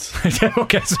 Colts.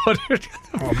 Okay, so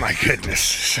oh my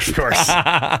goodness, of course.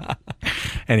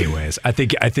 Anyways, I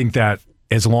think that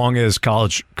as long as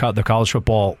college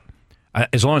football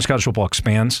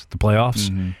expands the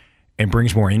playoffs and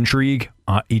brings more intrigue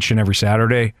each and every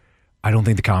Saturday, I don't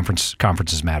think the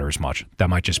conferences matter as much. That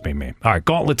might just be me. All right,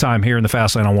 gauntlet time here in the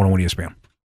Fast Lane on 101 ESPN.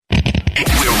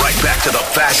 We're right back to the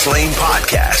Fast Lane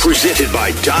Podcast, presented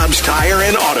by Dobbs Tire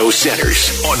and Auto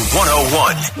Centers on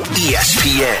 101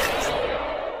 ESPN.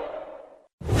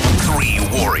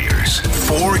 3 warriors,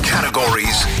 4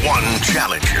 categories, 1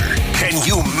 challenger. Can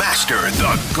you master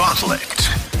the gauntlet?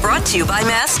 Brought to you by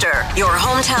Master, your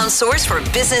hometown source for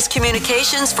business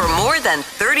communications for more than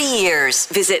 30 years.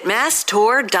 Visit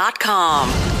masstour.com.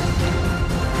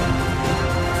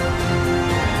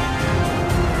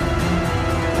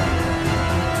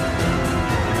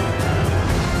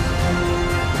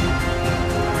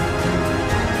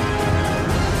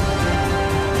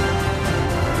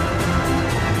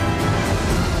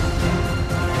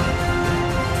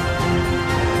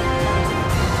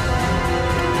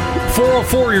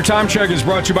 Your time check is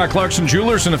brought to you by Clarkson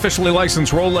Jewelers, an officially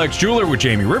licensed Rolex jeweler with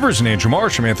Jamie Rivers and Andrew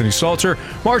Marsh. I'm Anthony Stalter.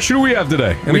 Marsh, who do we have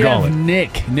today in the gauntlet? We have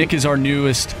Nick. Nick is our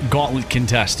newest gauntlet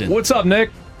contestant. What's up,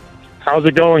 Nick? How's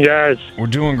it going, guys? We're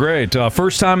doing great.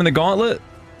 First time in the gauntlet?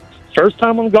 First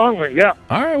time on the gauntlet, yeah.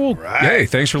 All right, well, hey,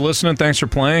 thanks for listening. Thanks for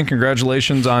playing.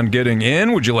 Congratulations on getting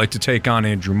in. Would you like to take on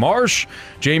Andrew Marsh,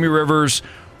 Jamie Rivers,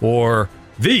 or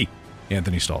the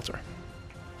Anthony Stalter?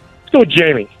 Let's go with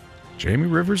Jamie. Jamie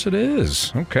Rivers it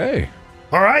is. Okay.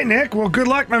 All right, Nick. Well, good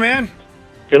luck, my man.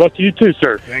 Good luck to you too,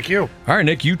 sir. Thank you. All right,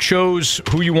 Nick, you chose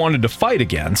who you wanted to fight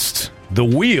against. The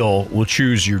wheel will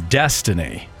choose your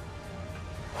destiny.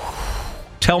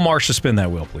 Tell Marsh to spin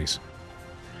that wheel, please.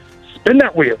 Spin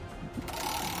that wheel.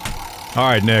 All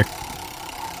right, Nick.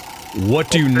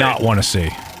 What do you not want to see?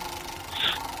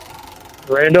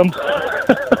 Random.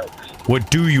 What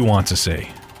do you want to see?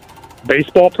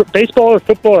 Baseball or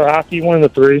football or hockey, one of the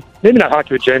 3. Maybe not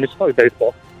hockey with Jamie, it's probably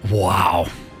baseball. Wow.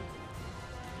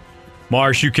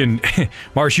 Marsh,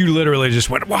 Marsh, you literally just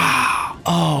went, wow.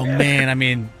 Oh, man, I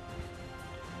mean,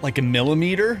 like a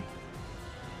millimeter?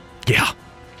 Yeah.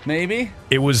 Maybe?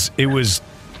 It was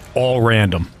all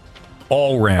random.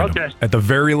 All random. Okay. At the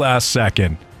very last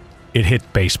second, it hit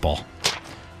baseball.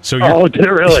 So did it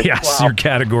really? Yes, wow. Your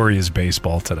category is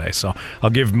baseball today. So I'll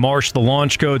give Marsh the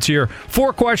launch codes here.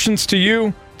 4 questions to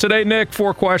you today, Nick.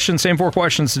 4 questions. Same 4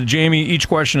 questions to Jamie. Each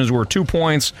question is worth 2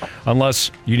 points. Unless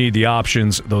you need the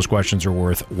options, those questions are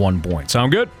worth 1 point.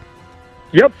 Sound good?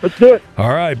 Yep, let's do it.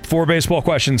 All right, 4 baseball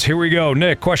questions. Here we go.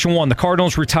 Nick, question 1. The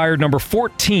Cardinals retired number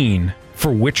 14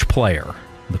 for which player?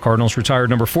 The Cardinals retired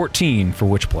number 14 for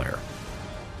which player?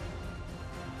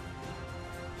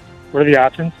 What are the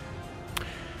options?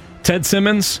 Ted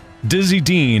Simmons, Dizzy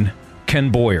Dean, Ken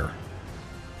Boyer.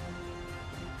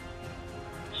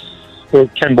 Well,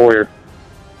 Ken Boyer.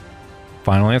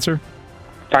 Final answer?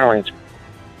 Final answer.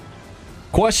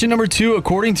 Question number 2,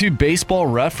 according to Baseball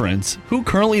Reference, who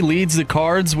currently leads the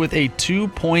Cards with a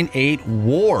 2.8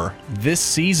 WAR this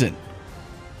season?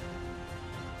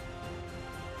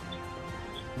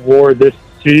 WAR this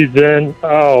season?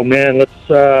 Oh, man, let's...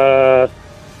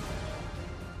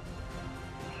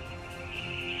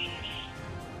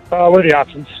 what are the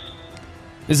options?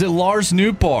 Is it Lars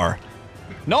Nootbaar,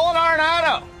 Nolan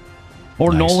Arenado,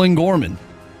 or Nolan Gorman?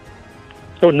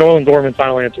 So Nolan Gorman,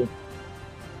 final answer.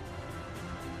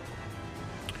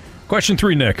 Question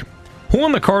 3, Nick. Who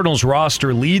on the Cardinals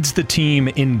roster leads the team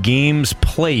in games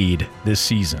played this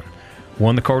season? Who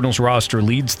on the Cardinals roster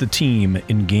leads the team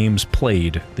in games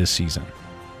played this season?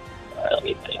 Let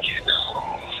me think.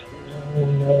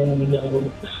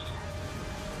 No.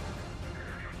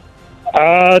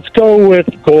 Let's go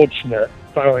with Goldschmidt.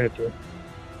 Final answer.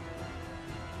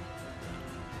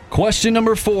 Question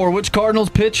number 4. Which Cardinals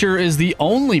pitcher is the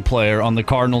only player on the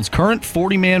Cardinals' current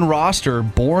 40-man roster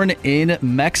born in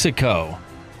Mexico?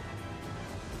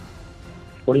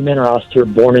 40-man roster,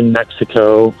 born in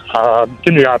Mexico.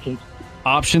 Give me the options.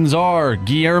 Options are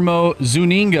Guillermo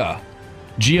Zuniga,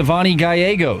 Giovanni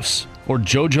Gallegos, or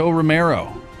Jojo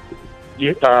Romero.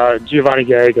 Giovanni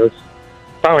Gallegos.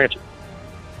 Final answer.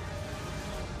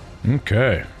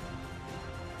 Okay.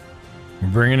 We're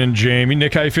bringing in Jamie.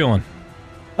 Nick, how you feeling?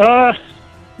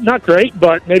 Not great,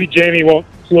 but maybe Jamie won't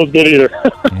feel as good either.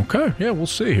 Okay, yeah, we'll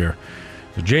see here.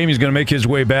 So Jamie's going to make his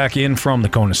way back in from the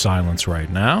cone of silence right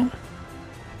now.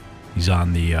 He's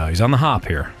on the hop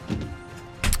here.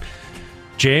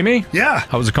 Jamie? Yeah.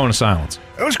 How was the cone of silence?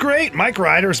 It was great. Mike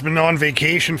Ryder's been on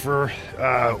vacation for,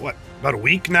 about a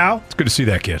week now. It's good to see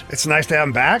that kid. It's nice to have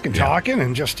him back and talking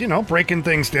and just, breaking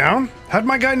things down. How'd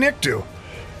my guy Nick do?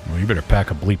 Well, you better pack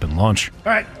a bleeping lunch.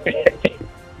 All right.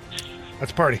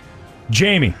 Let's party.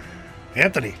 Jamie.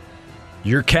 Anthony.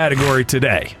 Your category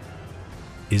today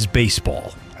is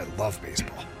baseball. I love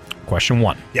baseball. Question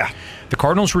 1. Yeah. The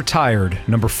Cardinals retired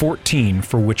number 14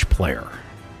 for which player?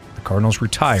 The Cardinals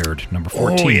retired number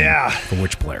 14 for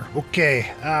which player?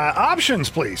 Okay. Options,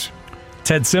 please.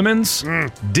 Ted Simmons,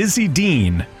 Dizzy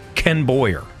Dean, Ken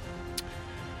Boyer.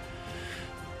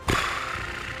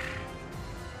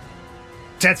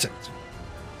 Ted Simmons.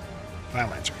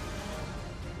 Final answer.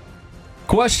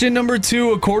 Question number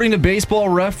 2, according to Baseball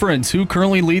Reference, who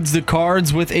currently leads the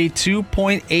Cards with a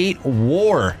 2.8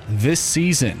 WAR this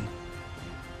season?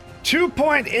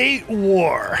 2.8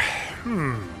 WAR.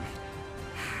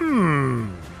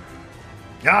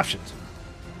 Options.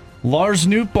 Lars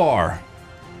Nootbaar,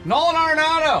 Nolan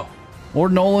Arenado. or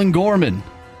Nolan Gorman?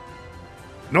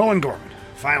 Nolan Gorman.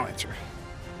 Final answer.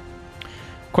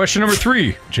 Question number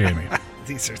 3, Jamie.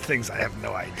 These are things I have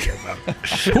no idea about.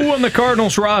 Who on the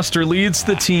Cardinals roster leads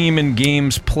the team in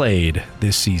games played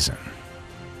this season?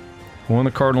 Who on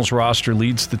the Cardinals roster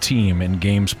leads the team in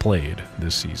games played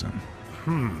this season?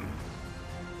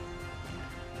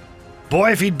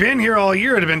 Boy, if he'd been here all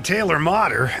year, it'd have been Taylor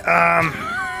Motter.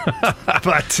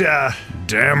 But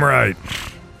damn right.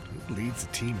 Who leads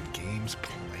the team in games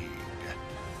played?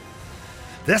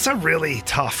 That's a really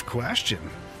tough question.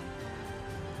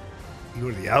 You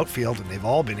go to the outfield, and they've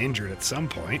all been injured at some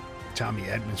point. Tommy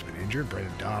Edmonds been injured.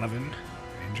 Brendan Donovan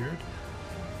injured.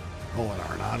 Nolan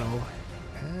Arenado.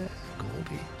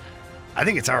 Goldie. I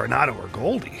think it's Arenado or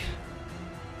Goldie.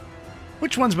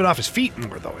 Which one's been off his feet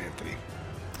more, though, Anthony?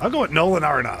 I'll go with Nolan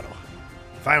Arenado.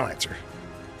 Final answer.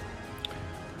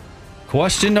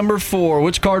 Question number 4,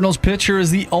 which Cardinals pitcher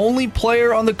is the only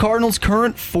player on the Cardinals'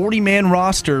 current 40-man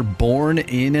roster born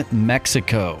in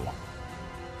Mexico?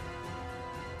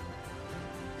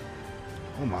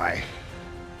 Oh, my.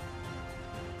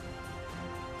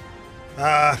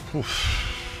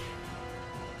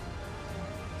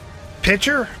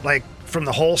 Pitcher? Like, from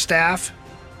the whole staff?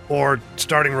 Or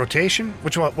starting rotation?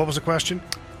 What was the question?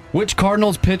 Which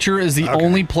Cardinals pitcher is the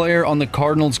only player on the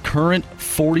Cardinals' current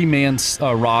 40-man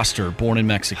roster born in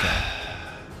Mexico?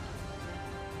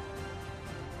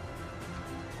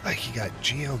 Like, you got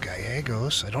Gio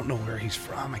Gallegos. I don't know where he's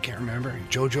from. I can't remember.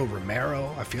 Jojo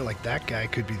Romero. I feel like that guy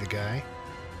could be the guy.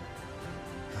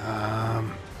 I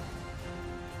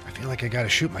feel like I got to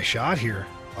shoot my shot here.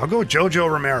 I'll go with Jojo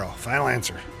Romero. Final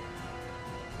answer.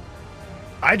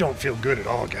 I don't feel good at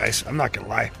all, guys. I'm not going to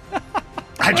lie.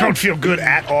 I don't feel good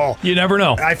at all. You never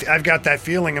know. I've got that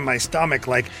feeling in my stomach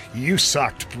like you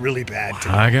sucked really bad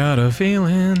today. I got a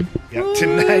feeling. Yep,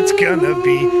 tonight's going to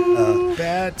be a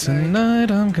bad Tonight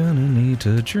I'm going to need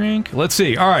to drink. Let's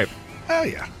see. All right. Oh,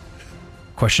 yeah.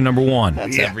 Question number 1.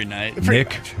 That's every night.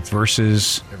 Nick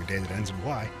versus every day that ends in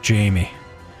Y. Jamie.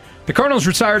 The Cardinals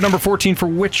retired number 14 for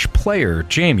which player?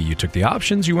 Jamie, you took the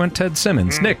options. You went Ted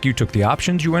Simmons. Nick, you took the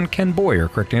options. You went Ken Boyer.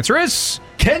 Correct answer is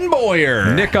Ken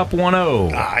Boyer. Nick up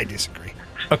 1-0. I disagree.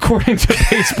 According to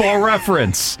Baseball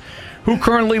Reference, who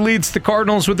currently leads the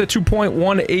Cardinals with a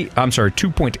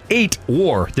 2.8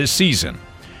 WAR this season?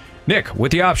 Nick,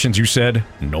 with the options, you said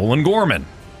Nolan Gorman.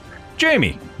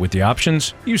 Jamie, with the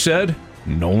options, you said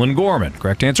Nolan Gorman.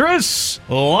 Correct answer is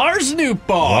Lars Nootbaar.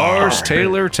 Lars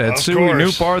Taylor Tetsuya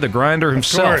Nootbaar, the grinder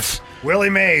himself. Of course.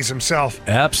 Willie Mays himself.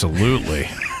 Absolutely.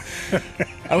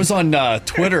 I was on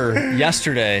Twitter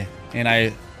yesterday, and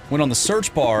I went on the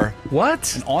search bar.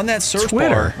 What? And on that search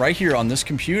bar, right here on this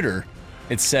computer,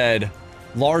 it said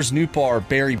Lars Nootbaar,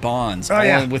 Barry Bonds,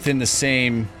 all within the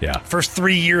same. Yeah. First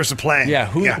 3 years of playing. Yeah.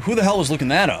 Who the hell was looking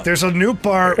that up? There's a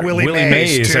Nootbaar Willie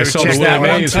Mays. I saw the Willie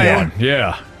Mays one.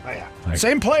 Yeah.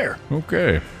 Same player.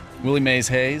 Okay. Willie Mays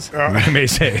Hayes. Willie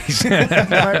Mays Hayes.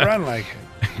 Might run like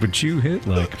it. But you hit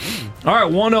like. All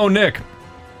right, 1-0, Nick.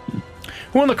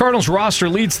 Who on the Cardinals roster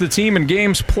leads the team in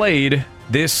games played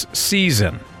this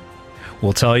season?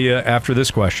 We'll tell you after this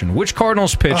question. Which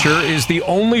Cardinals pitcher is the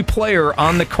only player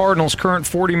on the Cardinals' current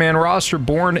 40-man roster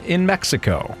born in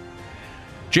Mexico?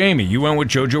 Jamie, you went with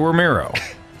Jojo Romero.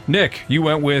 Nick, you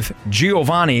went with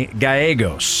Giovanni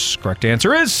Gallegos. Correct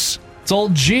answer is... It's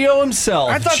old Gio himself,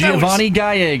 I thought Giovanni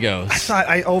Gallegos.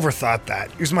 I overthought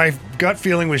that because my gut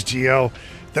feeling was Gio.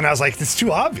 Then I was like, it's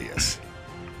too obvious.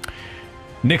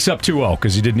 Nick's up 2-0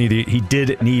 because he did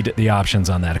need the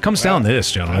options on that. It comes down to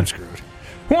this, gentlemen. I'm screwed.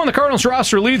 Who on the Cardinals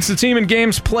roster leads the team in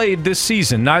games played this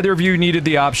season? Neither of you needed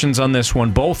the options on this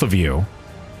one. Both of you.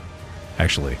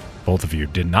 Actually, both of you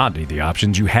did not need the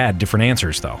options. You had different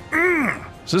answers, though.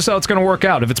 So this is how it's going to work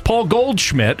out. If it's Paul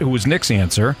Goldschmidt, who was Nick's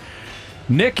answer,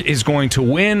 Nick is going to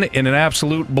win in an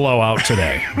absolute blowout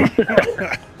today.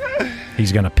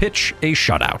 He's going to pitch a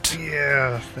shutout.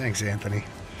 Yeah, thanks, Anthony.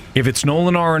 If it's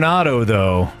Nolan Arenado,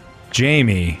 though,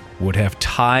 Jamie would have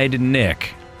tied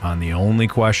Nick on the only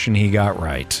question he got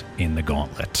right in the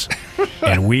gauntlet.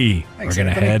 And we are going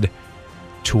to head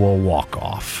to a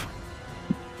walk-off.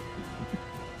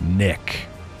 Nick.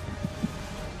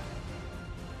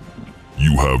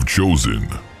 You have chosen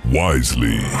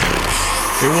wisely.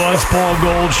 It was Paul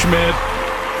Goldschmidt.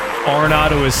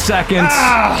 Arenado is second.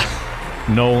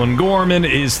 Nolan Gorman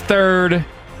is third.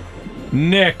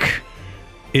 Nick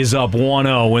is up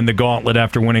 1-0 in the gauntlet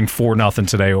after winning 4-0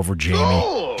 today over Jamie.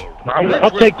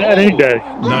 I'll take that any day.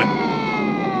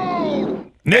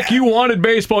 Nick, you wanted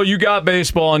baseball. You got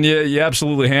baseball, and you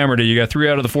absolutely hammered it. You got 3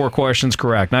 out of the 4 questions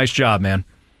correct. Nice job, man.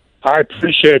 I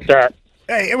appreciate that.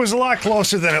 Hey, it was a lot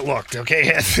closer than it looked,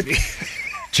 okay, Anthony?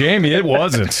 Jamie, it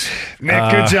wasn't.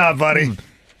 Nick, good job, buddy.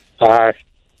 All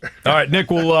right,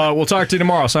 Nick, we'll talk to you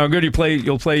tomorrow. Sound good?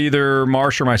 You'll play either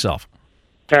Marsh or myself.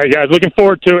 All right, guys, looking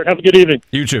forward to it. Have a good evening.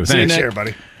 You too. See you, Thanks. Nick.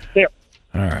 Buddy. Yeah.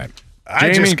 All right.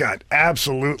 I just got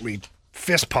absolutely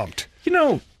fist pumped. You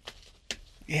know.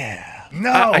 Yeah.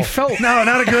 No. I felt no,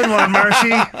 not a good one, Marshy.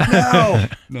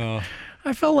 No.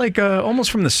 I felt like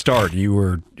almost from the start you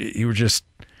were just.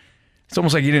 It's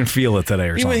almost like you didn't feel it today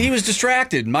or something. He was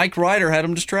distracted. Mike Ryder had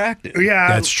him distracted. Yeah,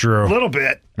 that's true. A little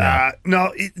bit. Yeah.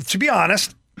 To be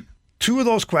honest, 2 of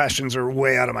those questions are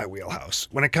way out of my wheelhouse.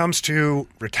 When it comes to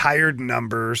retired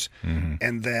numbers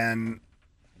and then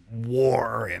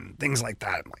WAR and things like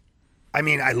that,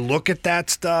 I look at that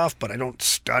stuff, but I don't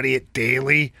study it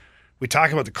daily. We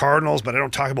talk about the Cardinals, but I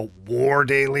don't talk about WAR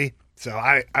daily. So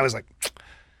I was like,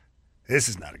 this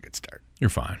is not a good start. You're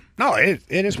fine. No, it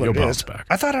is what You'll it bounce is. back.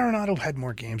 I thought Arenado had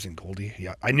more games than Goldie.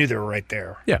 Yeah, I knew they were right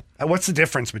there. Yeah. What's the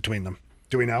difference between them?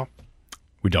 Do we know?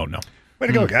 We don't know. Way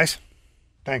to go, guys.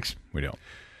 Thanks. We don't.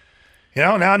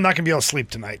 Now I'm not going to be able to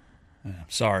sleep tonight.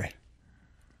 Sorry.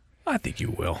 I think you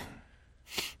will.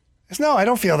 No, I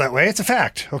don't feel that way. It's a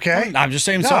fact, okay? I'm just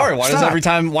saying sorry. Why do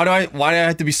I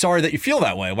have to be sorry that you feel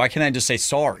that way? Why can't I just say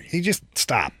sorry? You just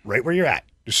stop right where you're at.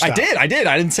 Just stop. I did.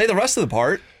 I didn't say the rest of the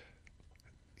part.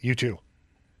 You too.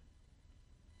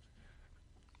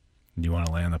 Do you want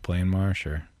to land the plane, Marsh,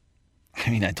 or?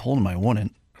 I told him I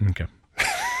wouldn't. Okay.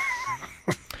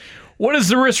 What is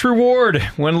the risk reward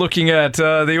when looking at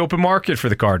the open market for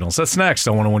the Cardinals? That's next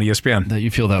on 101 ESPN. That you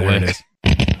feel that way. It is.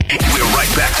 We're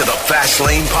right back to the Fast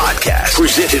Lane Podcast,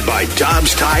 presented by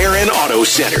Dobbs Tire and Auto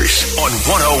Centers on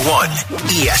 101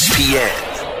 ESPN.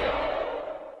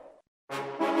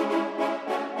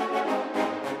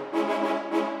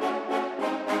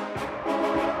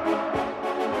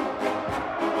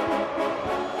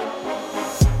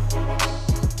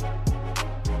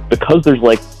 Because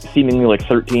there's seemingly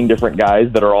 13 different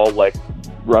guys that are all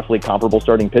roughly comparable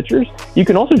starting pitchers, you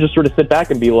can also just sort of sit back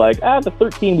and be like, the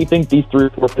 13, we think these 3 or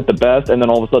 4 fit the best, and then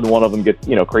all of a sudden one of them gets,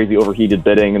 crazy overheated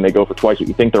bidding and they go for twice what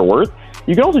you think they're worth.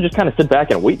 You can also just kind of sit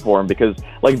back and wait for them because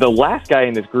the last guy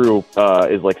in this group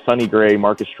is Sonny Gray,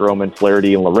 Marcus Stroman,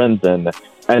 Flaherty, and Lorenzen,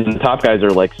 and the top guys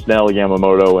are Snell,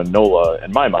 Yamamoto, and Nola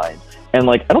in my mind. And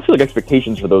I don't feel like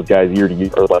expectations for those guys year to year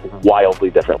are wildly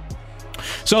different.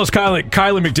 So it's Kylie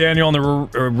McDaniel on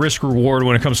the risk reward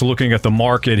when it comes to looking at the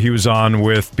market. He was on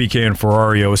with BK and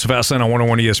Ferrario. It's Fast Lane on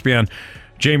 101 ESPN.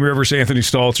 Jamie Rivers, Anthony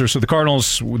Stalter. So the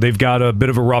Cardinals, they've got a bit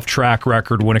of a rough track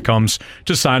record when it comes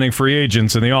to signing free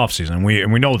agents in the offseason.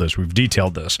 We know this. We've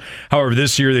detailed this. However,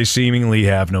 this year they seemingly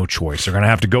have no choice. They're going to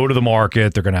have to go to the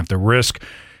market. They're going to have to risk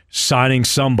signing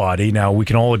somebody. Now, we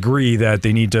can all agree that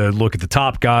they need to look at the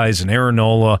top guys and Aaron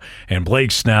Nola and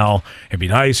Blake Snell. It'd be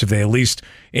nice if they at least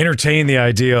entertain the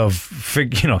idea of,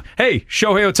 hey,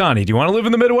 Shohei Ohtani, do you want to live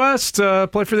in the Midwest,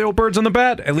 play for the old Birds on the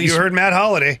Bat? At least you heard Matt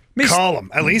Holliday. Call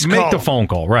him. At least make the phone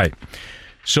call, right?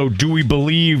 So do we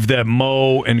believe that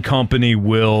Mo and company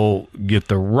will get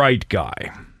the right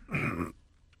guy?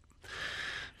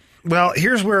 Well,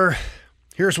 here's where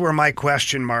my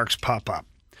question marks pop up.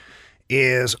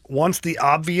 Is once the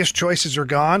obvious choices are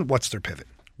gone, what's their pivot?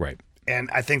 Right. And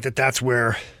I think that's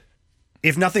where,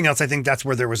 if nothing else, I think that's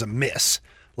where there was a miss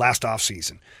last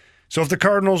offseason. So if the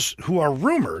Cardinals, who are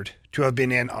rumored to have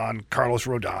been in on Carlos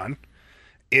Rodon,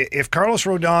 if Carlos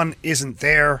Rodon isn't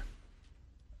there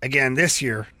again this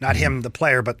year, not him, the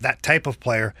player, but that type of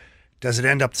player, does it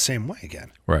end up the same way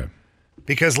again? Right.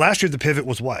 Because last year the pivot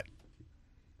was what?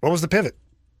 What was the pivot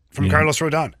from Carlos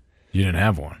Rodon? You didn't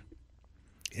have one.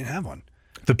 You didn't have one.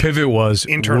 The pivot was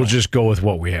internal. We'll just go with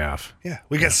what we have. Yeah,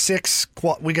 we got six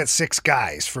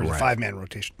guys for the 5-man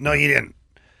rotation. No, you didn't.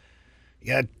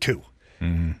 You had 2,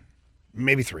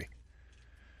 maybe 3,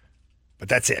 but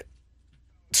that's it.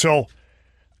 So,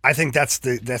 I think that's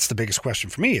the biggest question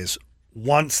for me is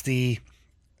once the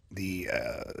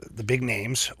big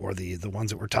names or the ones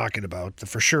that we're talking about, the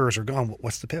for sure's are gone.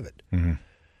 What's the pivot?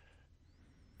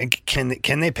 And can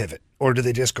they pivot, or do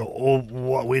they just go, oh,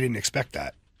 well, we didn't expect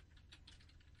that?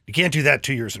 You can't do that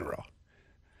 2 years in a row.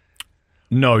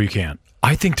 No, you can't.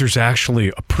 I think there's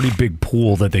actually a pretty big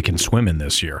pool that they can swim in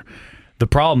this year. The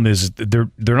problem is they're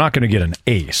not going to get an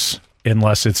ace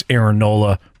unless it's Aaron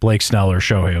Nola, Blake Snell, or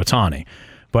Shohei Ohtani.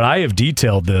 But I have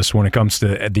detailed this when it comes to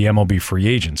the MLB free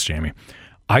agents, Jamie.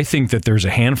 I think that there's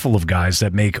a handful of guys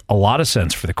that make a lot of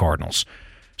sense for the Cardinals.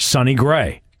 Sonny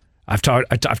Gray. I've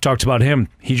talked about him.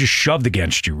 He just shoved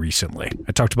against you recently.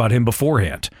 I talked about him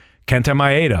beforehand. Kenta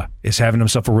Maeda is having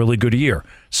himself a really good year.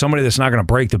 Somebody that's not going to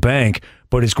break the bank,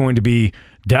 but is going to be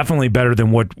definitely better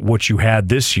than what you had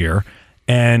this year,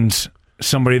 and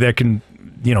somebody that can,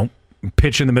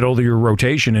 pitch in the middle of your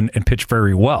rotation and pitch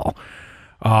very well.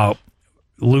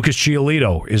 Lucas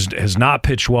Giolito has not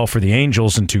pitched well for the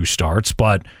Angels in 2 starts,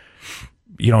 but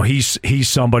he's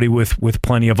somebody with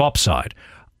plenty of upside.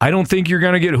 I don't think you're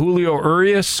going to get Julio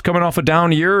Urias coming off a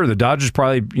down year. The Dodgers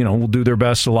probably, will do their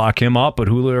best to lock him up, but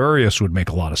Julio Urias would make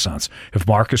a lot of sense. If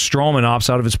Marcus Stroman opts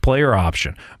out of his player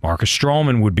option, Marcus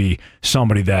Stroman would be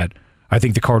somebody that I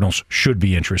think the Cardinals should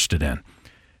be interested in.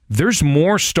 There's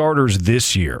more starters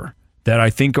this year that I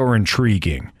think are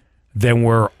intriguing than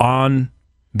were on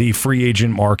the free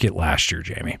agent market last year,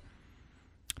 Jamie.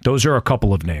 Those are a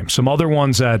couple of names. Some other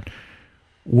ones that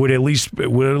would at least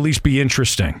be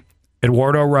interesting.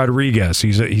 Eduardo Rodriguez,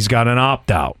 he's got an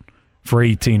opt-out for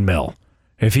 $18 million.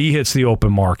 If he hits the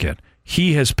open market,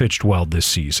 he has pitched well this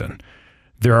season.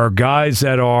 There are guys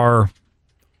that are,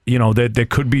 that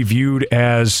could be viewed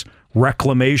as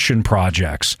reclamation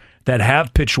projects that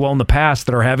have pitched well in the past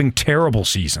that are having terrible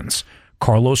seasons.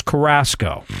 Carlos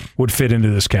Carrasco would fit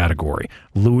into this category.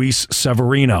 Luis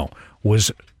Severino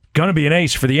was going to be an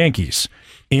ace for the Yankees.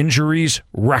 Injuries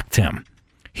wrecked him.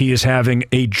 He is having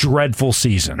a dreadful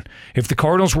season. If the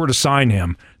Cardinals were to sign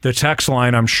him, the text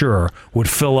line, I'm sure, would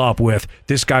fill up with,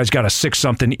 this guy's got a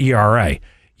 6-something ERA.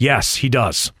 Yes, he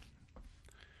does.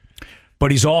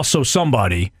 But he's also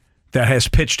somebody that has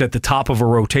pitched at the top of a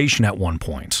rotation at one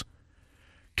point.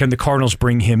 Can the Cardinals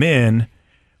bring him in,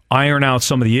 iron out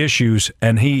some of the issues,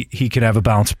 and he could have a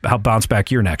bounce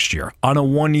back year next year on a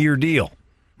 1-year deal,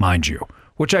 mind you,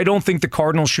 which I don't think the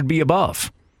Cardinals should be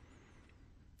above.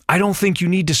 I don't think you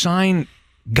need to sign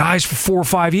guys for 4 or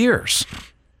 5 years.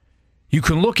 You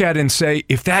can look at it and say,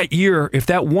 if that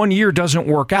 1 year doesn't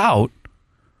work out,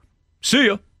 see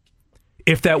ya.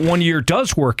 If that 1 year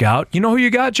does work out, you know who you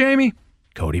got, Jamie?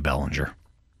 Cody Bellinger,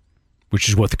 which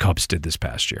is what the Cubs did this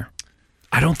past year.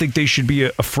 I don't think they should be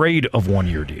afraid of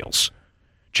 1-year deals.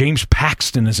 James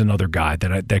Paxton is another guy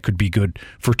that could be good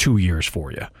for 2 years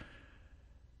for you.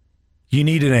 You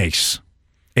need an ace.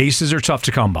 Aces are tough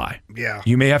to come by. Yeah.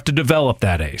 You may have to develop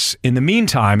that ace. In the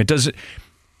meantime,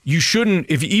 you shouldn't,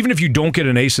 even if you don't get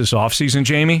an ace this offseason,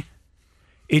 Jamie,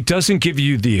 it doesn't give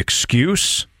you the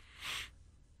excuse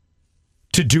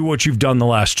to do what you've done the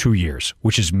last 2 years,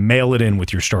 which is mail it in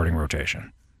with your starting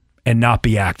rotation and not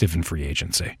be active in free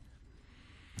agency.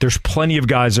 There's plenty of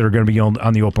guys that are going to be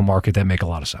on the open market that make a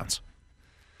lot of sense,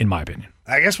 in my opinion.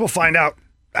 I guess we'll find out.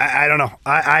 I don't know.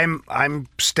 I'm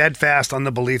steadfast on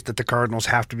the belief that the Cardinals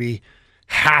have to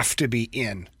be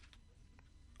in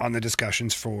on the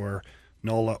discussions for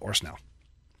Nola or Snell.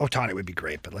 Ohtani would be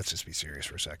great, but let's just be serious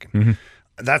for a second. Mm-hmm.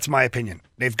 That's my opinion.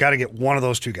 They've got to get one of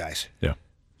those 2 guys. Yeah.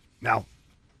 Now,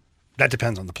 that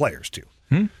depends on the players too.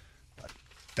 But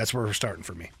that's where we're starting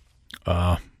for me.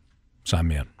 Sign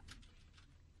me in.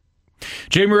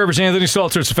 Jamie Rivers, Anthony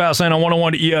Salter, it's the Fast Lane on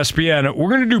 101 to ESPN. We're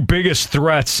going to do biggest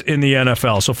threats in the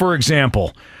NFL. So, for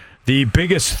example, the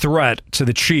biggest threat to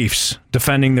the Chiefs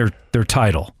defending their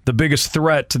title, the biggest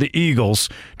threat to the Eagles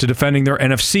to defending their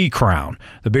NFC crown,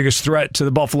 the biggest threat to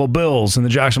the Buffalo Bills and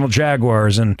the Jacksonville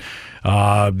Jaguars and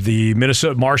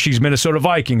the Marshy's Minnesota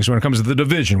Vikings when it comes to the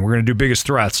division. We're going to do biggest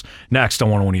threats next on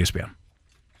 101 ESPN.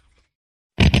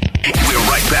 We're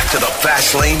right back to the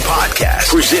Fast Lane Podcast,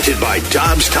 presented by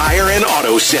Dobbs Tire and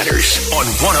Auto Centers on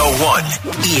 101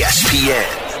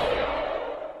 ESPN.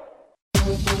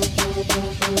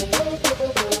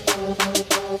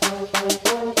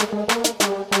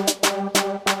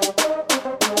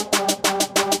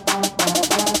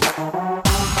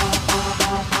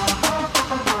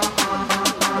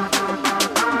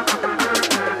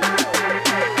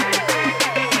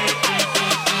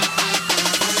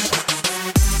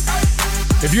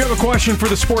 If you have a question for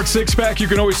the Sports Six Pack, you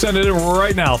can always send it in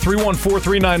right now.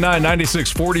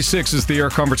 314-399-9646 is the Air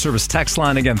Comfort Service text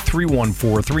line. Again,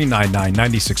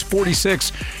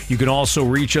 314-399-9646. You can also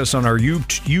reach us on our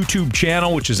YouTube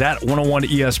channel, which is at 101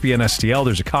 ESPN STL.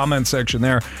 There's a comment section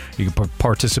there. You can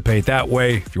participate that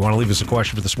way if you want to leave us a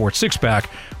question for the Sports Six Pack,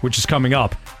 which is coming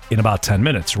up in about 10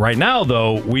 minutes. Right now,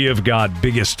 though, we have got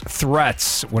biggest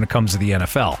threats when it comes to the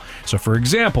NFL. So, for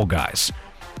example, guys,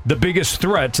 the biggest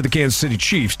threat to the Kansas City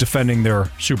Chiefs defending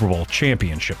their Super Bowl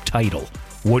championship title.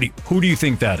 Who do you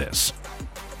think that is?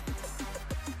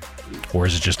 Or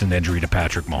is it just an injury to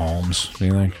Patrick Mahomes, do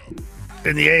you think?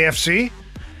 In the AFC?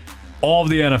 All of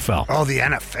the NFL. Oh, the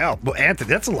NFL. Well, Anthony,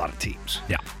 that's a lot of teams.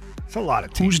 Yeah. It's a lot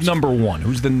of teams. Who's number one?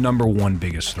 Who's the number one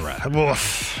biggest threat?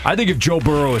 I think if Joe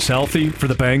Burrow is healthy for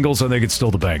the Bengals, I think it's still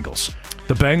the Bengals.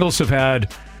 The Bengals have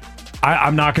had...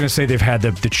 I'm not going to say they've had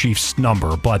the Chiefs'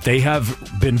 number, but they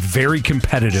have been very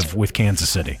competitive with Kansas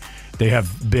City. They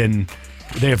have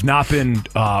not been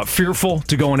fearful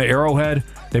to go into Arrowhead.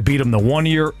 They beat them the 1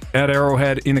 year at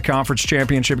Arrowhead in the conference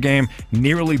championship game.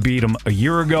 Nearly beat them a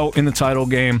year ago in the title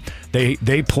game.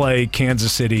 They play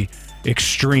Kansas City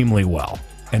extremely well,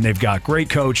 and they've got great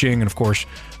coaching. And of course,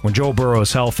 when Joe Burrow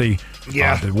is healthy,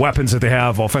 the weapons that they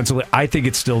have offensively, I think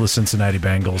it's still the Cincinnati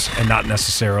Bengals and not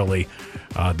necessarily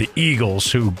the Eagles,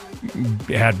 who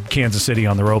had Kansas City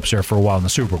on the ropes there for a while in the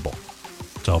Super Bowl.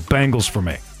 So Bengals for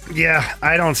me. Yeah,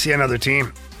 I don't see another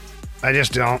team. I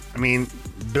just don't. I mean,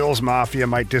 Bills Mafia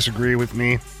might disagree with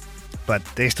me, but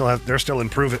they're still in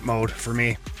prove-it mode for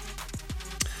me.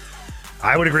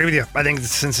 I would agree with you. I think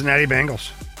it's Cincinnati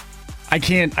Bengals. I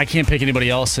can't pick anybody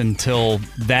else until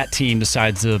that team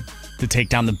decides to take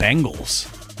down the Bengals.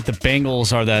 The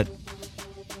Bengals are that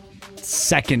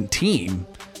second team.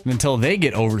 And until they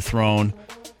get overthrown,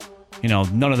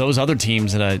 none of those other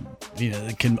teams that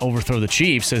can overthrow the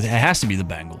Chiefs. It has to be the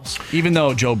Bengals, even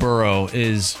though Joe Burrow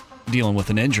is dealing with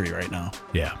an injury right now.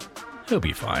 Yeah, he'll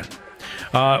be fine.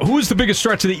 Who's the biggest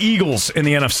threat to the Eagles in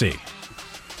the NFC?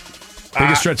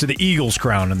 Biggest threat to the Eagles'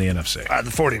 crown in the NFC?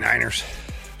 The 49ers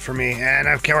for me. And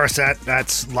of course,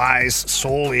 that lies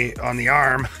solely on the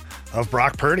arm of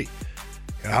Brock Purdy.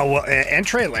 And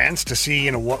Trey Lance, to see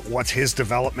what's his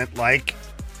development like.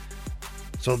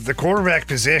 So the quarterback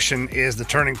position is the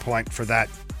turning point for that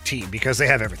team because they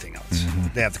have everything else.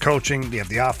 Mm-hmm. They have the coaching, they have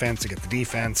the offense, they get the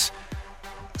defense.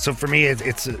 So for me,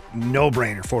 it's a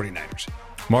no-brainer, 49ers.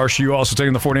 Marsh, you also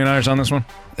taking the 49ers on this one?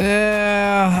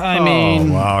 I mean...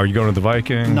 Oh, wow. Are you going to the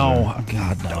Vikings? No.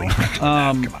 God, no.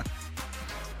 Come on.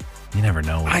 You never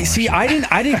know. I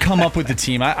didn't come up with the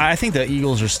team. I think the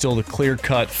Eagles are still the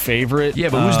clear-cut favorite. Yeah,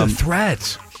 but who's the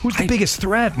threat? Who's the biggest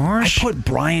threat, Marsh? I put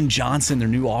Brian Johnson, their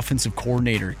new offensive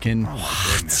coordinator. Can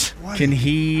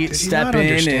he step in?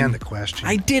 Understand the question?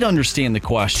 I did understand the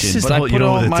question, but I put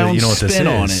my own spin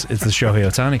on it. It's the Shohei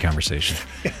Ohtani conversation.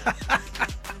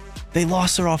 They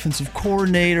lost their offensive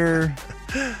coordinator.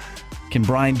 Can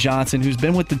Brian Johnson, who's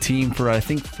been with the team for I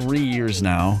think 3 years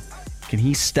now, can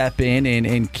he step in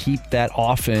and keep that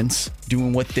offense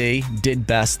doing what they did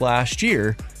best last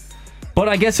year? But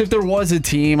I guess if there was a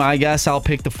team, I guess I'll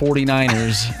pick the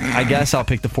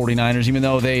 49ers. Even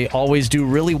though they always do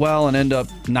really well and end up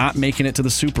not making it to the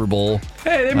Super Bowl.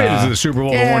 Hey, they made it to the Super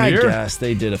Bowl in 1 year. I guess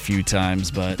they did a few times,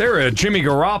 but they're a Jimmy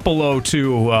Garoppolo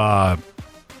to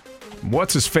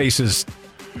what's his face's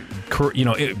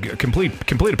complete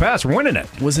a pass. We're winning it.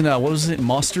 Wasn't what was it,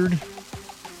 Mustard?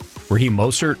 Raheem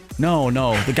Mostert? No,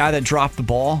 the guy that dropped the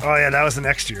ball. Oh yeah, that was the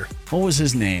next year. What was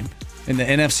his name? In the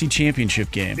NFC Championship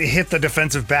game. They hit the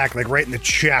defensive back, right in the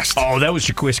chest. Oh, that was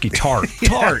Jaquiski Tart.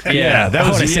 Yeah, that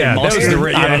was the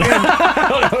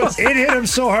It hit him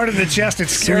so hard in the chest, it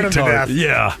scared him to death.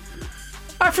 Yeah.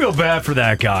 I feel bad for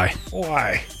that guy.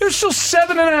 Why? There's still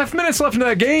 7.5 minutes left in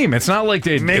that game. It's not like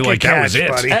Make a catch, that was it.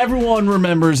 buddy. Everyone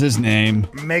remembers his name.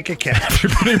 Make a catch.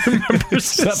 Everybody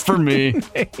remembers except for me.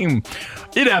 Name.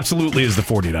 It absolutely is the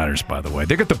 49ers, by the way.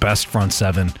 They got the best front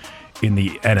seven in the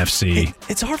NFC.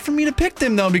 It's hard for me to pick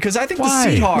them though because I think the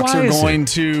Seahawks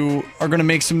are going to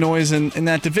make some noise in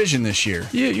that division this year.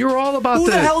 Yeah, you're all about who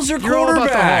the hell's their quarterback? You're all about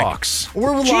the Hawks.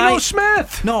 We're Geno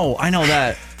Smith. No, I know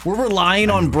that. We're relying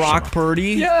on Brock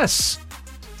Purdy. Yes.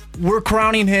 we're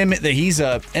crowning him that he's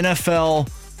a NFL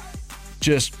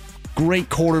just great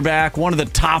quarterback, one of the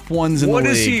top ones in the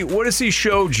league. What has he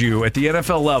showed you at the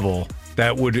NFL level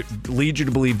that would lead you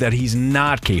to believe that he's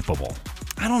not capable?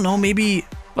 I don't know. Maybe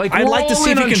I'd like to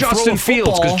see if he can Justin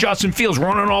Fields, because Justin Fields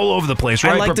running all over the place,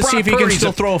 right? I'd like to see if he can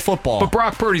still throw a football. But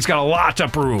Brock Purdy's got a lot to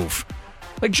prove.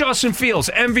 Like Justin Fields,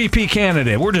 MVP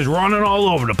candidate. We're just running all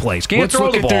over the place. Can't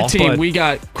throw the ball. Let's look at their team. We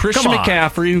got Christian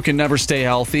McCaffrey, who can never stay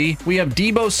healthy. We have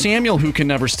Deebo Samuel, who can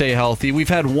never stay healthy. We've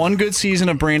had one good season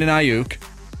of Brandon Ayuk.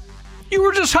 You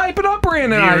were just hyping up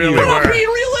Brandon Ayuk. Really We're not being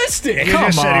realistic. You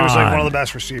just said he was like one of the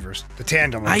best receivers. The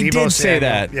tandem. I Deebo did say Samuel.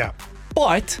 that. Yeah.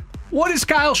 But what has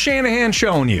Kyle Shanahan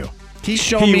shown you? He's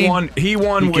shown me he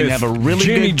won he with can have a really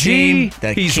Jimmy good G. team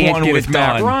that He's can't won get with it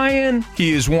Matt done. Ryan.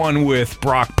 He has won with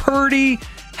Brock Purdy.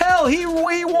 Hell, he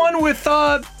won with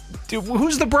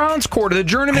who's the Browns quarterback? The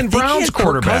journeyman Browns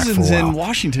quarterback. Kirk Cousins in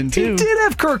Washington too. He did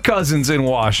have Kirk Cousins in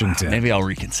Washington. Maybe I'll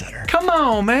reconsider. Come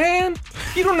on, man.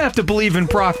 You don't have to believe in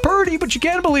Brock Purdy, but you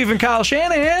can believe in Kyle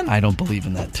Shanahan. I don't believe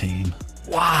in that team.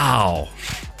 Wow.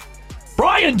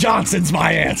 Brian Johnson's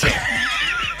my answer.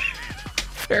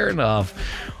 Fair enough.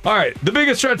 All right, the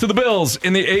biggest threat to the Bills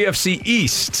in the AFC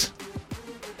East.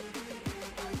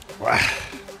 Wow.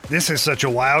 This is such a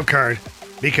wild card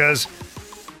because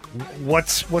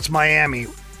what's Miami?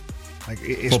 Like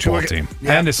is football team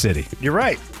and a city. You're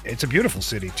right. It's a beautiful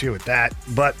city too at that.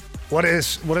 But what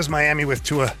is Miami with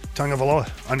Tua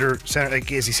Tagovailoa under center?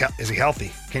 Like, is he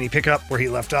healthy? Can he pick up where he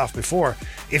left off before?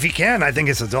 If he can, I think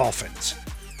it's the Dolphins.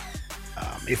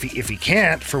 If he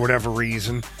can't for whatever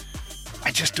reason,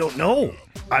 I just don't know.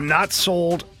 I'm not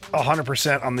sold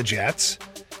 100% on the Jets.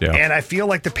 Yeah. And I feel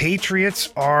like the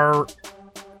Patriots are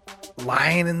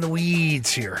lying in the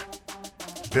weeds here.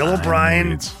 Bill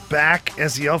O'Brien back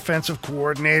as the offensive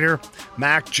coordinator.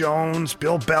 Mac Jones,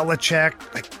 Bill Belichick.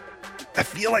 I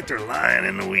feel like they're lying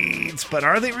in the weeds, but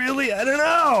are they really? I don't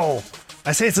know.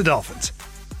 I say it's the Dolphins.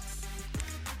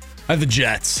 I have the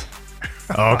Jets.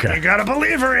 Okay. You got a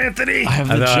believer, Anthony. I have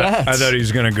the Jets. I thought he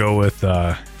was going to go with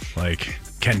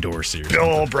Ken Dorsey or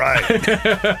Bill O'Brien.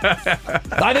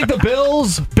 I think the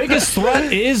Bills' biggest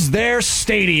threat is their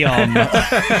stadium.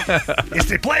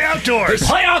 They play outdoors. They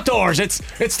play outdoors.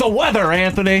 It's the weather,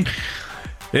 Anthony.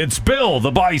 It's Bill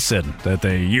the Bison that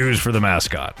they use for the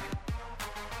mascot.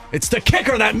 It's the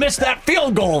kicker that missed that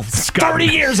field goal 30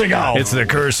 years ago. It's the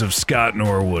curse of Scott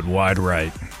Norwood, wide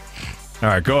right. All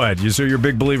right, go ahead. So you're a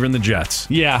big believer in the Jets.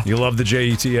 Yeah. You love the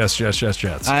Jets,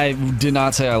 Jets. I did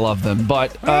not say I love them,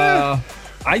 but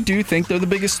I do think they're the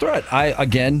biggest threat.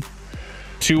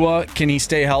 Tua, can he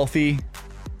stay healthy?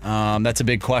 That's a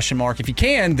big question mark. If he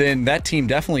can, then that team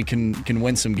definitely can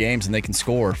win some games and they can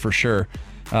score for sure.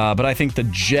 But I think the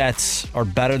Jets are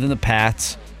better than the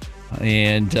Pats,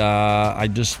 and I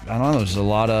don't know. There's a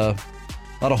lot of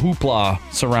hoopla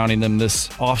surrounding them this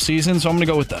offseason, so I'm going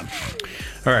to go with them.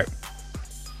 All right.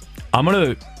 I'm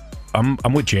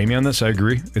with Jamie on this. I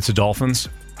agree. It's the Dolphins,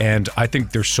 and I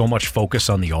think there's so much focus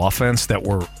on the offense that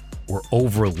we're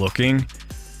overlooking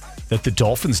that the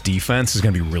Dolphins' defense is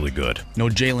going to be really good. No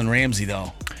Jalen Ramsey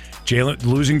though.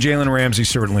 Losing Jalen Ramsey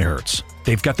certainly hurts.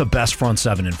 They've got the best front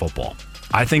seven in football.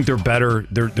 I think they're better.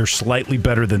 They're slightly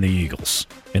better than the Eagles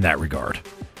in that regard.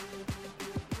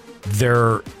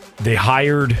 They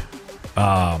hired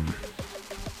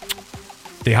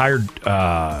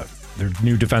their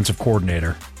new defensive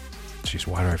coordinator. Jeez,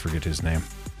 why do I forget his name?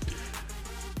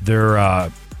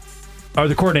 The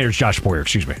coordinator's Josh Boyer,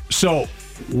 excuse me. So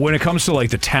when it comes to like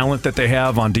the talent that they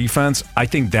have on defense, I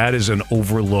think that is an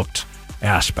overlooked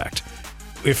aspect.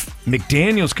 If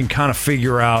McDaniel could kind of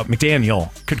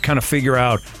figure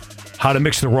out how to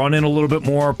mix the run in a little bit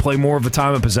more, play more of a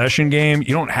time of possession game,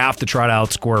 you don't have to try to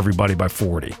outscore everybody by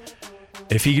 40.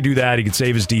 If he could do that, he could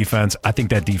save his defense. I think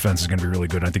that defense is going to be really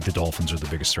good. I think the Dolphins are the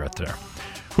biggest threat there.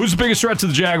 Who's the biggest threat to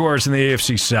the Jaguars in the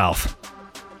AFC South?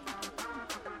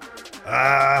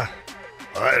 I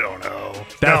don't know.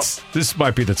 This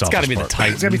might be the toughest. It's got to be the part.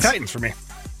 Titans. It's got to be Titans for me.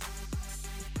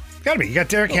 Got to be. You got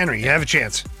Derrick Henry. You have a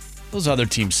chance. Those other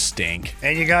teams stink.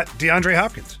 And you got DeAndre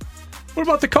Hopkins. What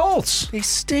about the Colts? They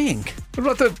stink. What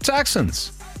about the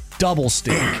Texans? Double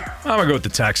stink. I'm going to go with the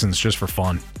Texans just for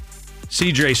fun.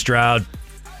 CJ Stroud.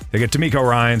 They get D'Amico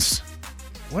Ryans.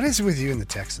 What is it with you and the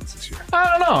Texans this year?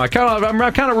 I don't know.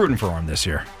 I'm kind of rooting for them this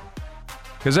year.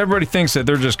 Because everybody thinks that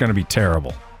they're just going to be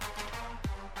terrible.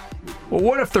 Well,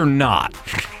 what if they're not?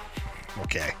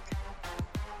 Okay.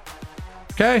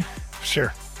 Okay?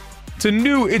 Sure.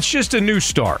 It's just a new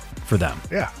start for them.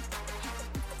 Yeah.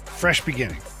 Fresh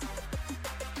beginning.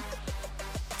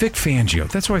 Vic Fangio.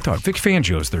 That's what I thought. Vic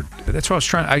Fangio's there. That's what I was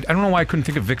trying. I don't know why I couldn't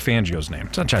think of Vic Fangio's name.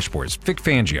 It's not Josh Boyer. It's Vic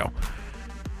Fangio.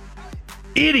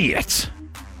 Idiots.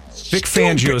 Vic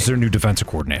Fangio's their new defensive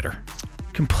coordinator.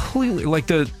 Completely like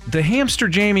the hamster.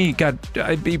 Jamie got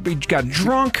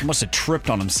drunk. Must have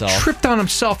tripped on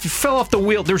himself. He fell off the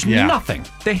wheel. There's nothing.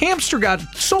 The hamster got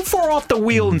so far off the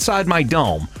wheel inside my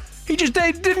dome. They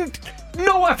didn't.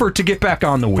 No effort to get back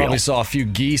on the wheel. Probably saw a few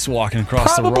geese walking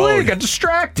across the road. Probably got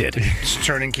distracted. Just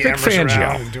turning cameras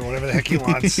around and doing whatever the heck he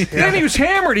wants. Then he was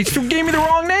hammered. He still gave me the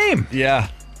wrong name. Yeah.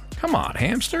 Come on,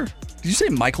 hamster. Did you say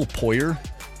Michael Poyer?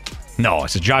 No, I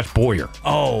said Josh Boyer.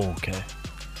 Oh, okay.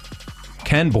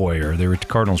 Ken Boyer. The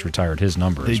Cardinals retired his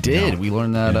number. They did. We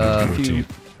learned that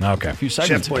a few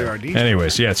segments ago.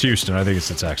 Anyways, it's Houston. I think it's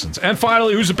the Texans. And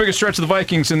finally, who's the biggest threat to the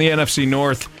Vikings in the NFC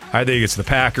North? I think it's the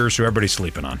Packers, who everybody's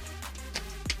sleeping on.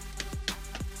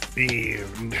 The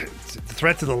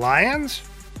threat to the Lions?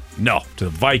 No, to the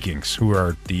Vikings, who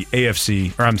are the the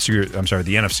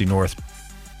NFC North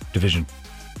division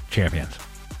champions.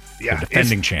 Yeah, the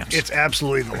defending champs. It's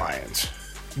absolutely the Lions.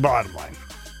 Bottom line.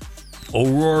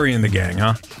 O'Rory and the gang,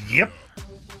 huh? Yep.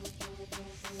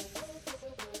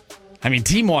 I mean,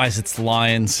 team-wise, it's the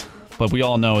Lions, but we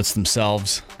all know it's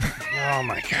themselves. Oh,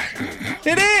 my God.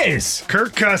 It is!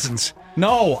 Kirk Cousins.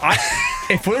 No,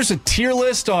 if there's a tier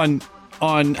list on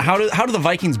how do the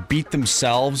Vikings beat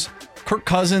themselves, Kirk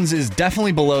Cousins is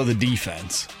definitely below the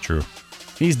defense. True.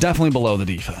 He's definitely below the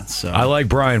defense. So. I like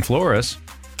Brian Flores.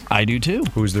 I do too.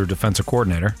 Who's their defensive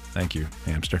coordinator. Thank you,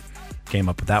 hamster. Came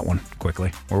up with that one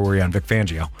quickly. Or were you on Vic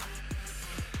Fangio?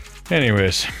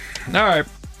 Anyways. All right.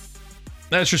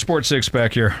 That's your Sports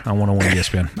Six-Pack here on 101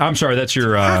 ESPN. I'm sorry, that's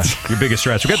your biggest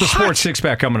stretch. We got the Sports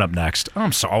Six-Pack coming up next.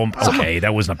 I'm sorry. Okay,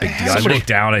 that wasn't a big deal. I looked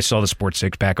down. I saw the Sports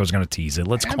Six-Pack. I was going to tease it.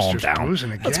 Let's calm down.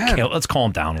 Let's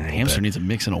calm down a little bit. Hamster needs a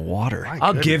mixing of water.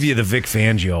 I'll give you the Vic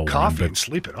Fangio coffee one, and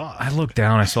sleep it off. I looked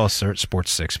down. I saw a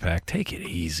Sports Six-Pack. Take it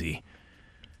easy.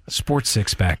 Sports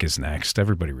Six-Pack is next.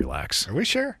 Everybody relax. Are we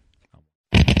sure?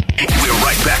 We're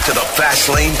right back to the Fast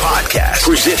Lane Podcast,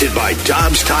 presented by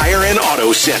Dobbs Tire and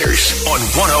Auto Centers on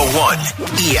 101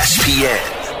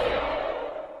 ESPN.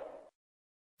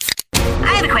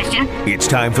 I have a question. It's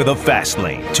time for the Fast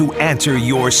Lane to answer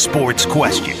your sports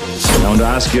questions. I want to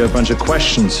ask you a bunch of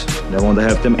questions. I want to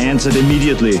have them answered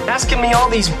immediately. Asking me all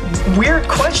these weird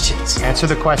questions. Answer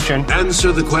the question.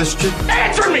 Answer the question.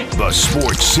 Answer me! The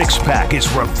Sports Six-Pack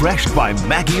is refreshed by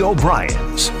Maggie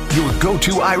O'Brien's, your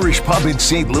go-to Irish pub in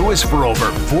St. Louis for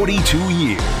over 42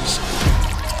 years.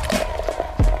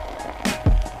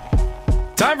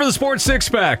 Time for the Sports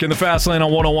Six-Pack in the Fast Lane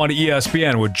on 101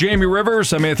 ESPN with Jamie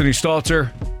Rivers. I'm Anthony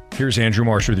Stalter. Here's Andrew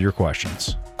Marsh with your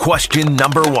questions. Question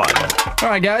number one. All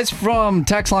right, guys, from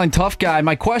Text Line Tough Guy,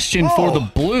 my question for the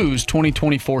Blues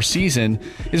 2024 season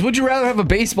is, would you rather have a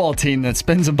baseball team that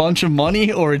spends a bunch of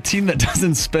money or a team that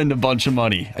doesn't spend a bunch of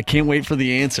money? I can't wait for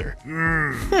the answer.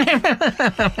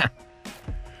 I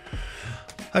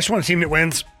just want a team that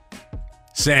wins.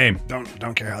 Same.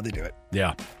 Don't care how they do it.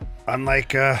 Yeah.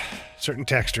 Unlike certain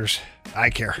texters, I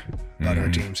care about our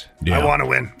teams. Yeah. I want to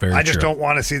win. Very I just true. don't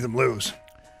want to see them lose.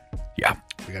 Yeah.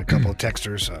 We got a couple of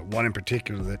texters, one in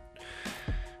particular that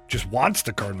just wants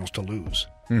the Cardinals to lose.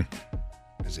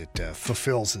 Because it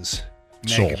fulfills his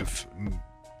negative,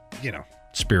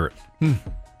 spirit.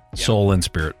 Soul and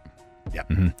spirit.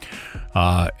 Yeah.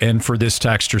 And for this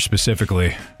texter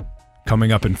specifically,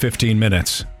 coming up in 15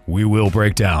 minutes, we will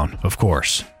break down, of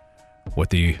course, what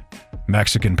the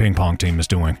Mexican ping pong team is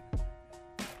doing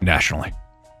nationally.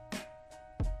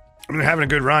 I mean, they're having a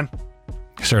good run.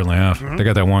 Certainly have. They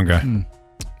got that one guy.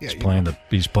 Yeah,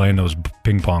 He's playing those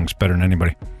ping pongs better than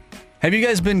anybody. Have you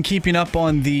guys been keeping up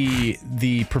on the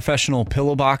professional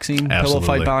pillow boxing, pillow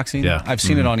fight boxing? Yeah. I've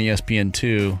seen it on ESPN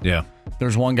too. Yeah.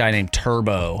 There's one guy named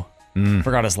Turbo.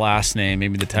 Forgot his last name.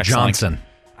 Maybe the text Johnson.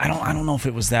 I don't know if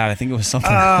it was that. I think it was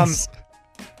something else.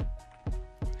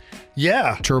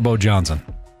 Yeah. Turbo Johnson.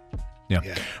 Yeah.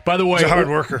 By the way, he's a hard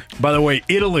worker. By the way,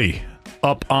 Italy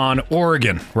up on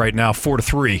Oregon right now,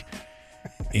 4-3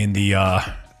 in the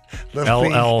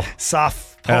LL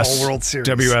Softball World Series.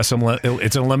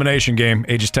 It's an elimination game,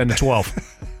 ages 10 to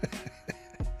 12.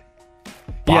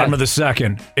 Bottom of the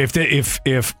second.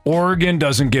 If Oregon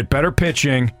doesn't get better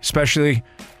pitching, especially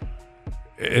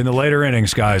in the later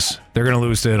innings, guys, they're going to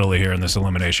lose to Italy here in this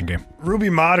elimination game. Ruby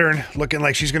Modern looking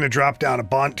like she's going to drop down a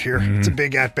bunt here. It's a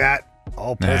big at-bat.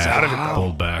 All pulls out of it, though.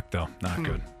 Pulled back, though. Not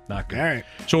good. Not good. All right.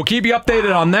 So we'll keep you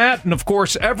updated on that. And, of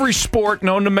course, every sport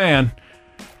known to man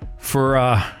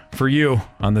for you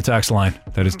on the text line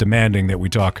that is demanding that we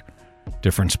talk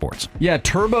different sports. Yeah,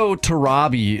 Turbo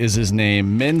Tarabi is his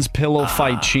name. Men's Pillow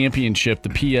Fight Championship, the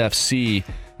PFC.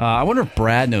 I wonder if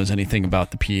Brad knows anything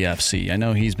about the PFC. I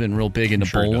know he's been real big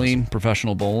into bowling,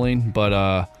 professional bowling,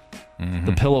 but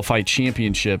the Pillow Fight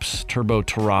Championships, Turbo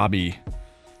Tarabi,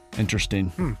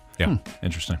 interesting. Yeah,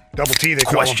 interesting. Double T, they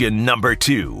call Question number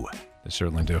 2. They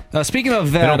certainly do. Speaking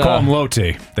of that, they don't call him low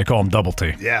T. They call him double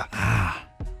T. Yeah.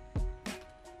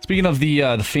 Speaking of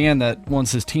the fan that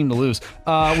wants his team to lose,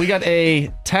 we got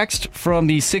a text from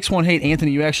the 618.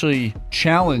 Anthony, you actually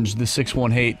challenged the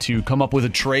 618 to come up with a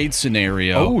trade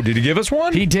scenario. Oh, did he give us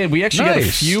one? He did. We actually got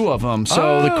a few of them.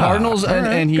 So the Cardinals,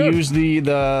 and he used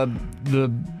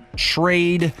the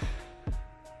trade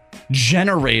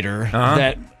generator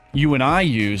that you and I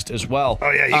used as well. Oh,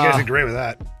 yeah, you guys agree with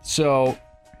that. So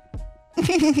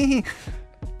I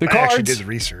actually did the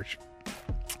research.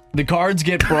 The Cards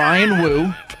get Brian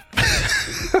Wu.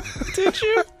 Did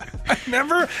you?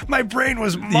 Remember? My brain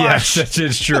was mush. Yes, that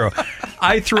is true.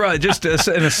 I threw out, just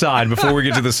an aside before we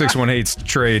get to the 618's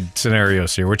trade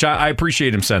scenarios here, which I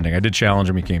appreciate him sending. I did challenge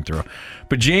him. He came through.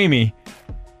 But Jamie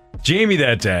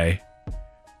that day,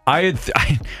 I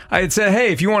had said,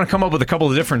 hey, if you want to come up with a couple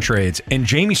of different trades, and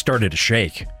Jamie started to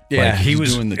shake. Yeah, like he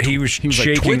was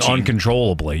shaking like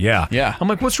uncontrollably. Yeah. I'm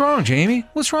like, what's wrong, Jamie?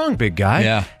 What's wrong, big guy?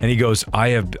 Yeah. And he goes,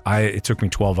 it took me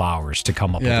 12 hours to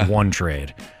come up with one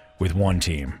trade with one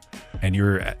team. And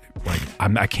you're like,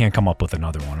 I can't come up with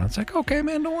another one. And it's like, okay,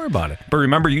 man, don't worry about it. But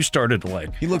remember, you started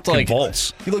to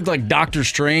convulse. He looked like Doctor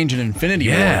Strange in Infinity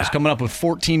Wars, coming up with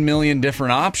 14 million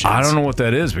different options. I don't know what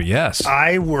that is, but yes.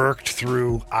 I worked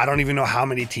through, I don't even know how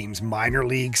many teams, minor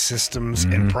league systems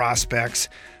and prospects.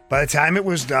 By the time it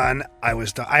was done, I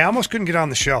was done. I almost couldn't get on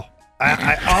the show.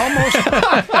 I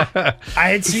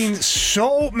had seen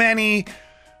so many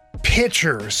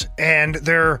pitchers and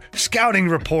their scouting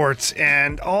reports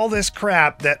and all this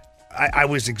crap that I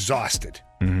was exhausted.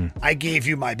 I gave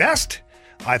you my best.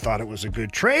 I thought it was a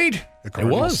good trade. The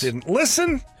Cardinals didn't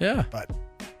listen. Yeah. But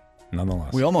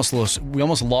nonetheless, we almost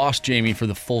lost Jamie for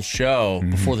the full show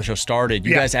before the show started.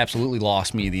 You guys absolutely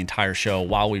lost me the entire show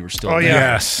while we were still there.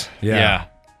 Yes. Yeah.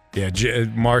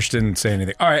 Marsh didn't say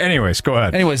anything. All right, anyways, go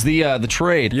ahead. Anyways, the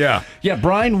trade. Yeah,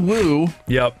 Brian Wu.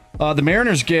 Yep. The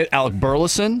Mariners get Alec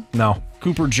Burleson. No.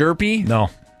 Cooper Jerpy. No.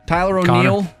 Tyler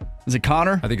O'Neill. Is it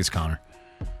Connor? I think it's Connor.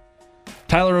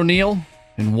 Tyler O'Neill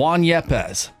and Juan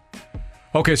Yepez.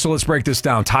 Okay, so let's break this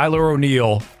down. Tyler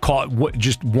O'Neill caught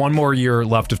just one more year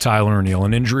left of Tyler O'Neill,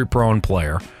 an injury-prone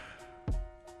player.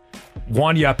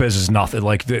 Juan Yepez is nothing.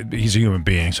 Like he's a human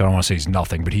being, so I don't want to say he's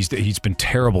nothing, but he's been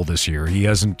terrible this year. He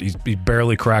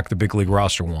barely cracked the big league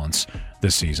roster once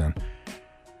this season.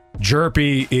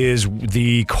 Jerpy is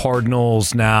the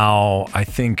Cardinals' now, I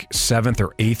think, 7th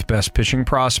or 8th best pitching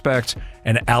prospect,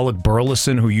 and Alec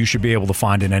Burleson, who you should be able to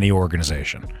find in any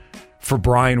organization. For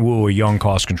Brian Wu, a young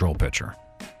cost control pitcher.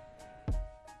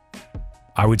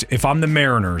 If I'm the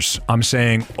Mariners, I'm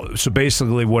saying, so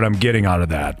basically what I'm getting out of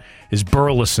that is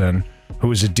Burleson,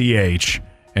 who is a DH,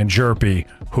 and Jerpy,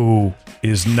 who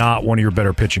is not one of your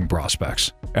better pitching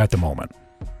prospects at the moment.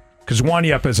 Because Juan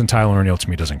Yepez and Tyler O'Neill to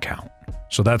me doesn't count.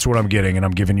 So that's what I'm getting, and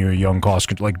I'm giving you a young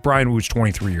cost. Like Brian Wu's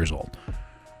 23 years old.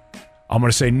 I'm going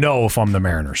to say no if I'm the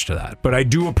Mariners to that. But I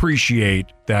do appreciate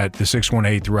that the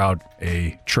 618 threw out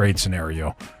a trade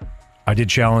scenario. I did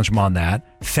challenge him on that.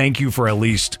 Thank you for at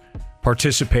least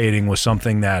participating with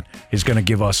something that is going to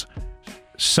give us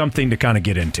something to kind of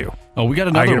get into. Oh, we got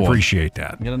another one. I can appreciate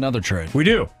that. We got another trade. We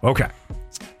do? Okay.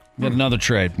 We got another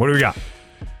trade. What do we got?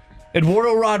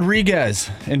 Eduardo Rodriguez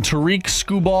and Tariq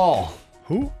Skubal.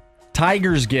 Who?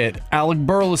 Tigers get Alec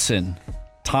Burleson,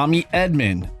 Tommy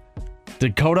Edman,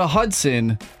 Dakota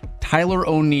Hudson, Tyler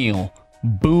O'Neill.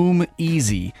 Boom,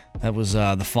 easy. That was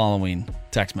the following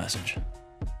text message.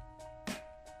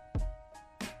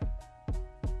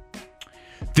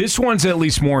 This one's at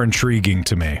least more intriguing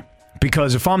to me.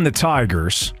 Because if I'm the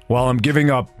Tigers, while I'm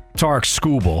giving up Tariq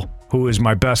Skubal, who is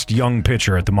my best young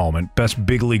pitcher at the moment, best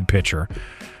big league pitcher,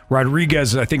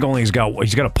 Rodriguez, I think he's got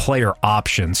a player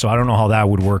option, so I don't know how that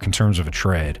would work in terms of a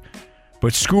trade.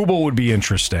 But Skubal would be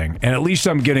interesting, and at least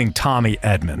I'm getting Tommy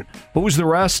Edman. What was the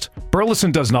rest?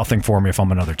 Burleson does nothing for me if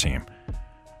I'm another team.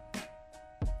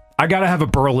 I got to have a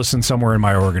Burleson somewhere in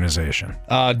my organization.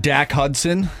 Dak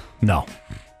Hudson? No.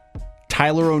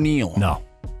 Tyler O'Neill? No.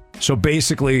 So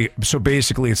basically,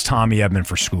 it's Tommy Edman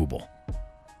for Skubal.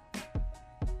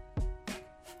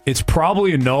 It's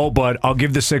probably a no, but I'll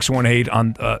give the 618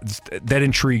 on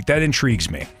that intrigues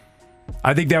me.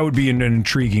 I think that would be an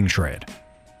intriguing trade.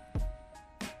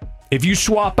 If you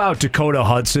swap out Dakota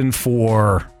Hudson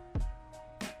for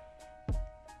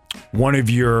one of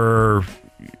your,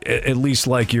 at least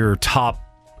like your top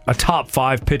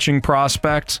 5 pitching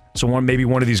prospect, so maybe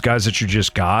one of these guys that you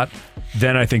just got,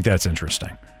 then I think that's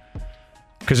interesting.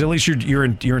 Because at least you're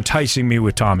enticing me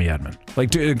with Tommy Edman.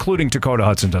 Like, including Dakota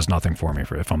Hudson does nothing for me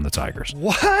if I'm the Tigers.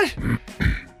 What?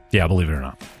 Yeah, believe it or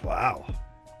not. Wow.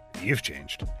 You've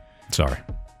changed. Sorry.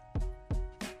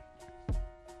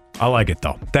 I like it,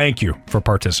 though. Thank you for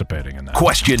participating in that.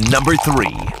 Question number 3.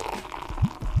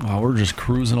 Wow, we're just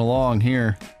cruising along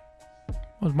here.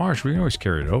 Well, Marsh, we can always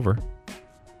carry it over.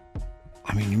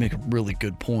 I mean, you make a really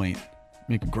good point.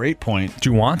 Make a great point. Do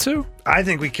you want to? I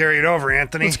think we carry it over,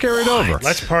 Anthony. Let's carry it over.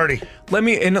 Let's party. Let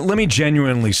me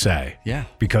genuinely say, yeah,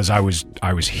 because I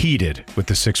was heated with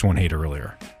the 618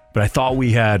 earlier, but I thought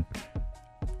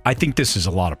I think this is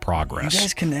a lot of progress. You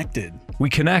guys connected. We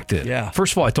connected. Yeah.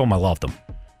 First of all, I told him I loved him,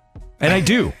 and I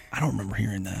do. I don't remember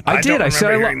hearing that. I did. I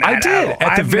said I did.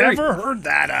 I've never heard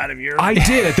that out of your. I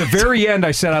did at the very end.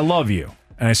 I said I love you,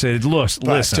 and I said,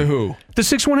 listen. To who? The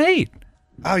 618.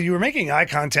 Oh, you were making eye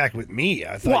contact with me.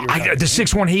 I thought the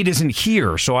 618 isn't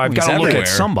here, so I've got to look at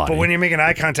somebody. But when you're making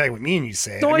eye contact with me and you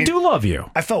say it, I do love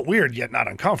you. I felt weird yet not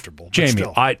uncomfortable.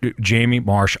 Jamie,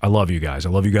 Marsh, I love you guys.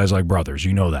 I love you guys like brothers.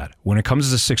 You know that. When it comes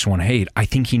to the 618, I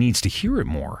think he needs to hear it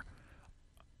more.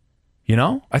 You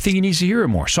know? I think he needs to hear it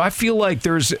more. So I feel like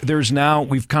there's now,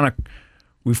 we've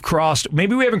crossed,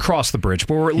 maybe we haven't crossed the bridge,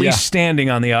 but we're at least standing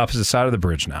on the opposite side of the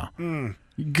bridge now.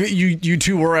 You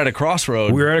two were at a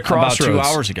crossroad. We were at a crossroads about 2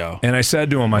 hours ago. And I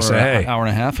said to him, hey, an hour and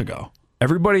a half ago.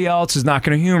 Everybody else is not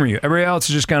going to humor you. Everybody else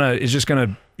is just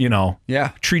gonna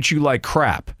treat you like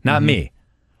crap. Not me.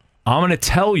 I'm gonna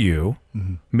tell you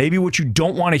maybe what you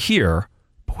don't want to hear,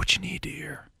 but what you need to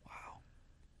hear. Wow.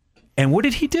 And what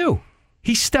did he do?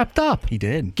 He stepped up. He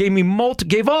did.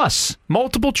 Gave us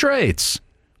multiple trades.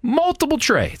 Multiple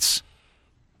trades.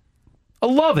 I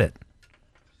love it.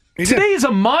 Today is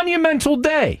a monumental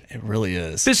day. It really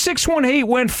is. The 618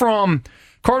 went from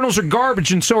Cardinals are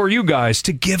garbage and so are you guys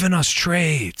to giving us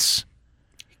trades.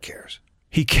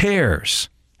 He cares.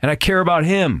 And I care about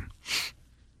him.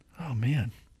 Oh,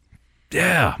 man.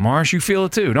 Yeah, Marsh, you feel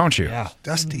it too, don't you? Yeah.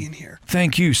 Dusty in here.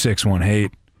 Thank you, 618.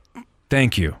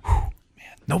 Thank you.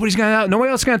 Nobody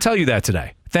else is going to tell you that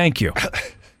today. Thank you.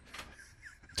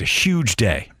 It's a huge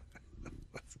day.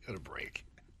 Let's go to break.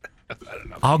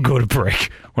 I'll go to break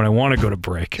when I want to go to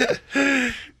break.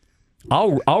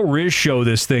 I'll Riz show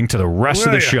this thing to the rest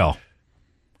of the show.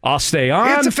 I'll stay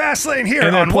on. It's a fast lane here.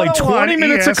 And then on play 20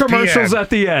 minutes ESPN. of commercials at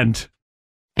the end.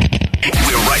 We're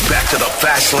right back to the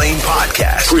Fast Lane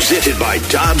Podcast, presented by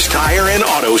Dobbs Tire and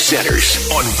Auto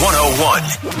Centers on 101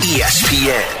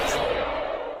 ESPN.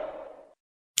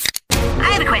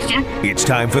 I have a question. It's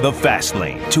time for the Fast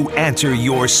Lane to answer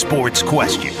your sports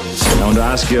questions. I want to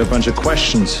ask you a bunch of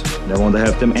questions, and I want to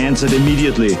have them answered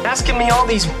immediately. Asking me all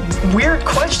these weird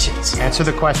questions. Answer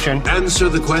the question. Answer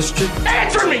the question.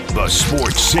 Answer me! The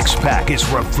Sports Six-Pack is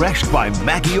refreshed by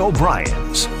Maggie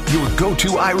O'Brien's, your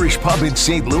go-to Irish pub in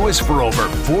St. Louis for over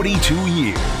 42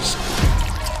 years.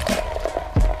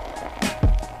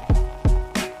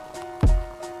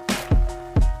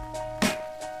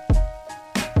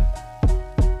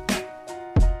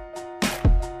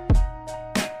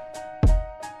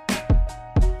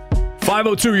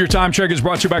 .502, your time check is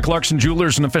brought to you by Clarkson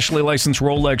Jewelers, an officially licensed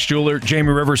Rolex jeweler.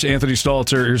 Jamie Rivers, Anthony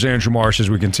Stalter. Here's Andrew Marsh as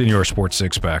we continue our Sports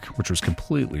Six-Pack, which was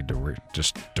completely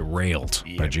derailed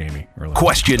by Jamie earlier.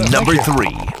 Question number 3.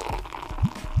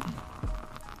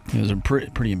 It was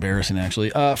pretty embarrassing, actually.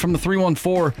 From the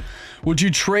 314, would you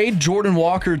trade Jordan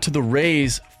Walker to the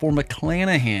Rays for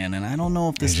McClanahan? And I don't know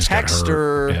if this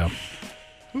texter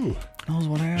knows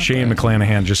what happened. Shane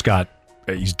McClanahan just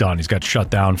he's done. He's got shut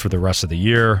down for the rest of the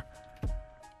year.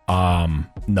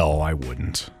 No, I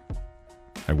wouldn't.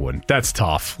 That's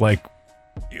tough. Like,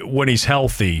 when he's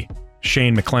healthy,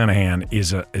 Shane McClanahan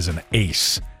is an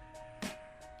ace.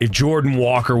 If Jordan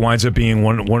Walker winds up being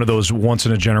one of those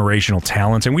once-in-a-generational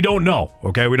talents, and we don't know,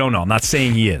 okay? We don't know. I'm not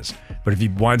saying he is. But if he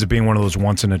winds up being one of those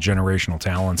once-in-a-generational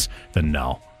talents, then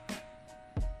no.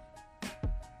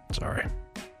 Sorry.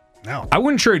 No. I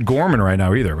wouldn't trade Gorman right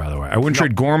now either, by the way. I wouldn't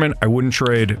trade Gorman. I wouldn't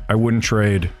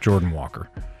trade Jordan Walker.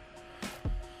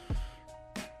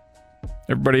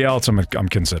 Everybody else I'm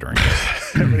considering.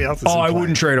 Everybody else is I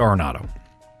wouldn't trade Arenado.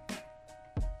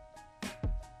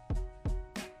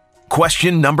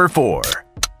 Question number 4.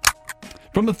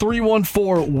 From the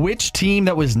 314, which team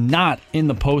that was not in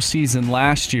the postseason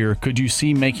last year could you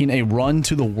see making a run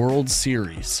to the World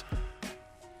Series?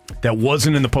 That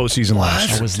wasn't in the postseason last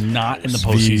year. That was not in the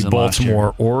postseason The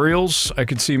Baltimore Orioles, I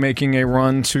could see making a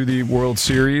run to the World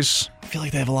Series. I feel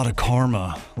like they have a lot of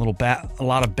karma, a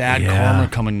lot of bad karma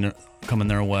coming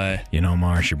their way. You know,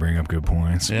 Marsh, you bring up good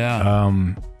points. Yeah.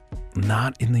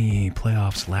 Not in the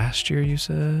playoffs last year, you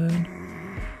said?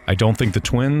 I don't think the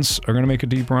Twins are going to make a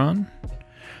deep run.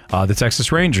 The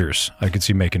Texas Rangers, I could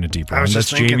see making a deep run. was That's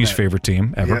just thinking Jamie's that. favorite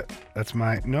team ever. Yeah, that's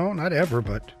no, not ever,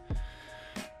 but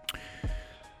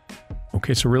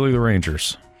Okay, so really the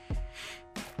Rangers.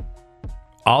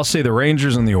 I'll say the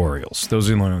Rangers and the Orioles. Those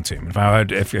are the only team.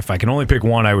 If I can only pick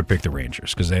one, I would pick the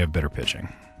Rangers because they have better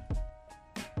pitching.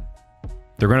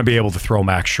 They're going to be able to throw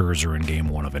Max Scherzer in game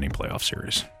 1 of any playoff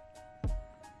series.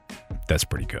 That's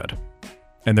pretty good.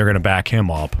 And they're going to back him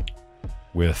up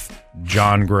with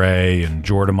John Gray and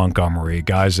Jordan Montgomery,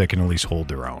 guys that can at least hold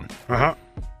their own. Uh-huh.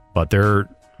 But they're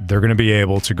going to be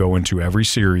able to go into every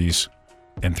series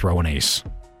and throw an ace.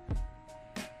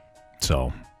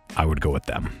 So I would go with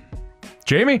them.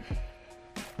 Jamie?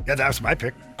 Yeah, that was my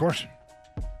pick, of course.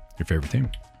 Your favorite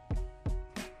team?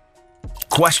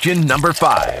 Question number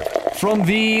 5. From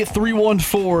the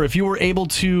 314, if you were able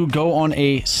to go on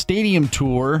a stadium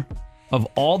tour of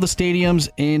all the stadiums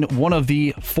in one of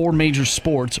the 4 major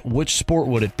sports, which sport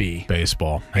would it be?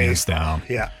 Baseball, hands down.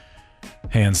 Yeah.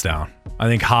 Hands down. I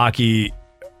think hockey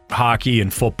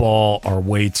and football are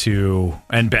way too,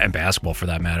 and basketball for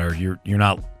that matter. You're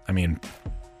not, I mean,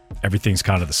 everything's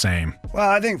kind of the same. Well,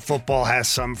 I think football has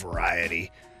some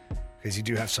variety because you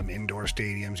do have some indoor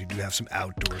stadiums, you do have some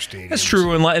outdoor stadiums. That's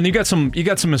true, and you got some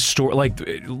historic, like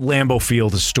Lambeau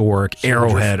Field, historic,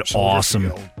 Arrowhead,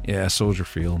 awesome. Field. Yeah, Soldier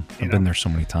Field. I've been there so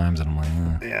many times, and I'm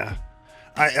like, Yeah,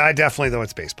 I definitely though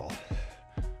it's baseball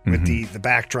with the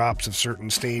backdrops of certain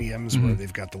stadiums where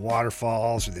they've got the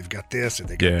waterfalls or they've got this or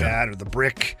they got that or the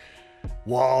brick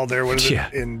wall there. What is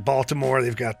it in Baltimore?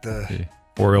 They've got the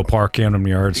Oriole Park, Camden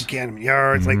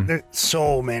Yards. Like there's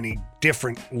so many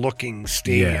different looking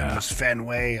stadiums.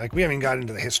 Fenway, like we haven't even got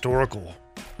into the historical.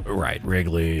 Right,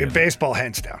 Wrigley. Baseball,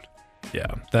 hands down. Yeah,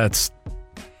 that's.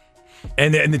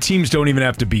 And the teams don't even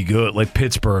have to be good. Like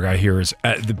Pittsburgh, I hear is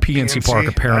at the PNC Park.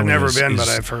 Apparently, I've never is been, but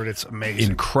I've heard it's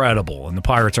amazing, incredible. And the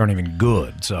Pirates aren't even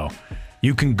good, so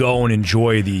you can go and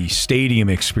enjoy the stadium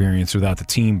experience without the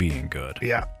team being good.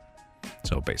 Yeah.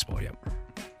 So baseball, yep.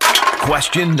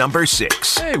 Question number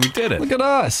 6. Hey, we did it. Look at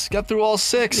us. Got through all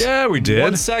 6. Yeah, we did.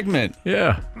 One segment.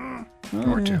 Yeah.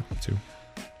 Or two.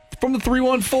 From the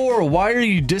 314, why are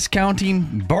you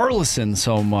discounting Burleson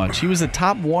so much? He was a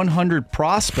top 100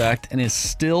 prospect and is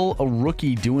still a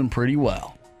rookie doing pretty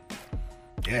well.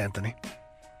 Yeah, Anthony.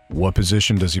 What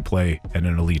position does he play at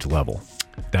an elite level?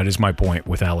 That is my point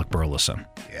with Alec Burleson.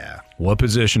 Yeah. What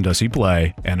position does he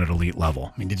play at an elite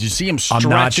level? I mean, did you see him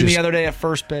stretching the other day at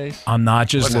first base? I'm not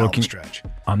just looking.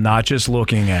 I'm not just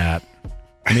looking at.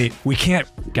 I mean, we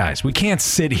can't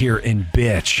sit here and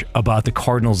bitch about the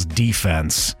Cardinals'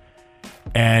 defense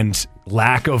and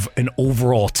lack of an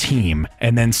overall team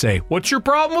and then say, what's your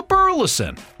problem with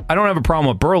Burleson? I don't have a problem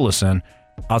with Burleson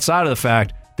outside of the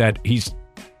fact that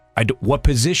what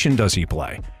position does he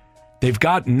play? They've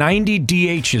got 90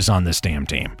 DHs on this damn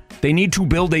team. They need to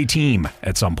build a team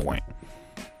at some point.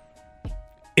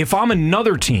 If I'm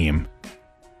another team,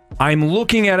 I'm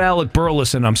looking at Alec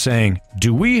Burleson, I'm saying,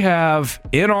 do we have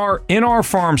in our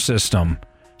farm system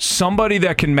somebody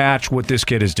that can match what this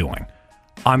kid is doing?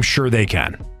 I'm sure they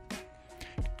can.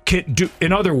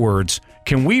 In other words,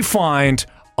 can we find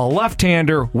a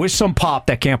left-hander with some pop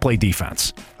that can't play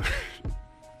defense?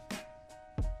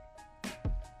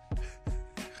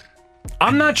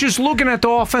 I'm not just looking at the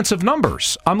offensive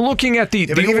numbers. I'm looking at the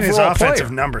but the even overall his offensive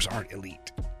player. numbers aren't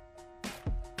elite.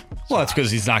 Well, that's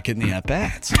because he's not getting the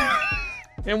at-bats.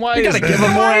 And why you is got to that? give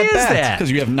him more Why is at-bats that?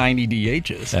 because you have 90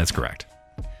 DHs. That's correct.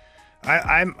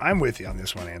 I'm with you on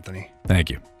this one, Anthony. Thank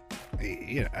you.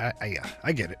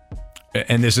 I get it.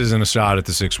 And this isn't a shot at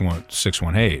the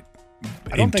 618.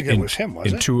 I don't think it was him,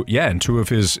 was it?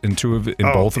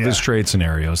 In both of his trade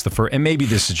scenarios. And maybe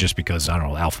this is just because I don't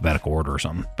know alphabetical order or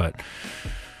something, but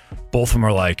both of them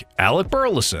are like Alec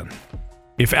Burleson.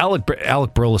 If Alec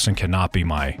Burleson cannot be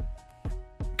the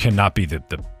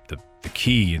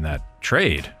key in that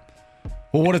trade.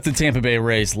 Well, what if the Tampa Bay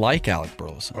Rays like Alec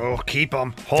Burleson? Oh, keep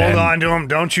him. Hold on to him.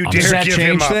 Don't you dare Does that give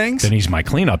him change up. things? Then he's my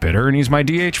cleanup hitter and he's my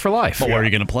DH for life. But where are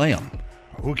you going to play him?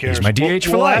 Who cares? He's my DH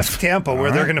for we'll life. ask Tampa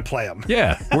where they're going to play him.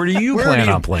 Yeah. Where do you plan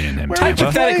on playing him, Tampa?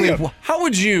 Hypothetically, how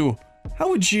would you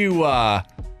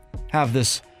have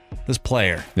this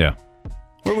player? Yeah.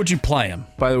 Where would you play him?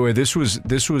 By the way, this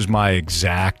was my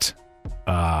exact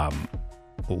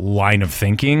line of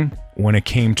thinking when it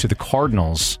came to the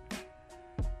Cardinals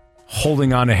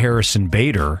holding on to Harrison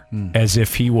Bader as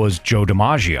if he was Joe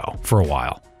DiMaggio for a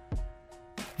while.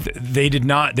 They did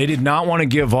not want to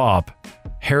give up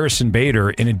Harrison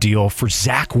Bader in a deal for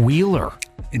Zach Wheeler.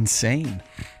 Insane.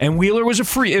 And Wheeler was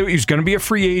he was going to be a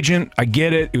free agent. I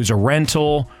get it. It was a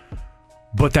rental.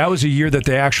 But that was a year that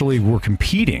they actually were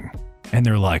competing. And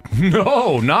they're like,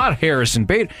 no, not Harrison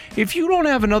Bader. If you don't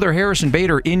have another Harrison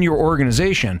Bader in your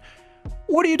organization,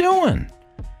 what are you doing?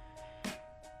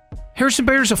 Harrison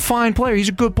Bader's a fine player. He's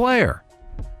a good player.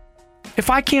 If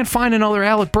I can't find another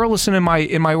Alec Burleson in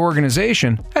my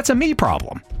organization, that's a me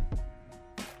problem.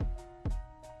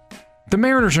 The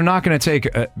Mariners are not going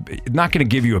to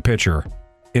give you a pitcher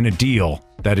in a deal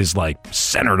that is like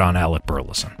centered on Alec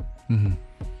Burleson. Mm-hmm.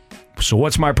 So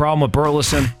what's my problem with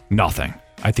Burleson? Nothing.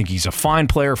 I think he's a fine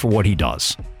player for what he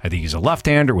does. I think he's a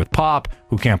left-hander with pop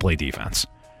who can't play defense.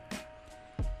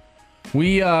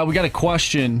 We got a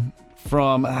question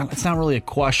from, it's not really a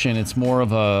question, it's more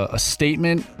of a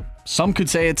statement. Some could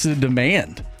say it's a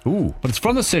demand. Ooh. But it's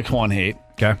from the 618.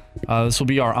 Okay. This will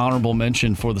be our honorable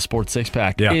mention for the Sports Six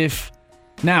Pack. Yeah. If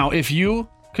you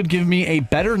could give me a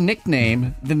better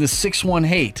nickname than the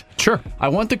 618. Sure. I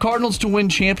want the Cardinals to win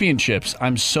championships.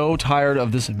 I'm so tired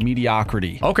of this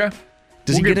mediocrity. Okay.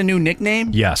 Does he get a new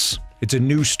nickname? Yes. It's a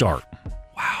new start.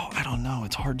 Wow, I don't know.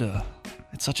 It's hard to.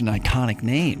 It's such an iconic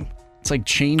name. It's like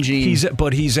changing. He's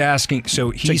asking.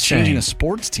 So it's he's like changing saying, a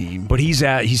sports team. But he's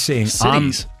saying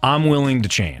Cities. I'm willing to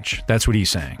change. That's what he's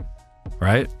saying,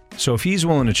 right? So if he's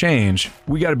willing to change,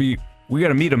 we got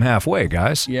to meet him halfway,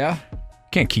 guys. Yeah.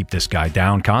 Can't keep this guy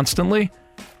down constantly.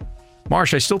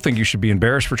 Marsh, I still think you should be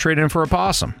embarrassed for trading him for a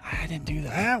possum. I didn't do that.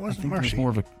 That wasn't Marshy.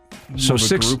 More of a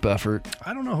group effort.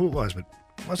 I don't know who it was, but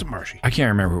it wasn't Marshy. I can't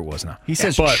remember who it was now. He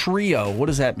says trio. What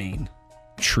does that mean?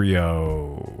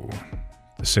 Trio.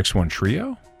 The 6-1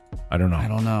 trio? I don't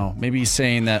know. Maybe he's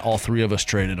saying that all three of us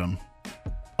traded him.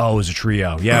 Oh, it was a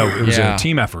trio. Yeah, it was a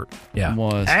team effort. Yeah. It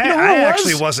was. I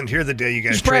actually wasn't here the day you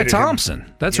guys Brad traded Thompson.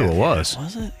 him. That's who it was.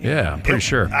 Was it? Yeah, I'm pretty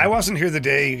sure. I wasn't here the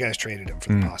day you guys traded him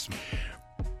for the possum.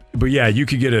 But yeah, you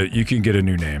can get a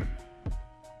new name.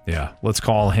 Yeah, let's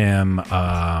call him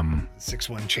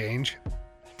 6-1 change.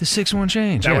 The 6-1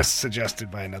 change. That was suggested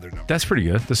by another number. That's pretty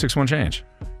good. The 6-1 change.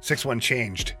 6-1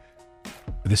 changed.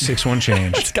 The 6-1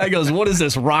 change. This guy goes, "What is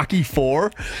this, Rocky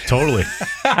 4?" Totally.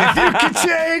 If you can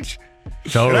change,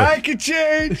 Totally. and I can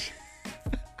change.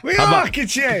 We all can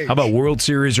change. How about World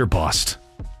Series or bust?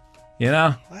 You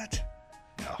know? What?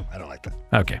 No, I don't like that.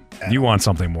 Okay. You want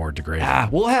something more degrading.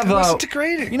 We'll have. It wasn't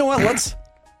degrading. You know what?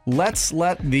 Let's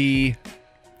let the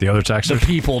other texters? The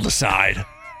people decide.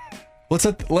 Let's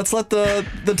let the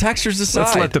texters decide.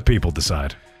 Let's let the people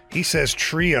decide. He says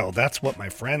trio. That's what my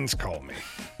friends call me.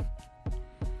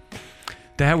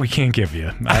 That we can't give you.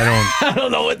 I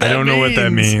don't know what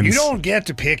that means. You don't get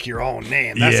to pick your own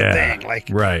name. That's the thing.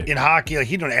 Like in hockey, like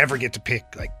you don't ever get to pick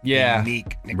like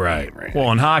unique nickname. Right.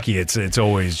 Well, in hockey, it's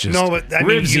always just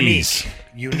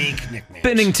unique nicknames.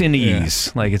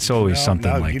 Benningtonese. Like it's always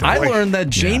something like that. I learned that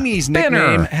Jamie's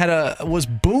nickname was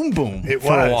Boom Boom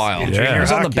for a while. It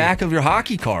was on the back of your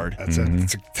hockey card.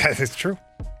 That is true.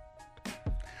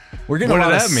 We're getting What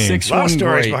a lot did of that mean? 6-1 A lot of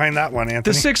stories great. behind that one, The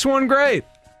Anthony. 6-1 great.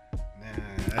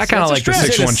 I kind of like the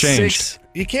 6-1 change.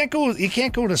 You can't go to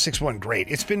 6-1 great.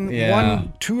 It's been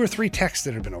 1, 2, or 3 texts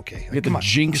that have been okay. Get the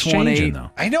Jinx 1-8 though.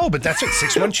 I know, but that's it.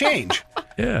 6-1 change.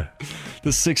 Yeah. The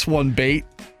 6-1 bait.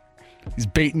 He's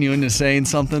baiting you into saying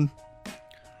something.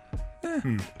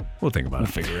 We'll think about it. We'll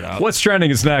figure it out. What's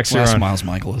trending is next. Last Miles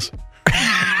Michaelis.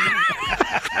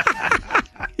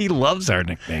 He loves our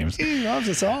nicknames. He loves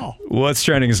us all. What's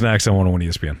trending is next on 101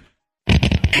 ESPN.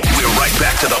 We're right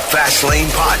back to the Fast Lane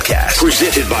Podcast,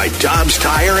 presented by Dobbs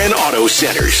Tire and Auto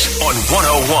Centers on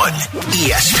 101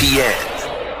 ESPN.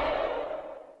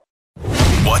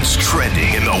 What's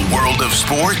trending in the world of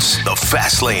sports? The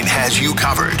Fast Lane has you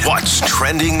covered. What's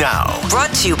trending now?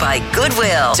 Brought to you by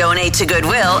Goodwill. Donate to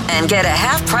Goodwill and get a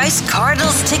half-price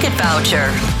Cardinals ticket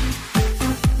voucher.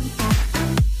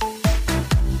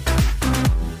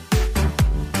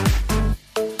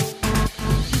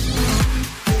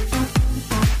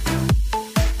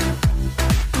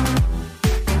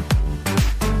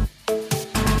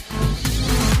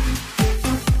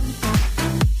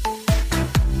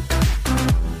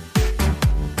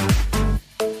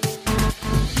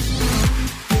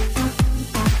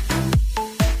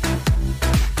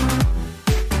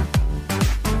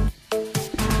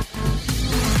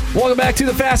 Welcome back to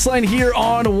the Fast Lane here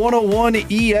on 101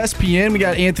 ESPN. We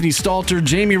got Anthony Stalter,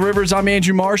 Jamie Rivers. I'm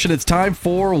Andrew Marsh, and it's time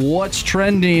for What's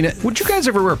Trending. Would you guys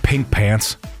ever wear pink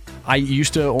pants? I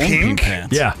used to own pink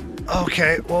pants. Yeah.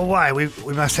 Okay, well, why? We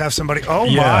must have somebody. Oh,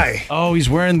 Yeah. my. Oh, he's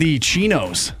wearing the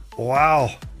chinos.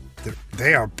 Wow.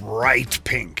 They are bright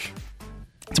pink.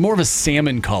 It's more of a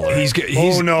salmon color.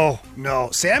 Oh, no.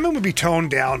 Salmon would be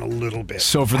toned down a little bit.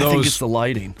 So for I think those, it's the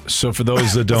lighting. so for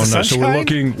those that don't know, so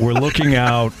sunshine? we're looking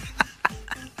out.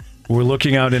 We're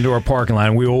looking out into our parking lot.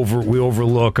 And we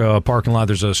overlook a parking lot.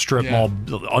 There's a strip mall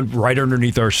right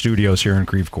underneath our studios here in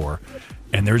Creve Coeur.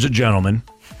 And there's a gentleman.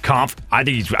 I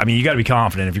think you got to be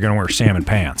confident if you're going to wear salmon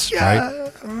pants,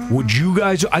 right? Would you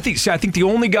guys? I think the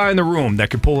only guy in the room that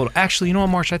could pull it. Actually, you know what,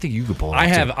 Marsh? I think you could pull it. I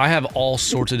have all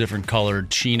sorts of different colored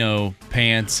chino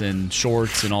pants and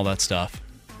shorts and all that stuff.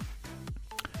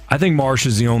 I think Marsh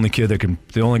is the only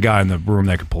guy in the room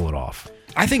that could pull it off.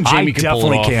 I think Jamie could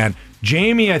pull it off. Can.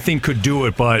 Jamie, I think, could do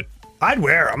it, but I'd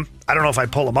wear them. I don't know if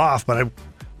I'd pull them off, but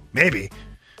maybe,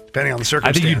 depending on the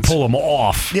circumstance. I think you'd pull them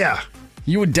off. Yeah.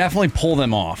 You would definitely pull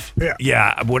them off. Yeah.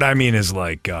 Yeah. What I mean is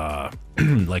like own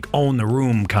the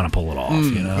room, kind of pull it off.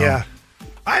 You know. Yeah.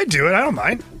 I'd do it. I don't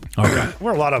mind. Okay.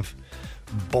 We're a lot of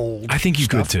bold. I think you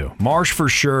stuff. could too. Marsh for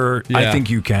sure. Yeah. I think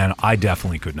you can. I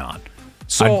definitely could not.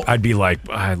 So I'd be like,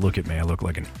 look at me. I look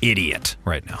like an idiot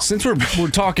right now. Since we're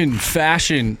talking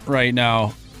fashion right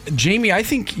now, Jamie, I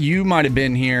think you might have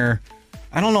been here.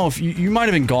 I don't know if you might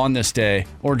have been gone this day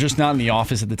or just not in the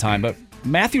office at the time, but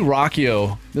Matthew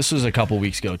Rocchio, this was a couple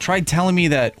weeks ago, tried telling me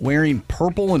that wearing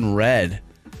purple and red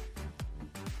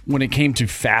when it came to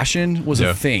fashion was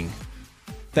a thing.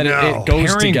 That it goes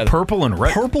pairing together. Purple and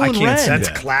red. Purple and red. That's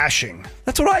clashing.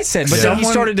 That's what I said. But then he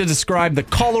started to describe the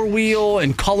color wheel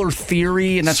and color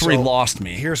theory, and that's where he lost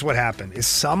me. Here's what happened: is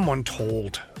someone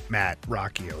told Matt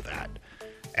Rocchio that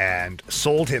and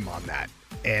sold him on that,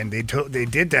 and they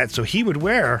did that so he would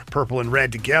wear purple and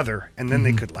red together, and then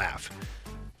they could laugh.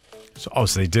 So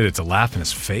they did it to laugh in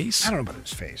his face? I don't know about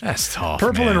his face. That's tough.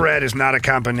 Purple man. and red is not a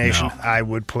combination No. I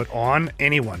would put on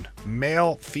anyone,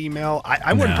 male, female.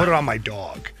 I wouldn't put it on my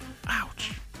dog.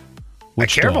 Ouch. I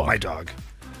care about my dog.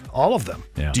 All of them.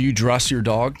 Yeah. Do you dress your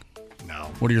dog? No.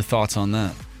 What are your thoughts on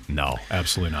that? No,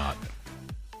 absolutely not.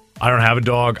 I don't have a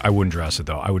dog. I wouldn't dress it,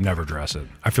 though. I would never dress it.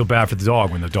 I feel bad for the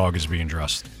dog when the dog is being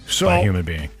dressed by a human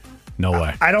being. No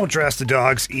way. I don't dress the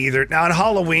dogs either. Now, on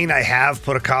Halloween, I have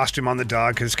put a costume on the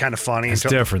dog because it's kind of funny. It's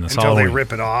different. It's until they Halloween.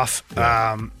 rip it off.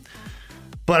 Yeah.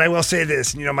 But I will say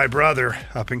this. My brother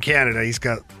up in Canada, he's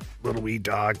got a little wee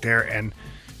dog there, and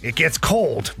it gets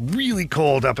cold, really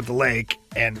cold up at the lake.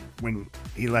 And when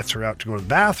he lets her out to go to the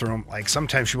bathroom, like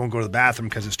sometimes she won't go to the bathroom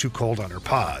because it's too cold on her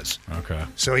paws. Okay.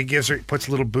 So he puts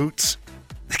little boots.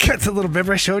 Got the little,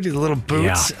 remember I showed you the little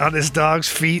boots on his dog's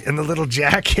feet and the little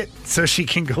jacket so she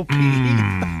can go pee.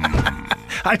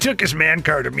 I took his man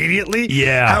card immediately.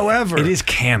 Yeah. However, it is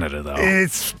Canada, though.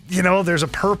 It's, there's a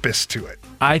purpose to it.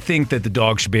 I think that the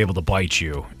dog should be able to bite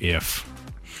you if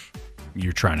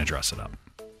you're trying to dress it up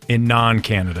in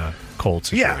non-Canada cold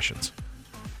situations.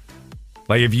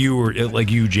 Like if you were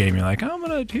like you, Jamie, like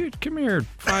come here,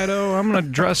 Fido, I'm gonna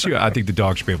dress you. I think the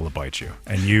dog should be able to bite you,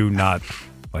 and you not.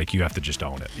 Like, you have to just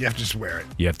own it. You have to just wear it.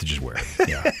 You have to just wear it,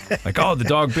 yeah. Like, the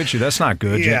dog bit you. That's not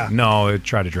good. Yeah. No,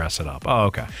 try to dress it up. Oh,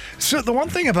 okay. So the one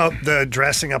thing about the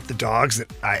dressing up the dogs that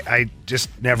I just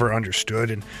never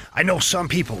understood, and I know some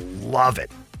people love it.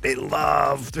 They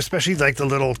love, especially like the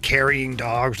little carrying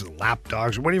dogs or the lap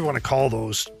dogs, or whatever you want to call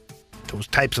those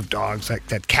types of dogs, like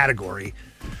that category.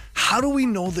 How do we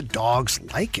know the dogs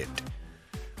like it?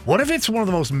 What if it's one of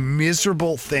the most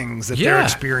miserable things that they're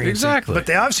experiencing? Exactly. But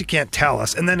they obviously can't tell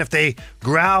us. And then if they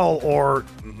growl or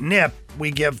nip,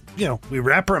 we we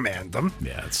reprimand them.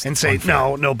 Yeah, it's and say,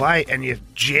 unfair. no bite. And you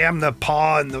jam the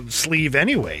paw in the sleeve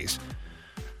anyways.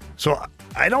 So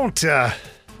I don't know.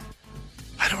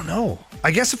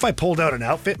 I guess if I pulled out an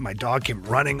outfit and my dog came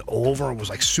running over and was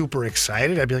like super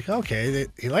excited, I'd be like, okay,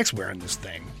 he likes wearing this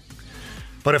thing.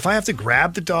 But if I have to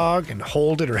grab the dog and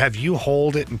hold it or have you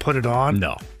hold it and put it on,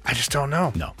 no. I just don't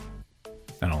know. No.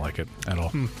 I don't like it at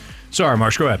all. Sorry,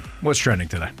 Marsh, go ahead. What's trending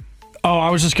today? Oh,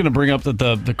 I was just going to bring up that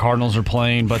the Cardinals are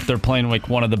playing, but they're playing like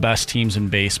one of the best teams in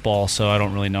baseball, so I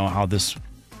don't really know how this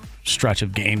stretch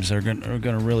of games are going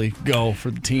to really go for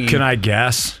the team. Can I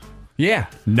guess? Yeah.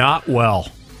 Not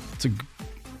well. It's a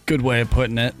good way of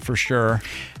putting it, for sure.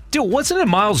 Dude, wasn't it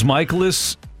Miles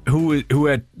Michaelis who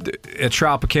at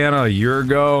Tropicana a year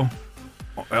ago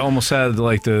almost had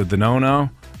like the no-no?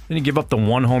 Didn't he give up the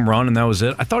one home run and that was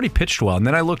it? I thought he pitched well. And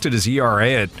then I looked at his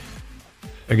ERA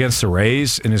against the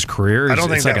Rays in his career. I don't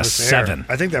think it's that like was a there. 7.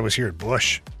 I think that was here at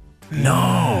Busch.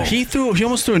 No. He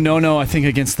almost threw a no-no, I think,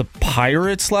 against the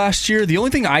Pirates last year. The only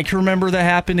thing I can remember that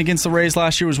happened against the Rays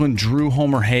last year was when Drew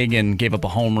Homer Hagen gave up a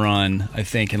home run, I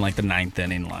think, in like the 9th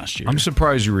inning last year. I'm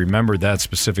surprised you remembered that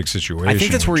specific situation. I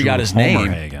think that's where he got his Homer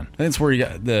name. Hagen. I think that's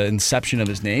where the inception of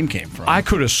his name came from. I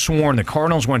could have sworn the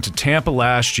Cardinals went to Tampa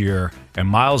last year and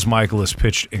Miles Michaelis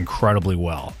pitched incredibly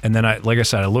well. And then, like I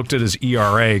said, I looked at his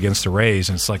ERA against the Rays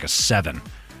and it's like a 7.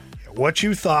 What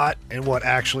you thought and what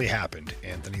actually happened,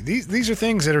 Anthony. These are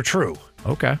things that are true.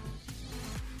 Okay.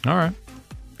 All right.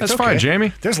 That's It's fine, okay.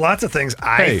 Jamie. There's lots of things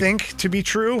I Hey. think to be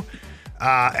true,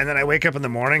 and then I wake up in the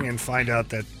morning and find out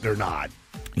that they're not.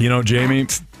 You know, Jamie,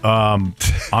 I'm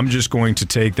just going to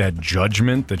take that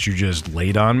judgment that you just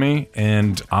laid on me,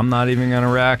 and I'm not even going to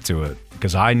react to it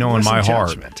because I know in my Wasn't heart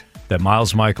judgment. that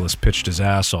Miles Michaelis pitched his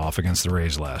ass off against the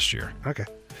Rays last year. Okay.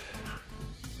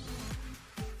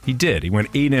 He did. He went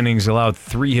 8 innings, allowed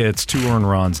 3 hits, 2 earned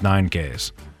runs, 9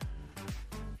 Ks.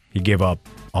 He gave up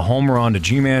a home run to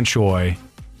G-Man Choi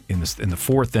in the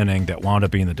 4th inning that wound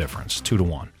up being the difference,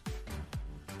 2-1.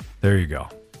 There you go.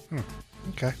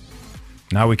 Okay.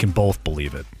 Now we can both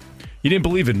believe it. You didn't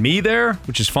believe in me there,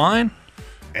 which is fine.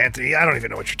 Anthony, I don't even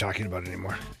know what you're talking about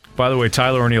anymore. By the way,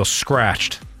 Tyler O'Neill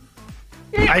scratched.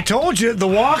 I told you, the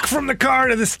walk from the car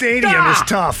to the stadium is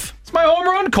tough. It's my home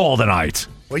run call tonight.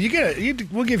 Well,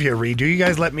 we'll give you a redo. You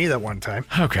guys let me that one time.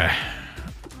 Okay.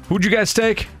 Who'd you guys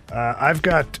take? I've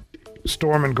got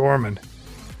Storm and Gorman.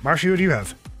 Marshy, who do you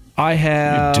have? I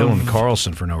have Dylan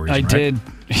Carlson for no reason, I right? did.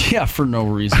 Yeah, for no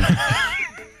reason.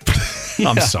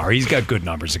 I'm sorry. He's got good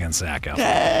numbers against Zach Efron.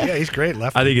 Yeah, he's great.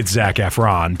 Left. I think it's Zach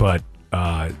Efron, but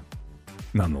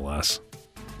nonetheless.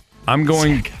 I'm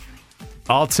going...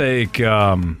 I'll take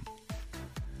Nolan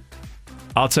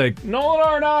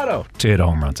Arenado to hit a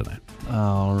home run tonight.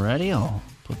 Alrighty, I'll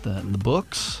put that in the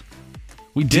books.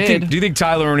 We Do did. you think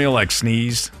Tyler O'Neill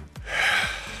sneezed?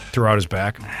 Threw out his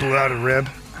back? Blew out a rib.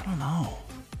 I don't know.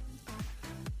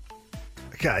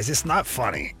 Guys, it's not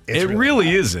funny. It's It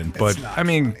really isn't, but not I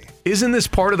mean, isn't this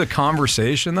part of the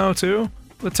conversation though too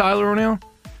with Tyler O'Neill?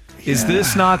 Is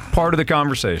this not part of the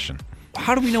conversation?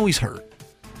 How do we know he's hurt?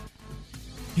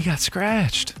 He got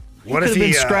scratched. What He if could have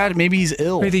he been scratched? Maybe he's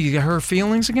ill. Maybe he got hurt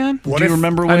feelings again? Do you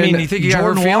remember when you think he got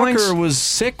Jordan hurt feelings? Walker was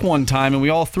sick one time and we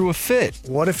all threw a fit?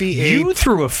 What if he You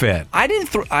threw a fit. I didn't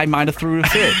throw. I might have threw a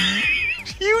fit.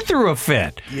 You threw a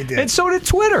fit. You did. And so did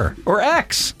Twitter or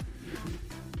X.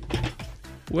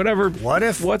 Whatever. What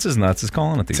if What's his nuts is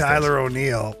calling it these Tyler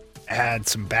O'Neill had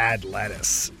some bad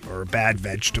lettuce or a bad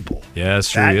vegetable? Yeah,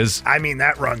 that's true. That, He is. I mean,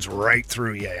 that runs right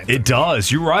through you. Anthony. It does.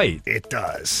 You're right. It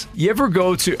does. You ever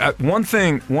go to one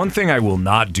thing I will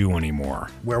not do anymore.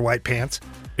 Wear white pants?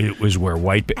 It was wear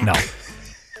white no.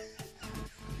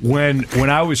 When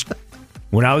I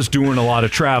was doing a lot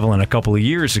of traveling a couple of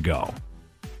years ago,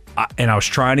 and I was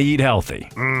trying to eat healthy.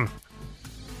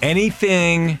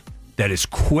 Anything that is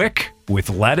quick with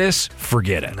lettuce,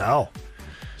 forget it. No.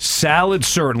 Salad,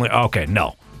 certainly. Okay,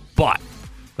 no. But,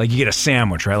 like, you get a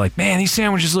sandwich, right? Like, man, these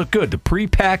sandwiches look good. The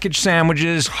prepackaged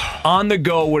sandwiches, on the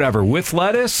go, whatever. With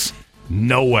lettuce,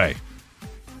 no way.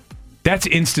 That's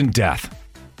instant death.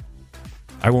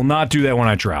 I will not do that when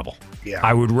I travel. Yeah.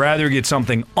 I would rather get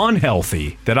something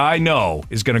unhealthy that I know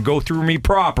is going to go through me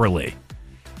properly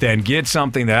than get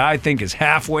something that I think is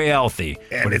halfway healthy,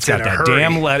 And but it's it's got in a that hurry.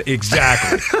 damn lettuce.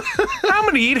 Exactly. I'm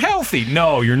going to eat healthy.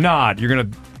 No, you're not. You're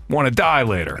going to want to die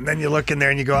later. And then you look in there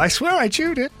and you go, I swear I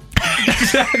chewed it.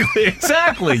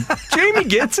 Exactly. Jamie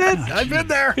gets it. I've been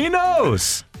there. He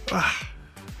knows.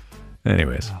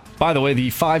 Anyways. By the way, the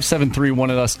 573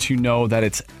 wanted us to know that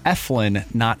it's Eflin,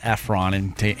 not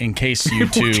Efron, in case you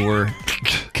two were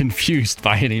confused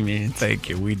by any means. Thank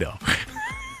you. We know.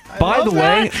 By the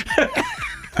way,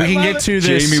 we can get to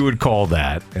this. Jamie would call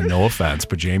that, and no offense,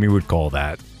 but Jamie would call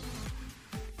that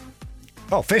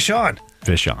Oh, fish on.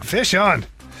 fish on. Fish on.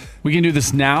 We can do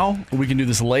this now, or we can do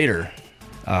this later.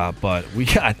 But we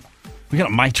got a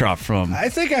mic drop from I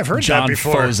think I've heard John that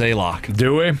before. Fozaylock.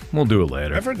 Do we? We'll do it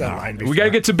later. I've heard that line before. We got to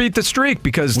get to beat the streak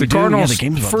because We the do. Yeah, Cardinals the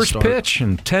game's about to first start. pitch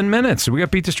in 10 minutes. So we got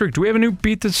to beat the streak. Do we have a new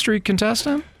beat the streak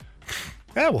contestant?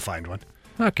 Yeah, we'll find one.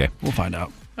 Okay. We'll find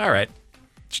out. All right.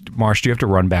 Marsh, do you have to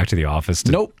run back to the office?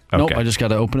 Nope. Okay. Nope. I just got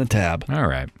to open a tab. All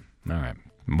right.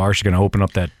 Marsh is going to open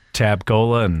up that tab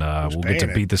cola, and we'll get to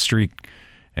paying it? beat the streak.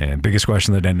 And biggest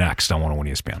question of the day next on 101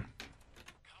 ESPN.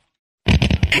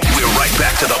 We're right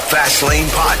back to the Fast Lane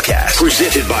Podcast,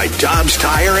 presented by Dobbs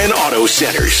Tire and Auto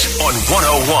Centers on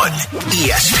 101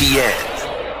 ESPN.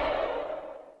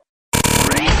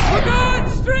 We're good,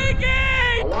 streaky!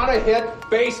 I want to hit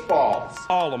baseballs.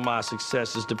 All of my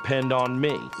successes depend on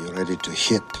me. You ready to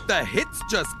hit? The hits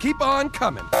just keep on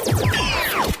coming. And his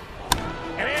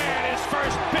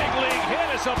first big league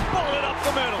hit is a bullet up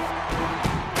the middle.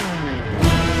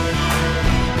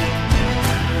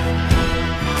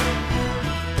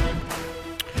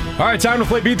 All right, time to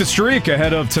play Beat the Streak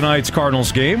ahead of tonight's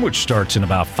Cardinals game, which starts in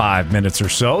about 5 minutes or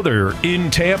so. They're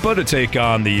in Tampa to take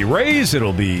on the Rays.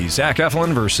 It'll be Zach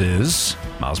Eflin versus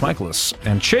Miles Michaelis.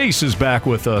 And Chase is back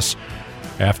with us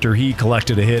after he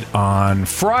collected a hit on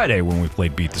Friday when we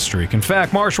played Beat the Streak. In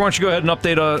fact, Marsh, why don't you go ahead and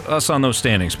update us on those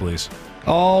standings, please?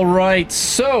 All right.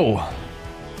 So,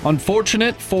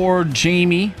 Unfortunate for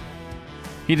Jamie.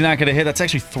 He did not get a hit. That's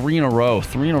actually 3 in a row.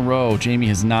 3 in a row. Jamie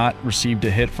has not received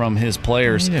a hit from his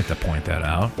players. You have to point that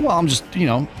out. Well, I'm just, you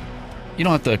don't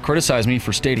have to criticize me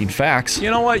for stating facts.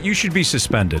 You know what? You should be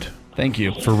suspended. Thank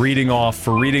you. For reading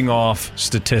off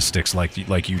statistics like you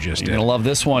just did. You're going to love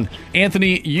this one.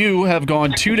 Anthony, you have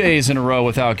gone 2 days in a row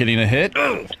without getting a hit.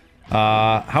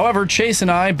 However, Chase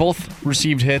and I both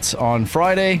received hits on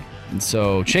Friday. And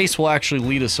so Chase will actually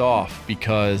lead us off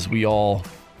because we all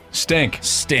stink.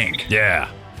 Yeah.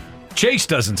 Chase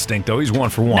doesn't stink, though. He's 1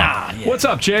 for 1. Nah, yeah. What's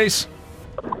up, Chase?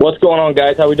 What's going on,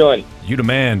 guys? How we doing? You the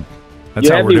man. That's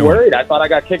you how had we're me doing. worried. I thought I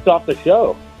got kicked off the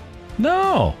show.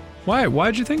 No. Why?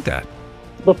 Why'd you think that?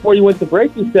 Before you went to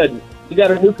break, you said you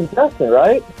got a new contestant,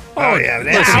 right? Oh, yeah.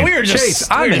 Listen, we were just, Chase,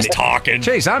 we were just talking.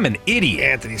 Chase, I'm an idiot.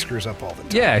 Anthony screws up all the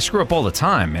time. Yeah, I screw up all the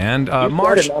time, man.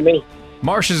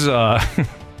 Marsh is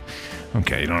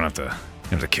okay, you don't have to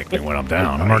kick me when I'm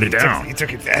down. I'm already down. He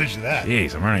took advantage of that.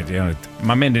 Jeez, I'm already down.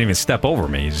 My man didn't even step over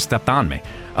me. He just stepped on me.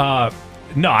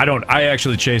 No, I don't. I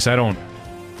actually, Chase, I don't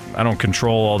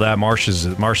control all that. Marsh is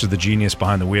the genius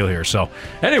behind the wheel here. So,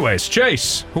 anyways,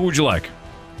 Chase, who would you like?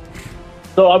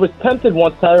 So I was tempted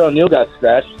once Tyler O'Neill got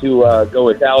scratched to go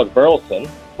with Alec Burleson,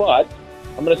 but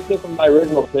I'm going to stick with my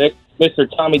original pick, Mr.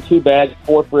 Tommy Two Bags,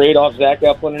 4 for 8 off Zach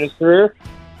Eflin in his career.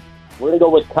 We're going to go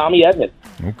with Tommy Edman.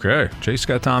 Okay, Chase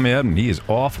got Tommy Edman. He is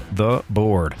off the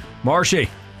board. Marshy.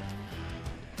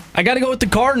 I got to go with the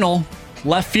Cardinal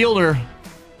left fielder.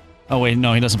 Oh, wait,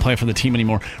 no, he doesn't play for the team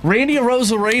anymore. Randy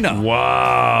Arozarena.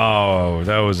 Wow,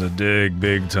 that was a dig,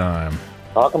 big time.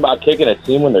 Talking about kicking a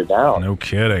team when they're down. No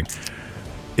kidding.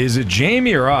 Is it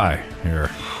Jamie or I here?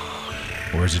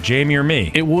 Or is it Jamie or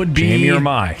me? It would be Jamie or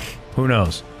my. Who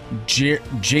knows?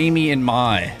 Jamie and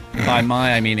my. By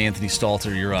my, I mean Anthony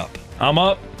Stalter. You're up. I'm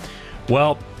up.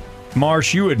 Well,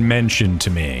 Marsh, you had mentioned to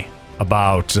me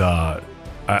about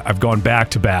I've gone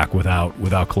back-to-back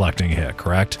without collecting a hit,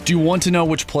 correct? Do you want to know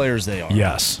which players they are?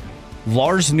 Yes.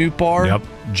 Lars Nootbaar, Yep.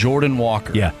 Jordan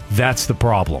Walker. Yeah, that's the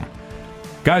problem.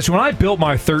 Guys, when I built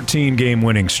my 13-game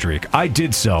winning streak, I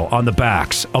did so on the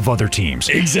backs of other teams.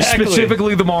 Exactly.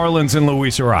 Specifically the Marlins and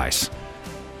Luis Ariz.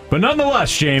 But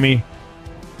nonetheless, Jamie,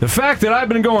 the fact that I've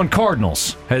been going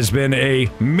Cardinals has been a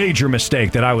major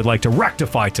mistake that I would like to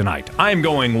rectify tonight. I am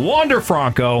going Wander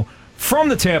Franco from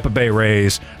the Tampa Bay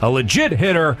Rays, a legit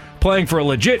hitter playing for a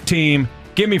legit team.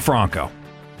 Give me Franco.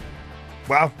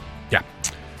 Wow. Yeah.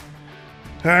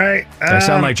 All right. Did I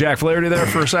sound like Jack Flaherty there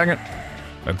for a second?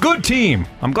 A good team.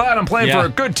 I'm glad I'm playing for a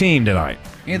good team tonight.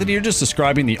 Anthony, you're just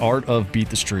describing the art of beat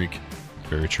the streak.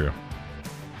 Very true.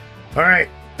 All right.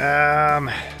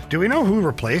 Do we know who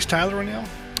replaced Tyler O'Neill?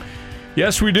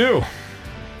 Yes, we do.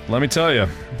 Let me tell you.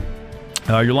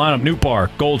 Your lineup,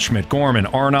 Nootbaar, Goldschmidt, Gorman,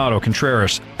 Arenado,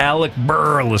 Contreras, Alec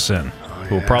Burleson,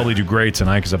 who will probably do great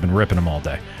tonight because I've been ripping him all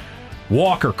day.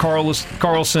 Walker,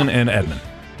 Carlson, and Edman.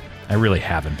 I really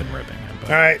haven't been ripping him. All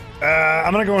right.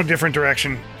 I'm going to go in a different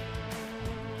direction.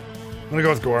 I'm going to go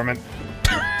with Gorman.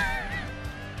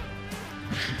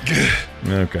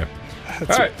 Okay.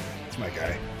 All right. That's my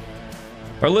guy.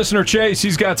 Our listener, Chase,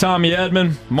 he's got Tommy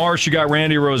Edman. Marsh, you got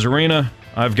Randy Arozarena.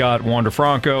 I've got Wander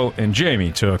Franco. And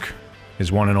Jamie took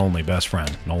his one and only best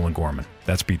friend, Nolan Gorman.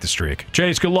 That's beat the streak.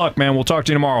 Chase, good luck, man. We'll talk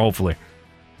to you tomorrow, hopefully.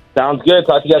 Sounds good.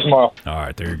 Talk to you guys tomorrow. All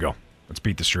right, there you go. Let's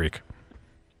beat the streak.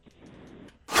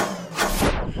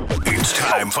 It's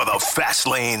time for the Fast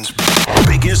Lane's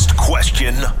biggest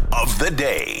question of the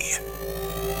day.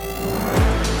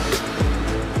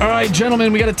 All right,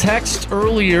 gentlemen, we got a text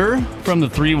earlier from the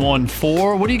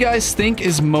 314. What do you guys think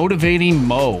is motivating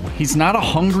Mo? He's not a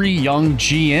hungry young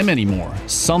GM anymore.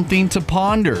 Something to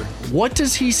ponder. What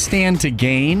does he stand to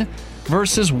gain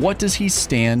versus what does he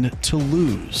stand to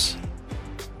lose?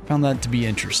 Found that to be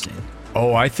interesting.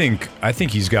 Oh, I think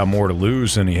he's got more to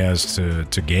lose than he has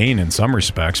to gain in some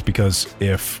respects, because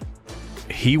if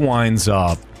he winds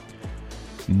up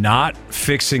not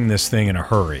fixing this thing in a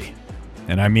hurry,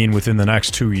 and I mean within the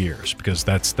next 2 years, because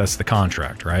that's the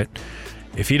contract, right?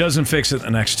 If he doesn't fix it in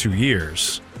the next 2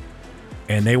 years,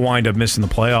 and they wind up missing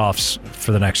the playoffs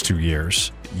for the next 2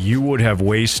 years, you would have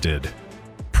wasted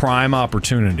prime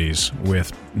opportunities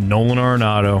with Nolan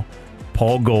Arenado,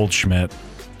 Paul Goldschmidt,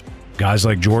 guys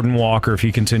like Jordan Walker, if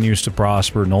he continues to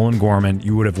prosper, Nolan Gorman.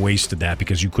 You would have wasted that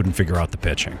because you couldn't figure out the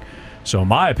pitching. So in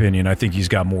my opinion, I think he's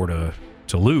got more to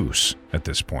lose at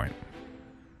this point.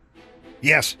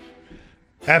 Yes,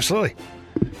 absolutely.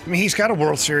 I mean, he's got a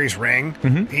World Series ring.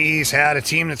 Mm-hmm. He's had a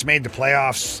team that's made the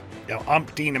playoffs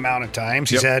umpteen amount of times.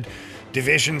 He's had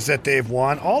divisions that they've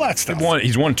won, all that stuff.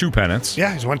 He's won 2 pennants.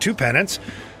 Yeah, he's won 2 pennants.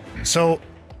 So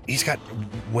he's got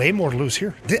way more to lose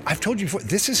here. I've told you before,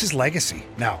 this is his legacy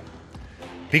now.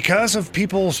 Because of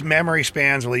people's memory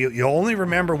spans, well, you only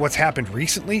remember what's happened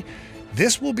recently.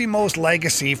 This will be Mo's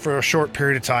legacy for a short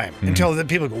period of time until then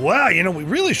people go, well, we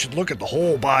really should look at the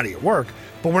whole body of work,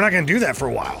 but we're not going to do that for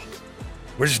a while.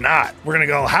 We're just not. We're going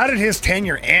to go, how did his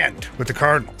tenure end with the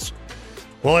Cardinals?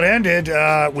 Well, it ended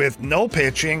with no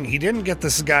pitching. He didn't get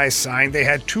this guy signed. They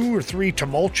had 2 or 3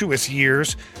 tumultuous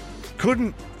years.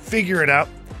 Couldn't figure it out.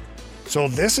 So I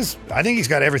think he's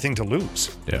got everything to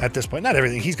lose at this point. Not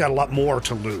everything. He's got a lot more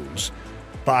to lose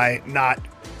by not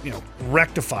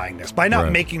rectifying this, by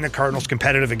not making the Cardinals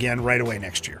competitive again right away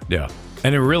next year. Yeah.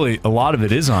 And a lot of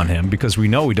it is on him because we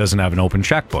know he doesn't have an open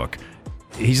checkbook.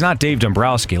 He's not Dave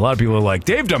Dombrowski. A lot of people are like,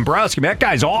 Dave Dombrowski, man, that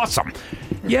guy's awesome.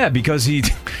 Yeah, because he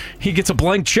gets a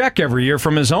blank check every year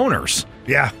from his owners.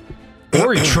 Yeah.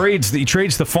 Or he trades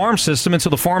the farm system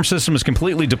until the farm system is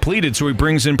completely depleted, so he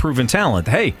brings in proven talent.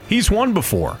 Hey, he's won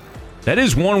before. That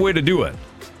is one way to do it.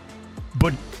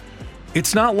 But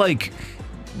it's not like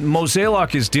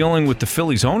Mozeliak is dealing with the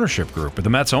Phillies ownership group or the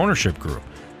Mets ownership group.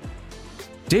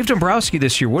 Dave Dombrowski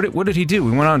this year, what did he do?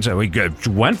 We went on and we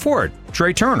went for it.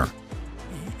 Trey Turner.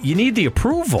 You need the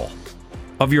approval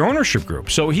of your ownership group.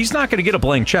 So he's not going to get a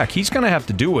blank check. He's going to have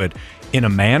to do it in a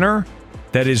manner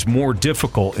that is more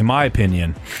difficult, in my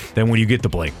opinion, than when you get the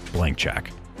blank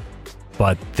check.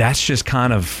 But that's just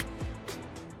kind of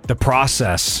the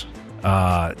process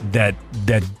that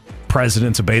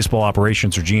presidents of baseball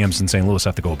operations or GMs in St. Louis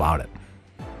have to go about it.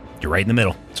 You're right in the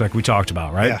middle. It's like we talked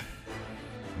about, right?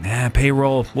 Yeah.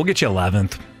 Payroll, we'll get you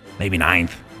 11th, maybe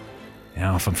 9th.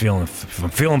 If I'm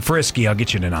feeling frisky, I'll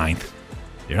get you to 9th.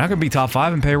 You're not going to be top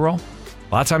 5 in payroll.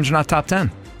 A lot of times you're not top 10.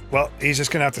 Well, he's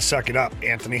just going to have to suck it up,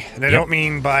 Anthony. And I don't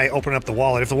mean by opening up the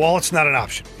wallet. If the wallet's not an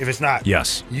option, if it's not,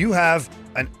 yes, you have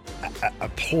a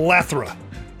plethora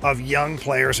of young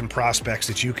players and prospects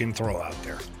that you can throw out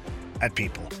there at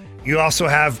people. You also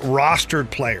have rostered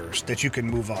players that you can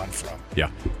move on from.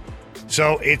 Yeah.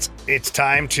 So it's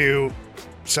time to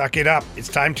suck it up. It's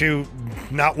time to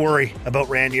not worry about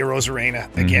Randy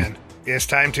Arozarena again. It's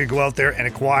time to go out there and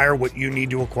acquire what you need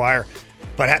to acquire,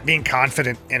 but being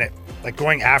confident in it. Like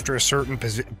going after a certain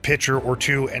pitcher or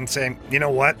two and saying, you know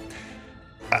what,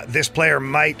 this player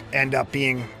might end up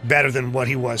being better than what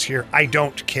he was here. I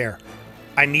don't care.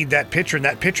 I need that pitcher, and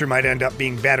that pitcher might end up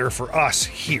being better for us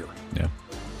here. Yeah.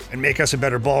 And make us a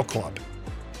better ball club.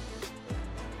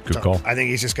 Good call. I think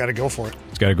he's just got to go for it.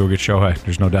 He's got to go get Shohei.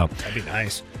 There's no doubt. That'd be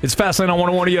nice. It's Fastlane on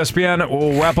 101 ESPN.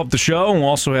 We'll wrap up the show, and we'll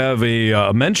also have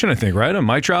a mention, I think, right? A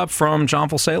mic drop from John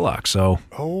Foselak. So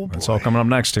that's all coming up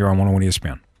next here on 101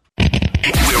 ESPN.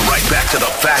 We're right back to the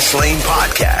Fast Lane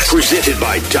Podcast, presented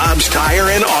by Dobbs Tire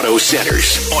and Auto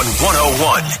Centers on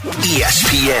 101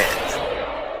 ESPN.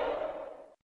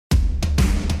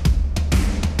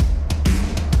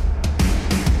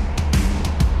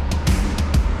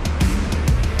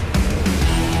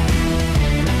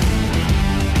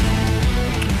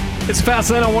 It's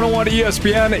Fastlane on 101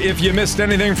 ESPN. If you missed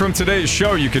anything from today's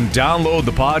show, you can download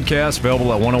the podcast,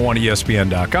 available at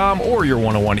 101ESPN.com or your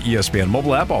 101 ESPN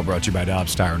mobile app, all brought to you by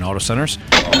Dobbs Tire and Auto Centers.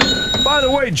 By the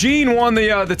way, Gene won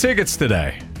the tickets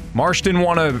today. Marsh didn't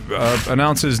want to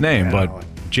announce his name, but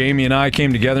Jamie and I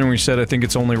came together and we said, I think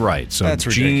it's only right. So that's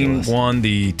Gene ridiculous. won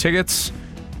the tickets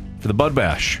for the Bud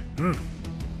Bash. He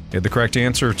had the correct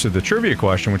answer to the trivia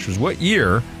question, which was what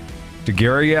year did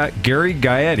Gary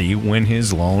Gaetti win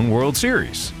his lone World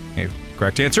Series? Okay,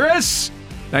 correct answer is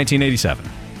 1987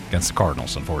 against the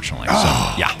Cardinals, unfortunately. So,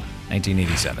 yeah,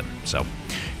 1987. So,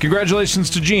 congratulations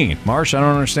to Gene. Marsh, I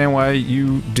don't understand why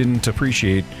you didn't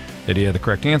appreciate that he had the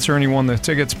correct answer and he won the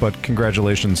tickets, but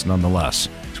congratulations nonetheless.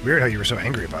 It's weird how you were so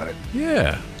angry about it.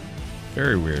 Yeah,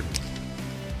 very weird.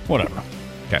 Whatever.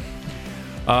 Okay.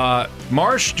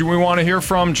 Marsh, do we want to hear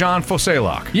from John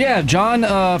Foselak? Yeah, John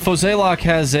Foselak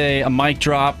has a mic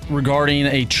drop regarding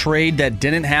a trade that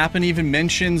didn't happen. Even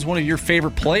mentions one of your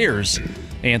favorite players,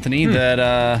 Anthony,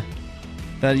 that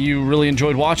you really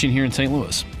enjoyed watching here in St.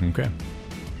 Louis. Okay.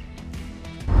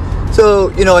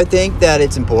 So, I think that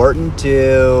it's important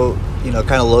to,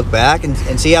 kind of look back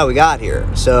and see how we got here.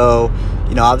 So,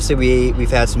 obviously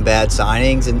we've had some bad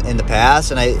signings in the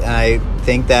past, and I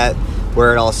think that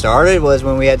where it all started was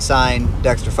when we had signed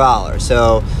Dexter Fowler.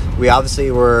 So we obviously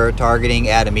were targeting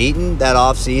Adam Eaton that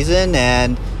offseason,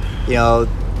 and,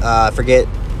 I forget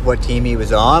what team he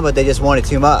was on, but they just wanted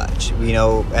too much.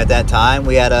 At that time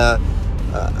we had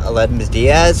Aledmus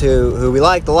Diaz, who we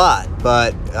liked a lot,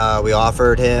 but we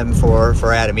offered him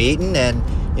for Adam Eaton. And,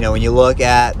 when you look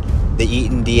at the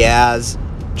Eaton-Diaz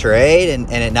trade and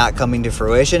it not coming to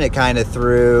fruition, it kind of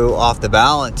threw off the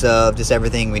balance of just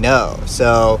everything we know.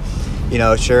 So,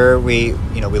 sure, we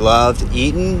loved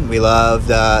Eaton, we loved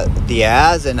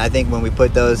Diaz, and I think when we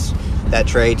put that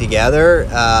trade together,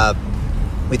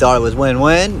 we thought it was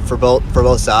win-win for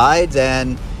both sides,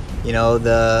 and we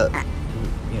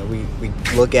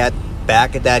look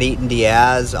back at that Eaton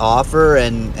Diaz offer,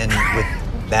 and with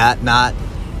that not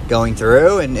going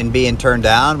through and being turned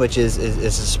down, which is a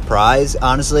surprise,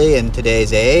 honestly, in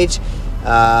today's age,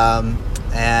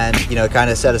 and it kind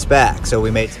of set us back. So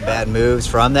we made some bad moves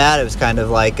from that. It was kind of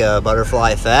like a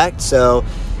butterfly effect. So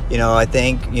I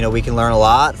think we can learn a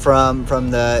lot from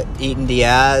the Eaton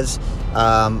Diaz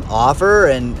offer,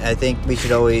 and I think we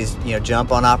should always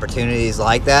jump on opportunities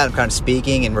like that. I'm kind of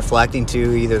speaking and reflecting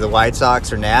to either the White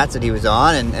Sox or Nats that he was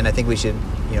on, and I think we should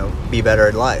be better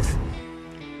at life.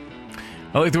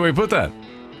 I like the way you put that.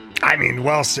 I mean,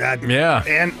 well said. Yeah.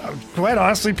 And quite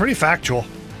honestly, pretty factual.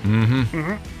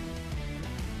 Mm-hmm.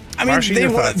 I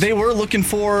mean, they were looking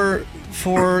for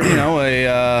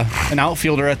an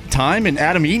outfielder at the time, and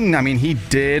Adam Eaton, I mean, he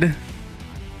did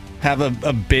have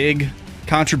a big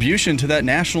contribution to that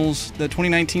the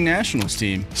 2019 Nationals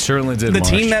team. Certainly did. The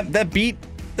team that beat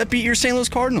your St. Louis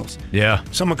Cardinals. Yeah.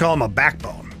 Someone call him a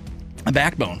backbone. A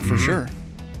backbone, for sure.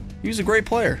 He was a great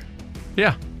player.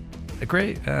 Yeah.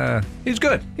 Great. He was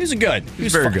good. He was good. He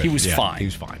was very good. He was Yeah, fine. he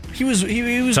was fine. He was Tell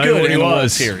you good what in he the World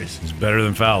was. Series. He's better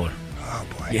than Fowler. Oh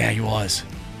boy. Yeah, he was.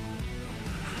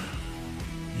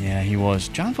 Yeah, he was.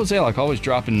 John Fozelak always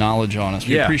dropping knowledge on us.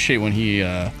 We appreciate when he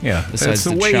decides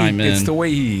to chime in. It's the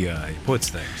way he puts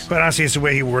things. But honestly, it's the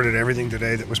way he worded everything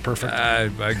today that was perfect.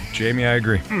 Jamie, I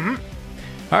agree. Mm-hmm.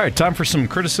 All right, time for some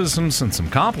criticisms and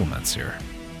some compliments here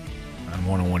on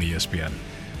 101 ESPN.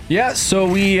 Yeah, so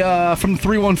we from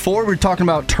 314 we were talking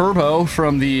about Turbo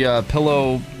from the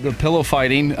pillow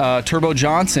fighting. Turbo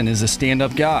Johnson is a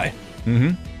stand-up guy.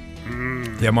 Mm-hmm.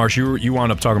 Yeah, Marsh, you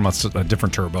wound up talking about a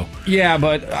different Turbo. Yeah,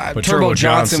 but Turbo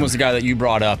Johnson was the guy that you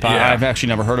brought up. Yeah. I've actually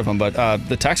never heard of him, but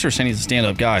the texter saying he's a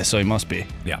stand-up guy, so he must be.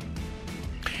 Yeah.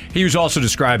 He was also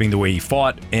describing the way he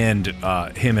fought and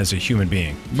him as a human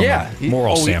being. From a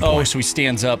moral standpoint. So he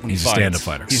stands up when he's he fights. a stand-up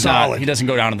fighter. He's solid. He doesn't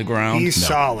go down to the ground. He's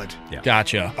solid. Yeah.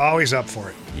 Gotcha. Always up for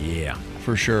it. Yeah.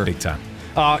 For sure. Big time.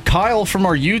 Kyle from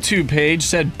our YouTube page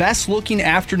said, best looking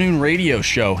afternoon radio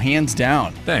show, hands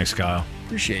down. Thanks, Kyle.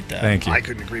 Appreciate that. Thank you. I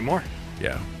couldn't agree more.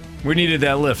 Yeah. We needed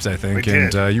that lift, I think, We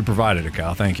and did. you provided it,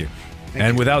 Kyle. Thank you. Thank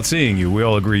and you. without seeing you, we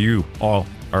all agree you all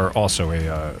are also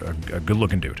a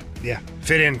good-looking dude. Yeah,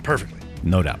 fit in perfectly.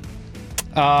 No doubt.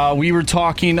 We were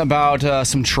talking about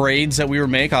some trades that we were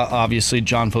making. Obviously,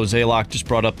 John Fozelak just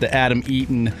brought up the Adam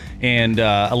Eaton and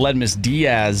Aledmus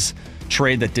Diaz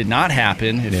trade that did not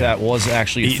happen, if that was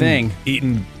actually a thing.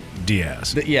 Eaton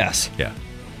Diaz. Yes. Yeah.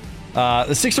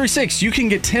 The 636, you can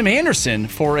get Tim Anderson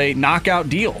for a knockout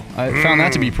deal. I found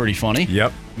that to be pretty funny.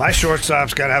 Yep. My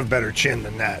shortstop's got to have a better chin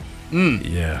than that.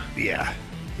 Yeah. Yeah.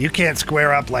 You can't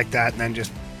square up like that and then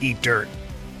just eat dirt.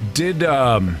 Did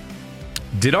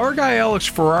our guy Alex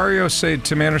Ferrario say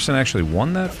Tim Anderson actually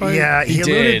won that fight? Yeah, he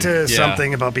alluded to Yeah.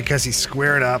 something about because he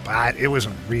squared up. It was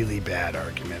a really bad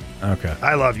argument. Okay.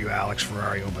 I love you, Alex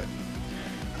Ferrario, but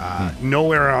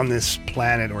nowhere on this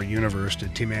planet or universe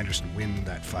did Tim Anderson win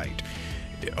that fight.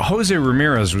 Jose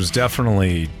Ramirez was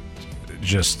definitely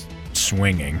just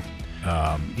swinging.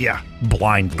 Yeah.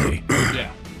 Blindly. Yeah.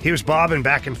 He was bobbing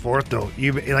back and forth, though.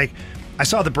 I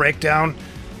saw the breakdown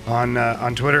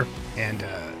on Twitter, and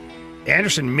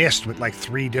Anderson missed with like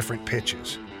 3 different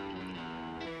pitches.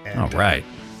 And, All right.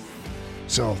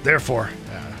 So, therefore,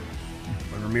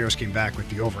 when Ramirez came back with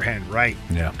the overhand right,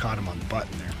 Yeah. caught him on the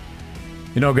button there.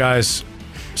 You know, guys,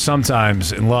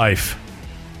 sometimes in life,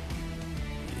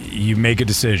 you make a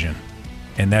decision,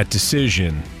 and that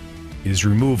decision is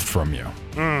removed from you.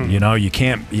 You know,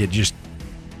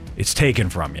 it's taken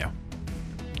from you.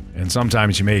 And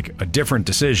sometimes you make a different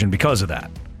decision because of that,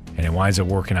 and it winds up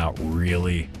working out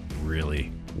really,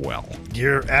 really well.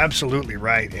 You're absolutely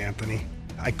right, Anthony.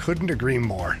 I couldn't agree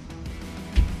more.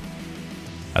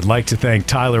 I'd like to thank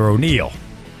Tyler O'Neill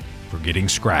for getting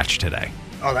scratched today.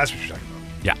 Oh, that's what you're talking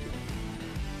about. Yeah.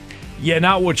 Yeah,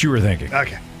 not what you were thinking.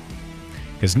 Okay.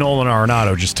 Because Nolan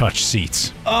Arenado just touched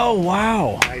seats. Oh,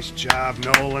 wow. Nice job,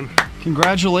 Nolan.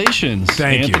 Congratulations,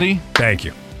 Thank Anthony. you. Thank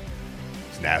you.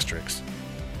 It's an asterisk.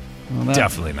 Well, that-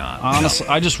 Definitely not. Honestly,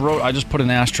 I just put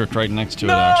an asterisk right next to it,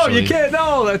 No, actually. you can't.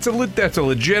 No, that's a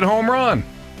legit home run.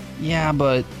 Yeah,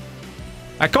 but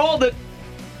I called it.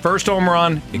 First home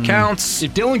run. It counts.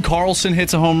 if Dylan Carlson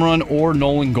hits a home run or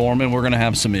Nolan Gorman, we're going to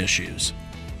have some issues.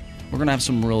 We're going to have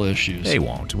some real issues. They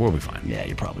won't. We'll be fine. Yeah,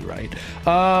 you're probably right.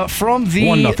 From the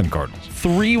 1-0 Cardinals.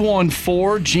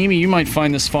 314, Jamie, you might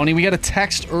find this funny. We got a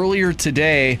text earlier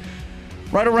today,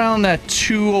 right around that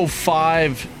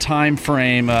 2:05 time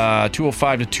frame,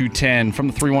 2:05 to 2:10 from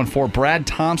the 314. Brad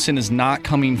Thompson is not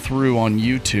coming through on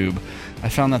YouTube. I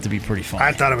found that to be pretty funny.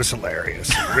 I thought it was hilarious.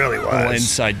 It really was. A little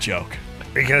inside joke.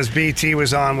 Because BT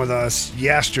was on with us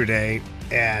yesterday,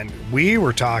 and we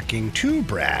were talking to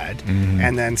Brad,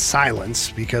 and then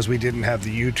silence because we didn't have the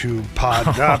YouTube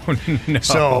pod up. No.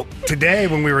 So today,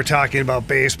 when we were talking about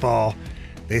baseball,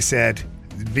 they said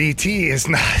BT is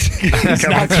not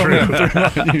coming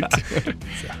through.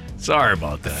 Sorry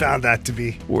about that. Found that to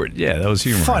be yeah, that was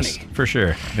humorous. Funny. For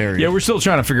sure. Very. Yeah, we're still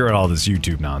trying to figure out all this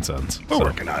YouTube nonsense. We're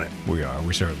working on it. We are.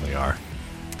 We certainly are.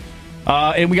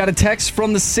 And we got a text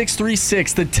from the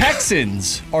 636. The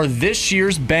Texans are this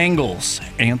year's Bengals.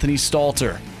 Anthony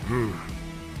Stalter.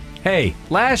 Hey,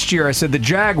 last year I said the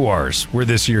Jaguars were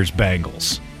this year's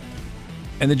Bengals.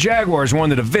 And the Jaguars won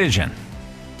the division.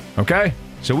 Okay?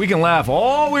 So we can laugh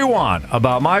all we want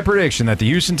about my prediction that the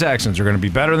Houston Texans are going to be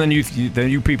better than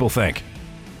you people think.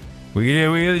 We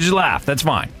just laugh. That's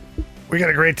fine. We got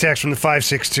a great text from the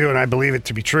 562, and I believe it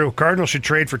to be true. Cardinals should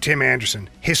trade for Tim Anderson.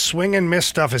 His swing and miss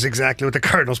stuff is exactly what the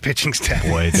Cardinals pitching staff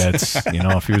is. Boy, that's,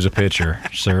 if he was a pitcher,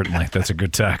 certainly. That's a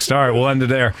good text. All right, we'll end it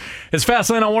there. It's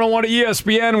Fastlane on 101 at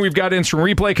ESPN. We've got instant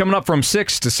replay coming up from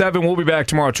 6 to 7. We'll be back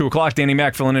tomorrow at 2 o'clock. Danny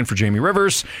Mac filling in for Jamie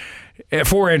Rivers.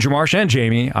 For Andrew Marsh and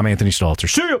Jamie, I'm Anthony Stalter.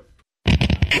 See you.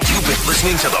 You've been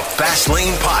listening to the Fast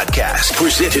Lane Podcast,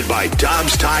 presented by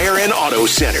Dobbs Tire and Auto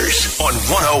Centers on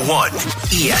 101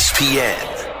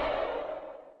 ESPN.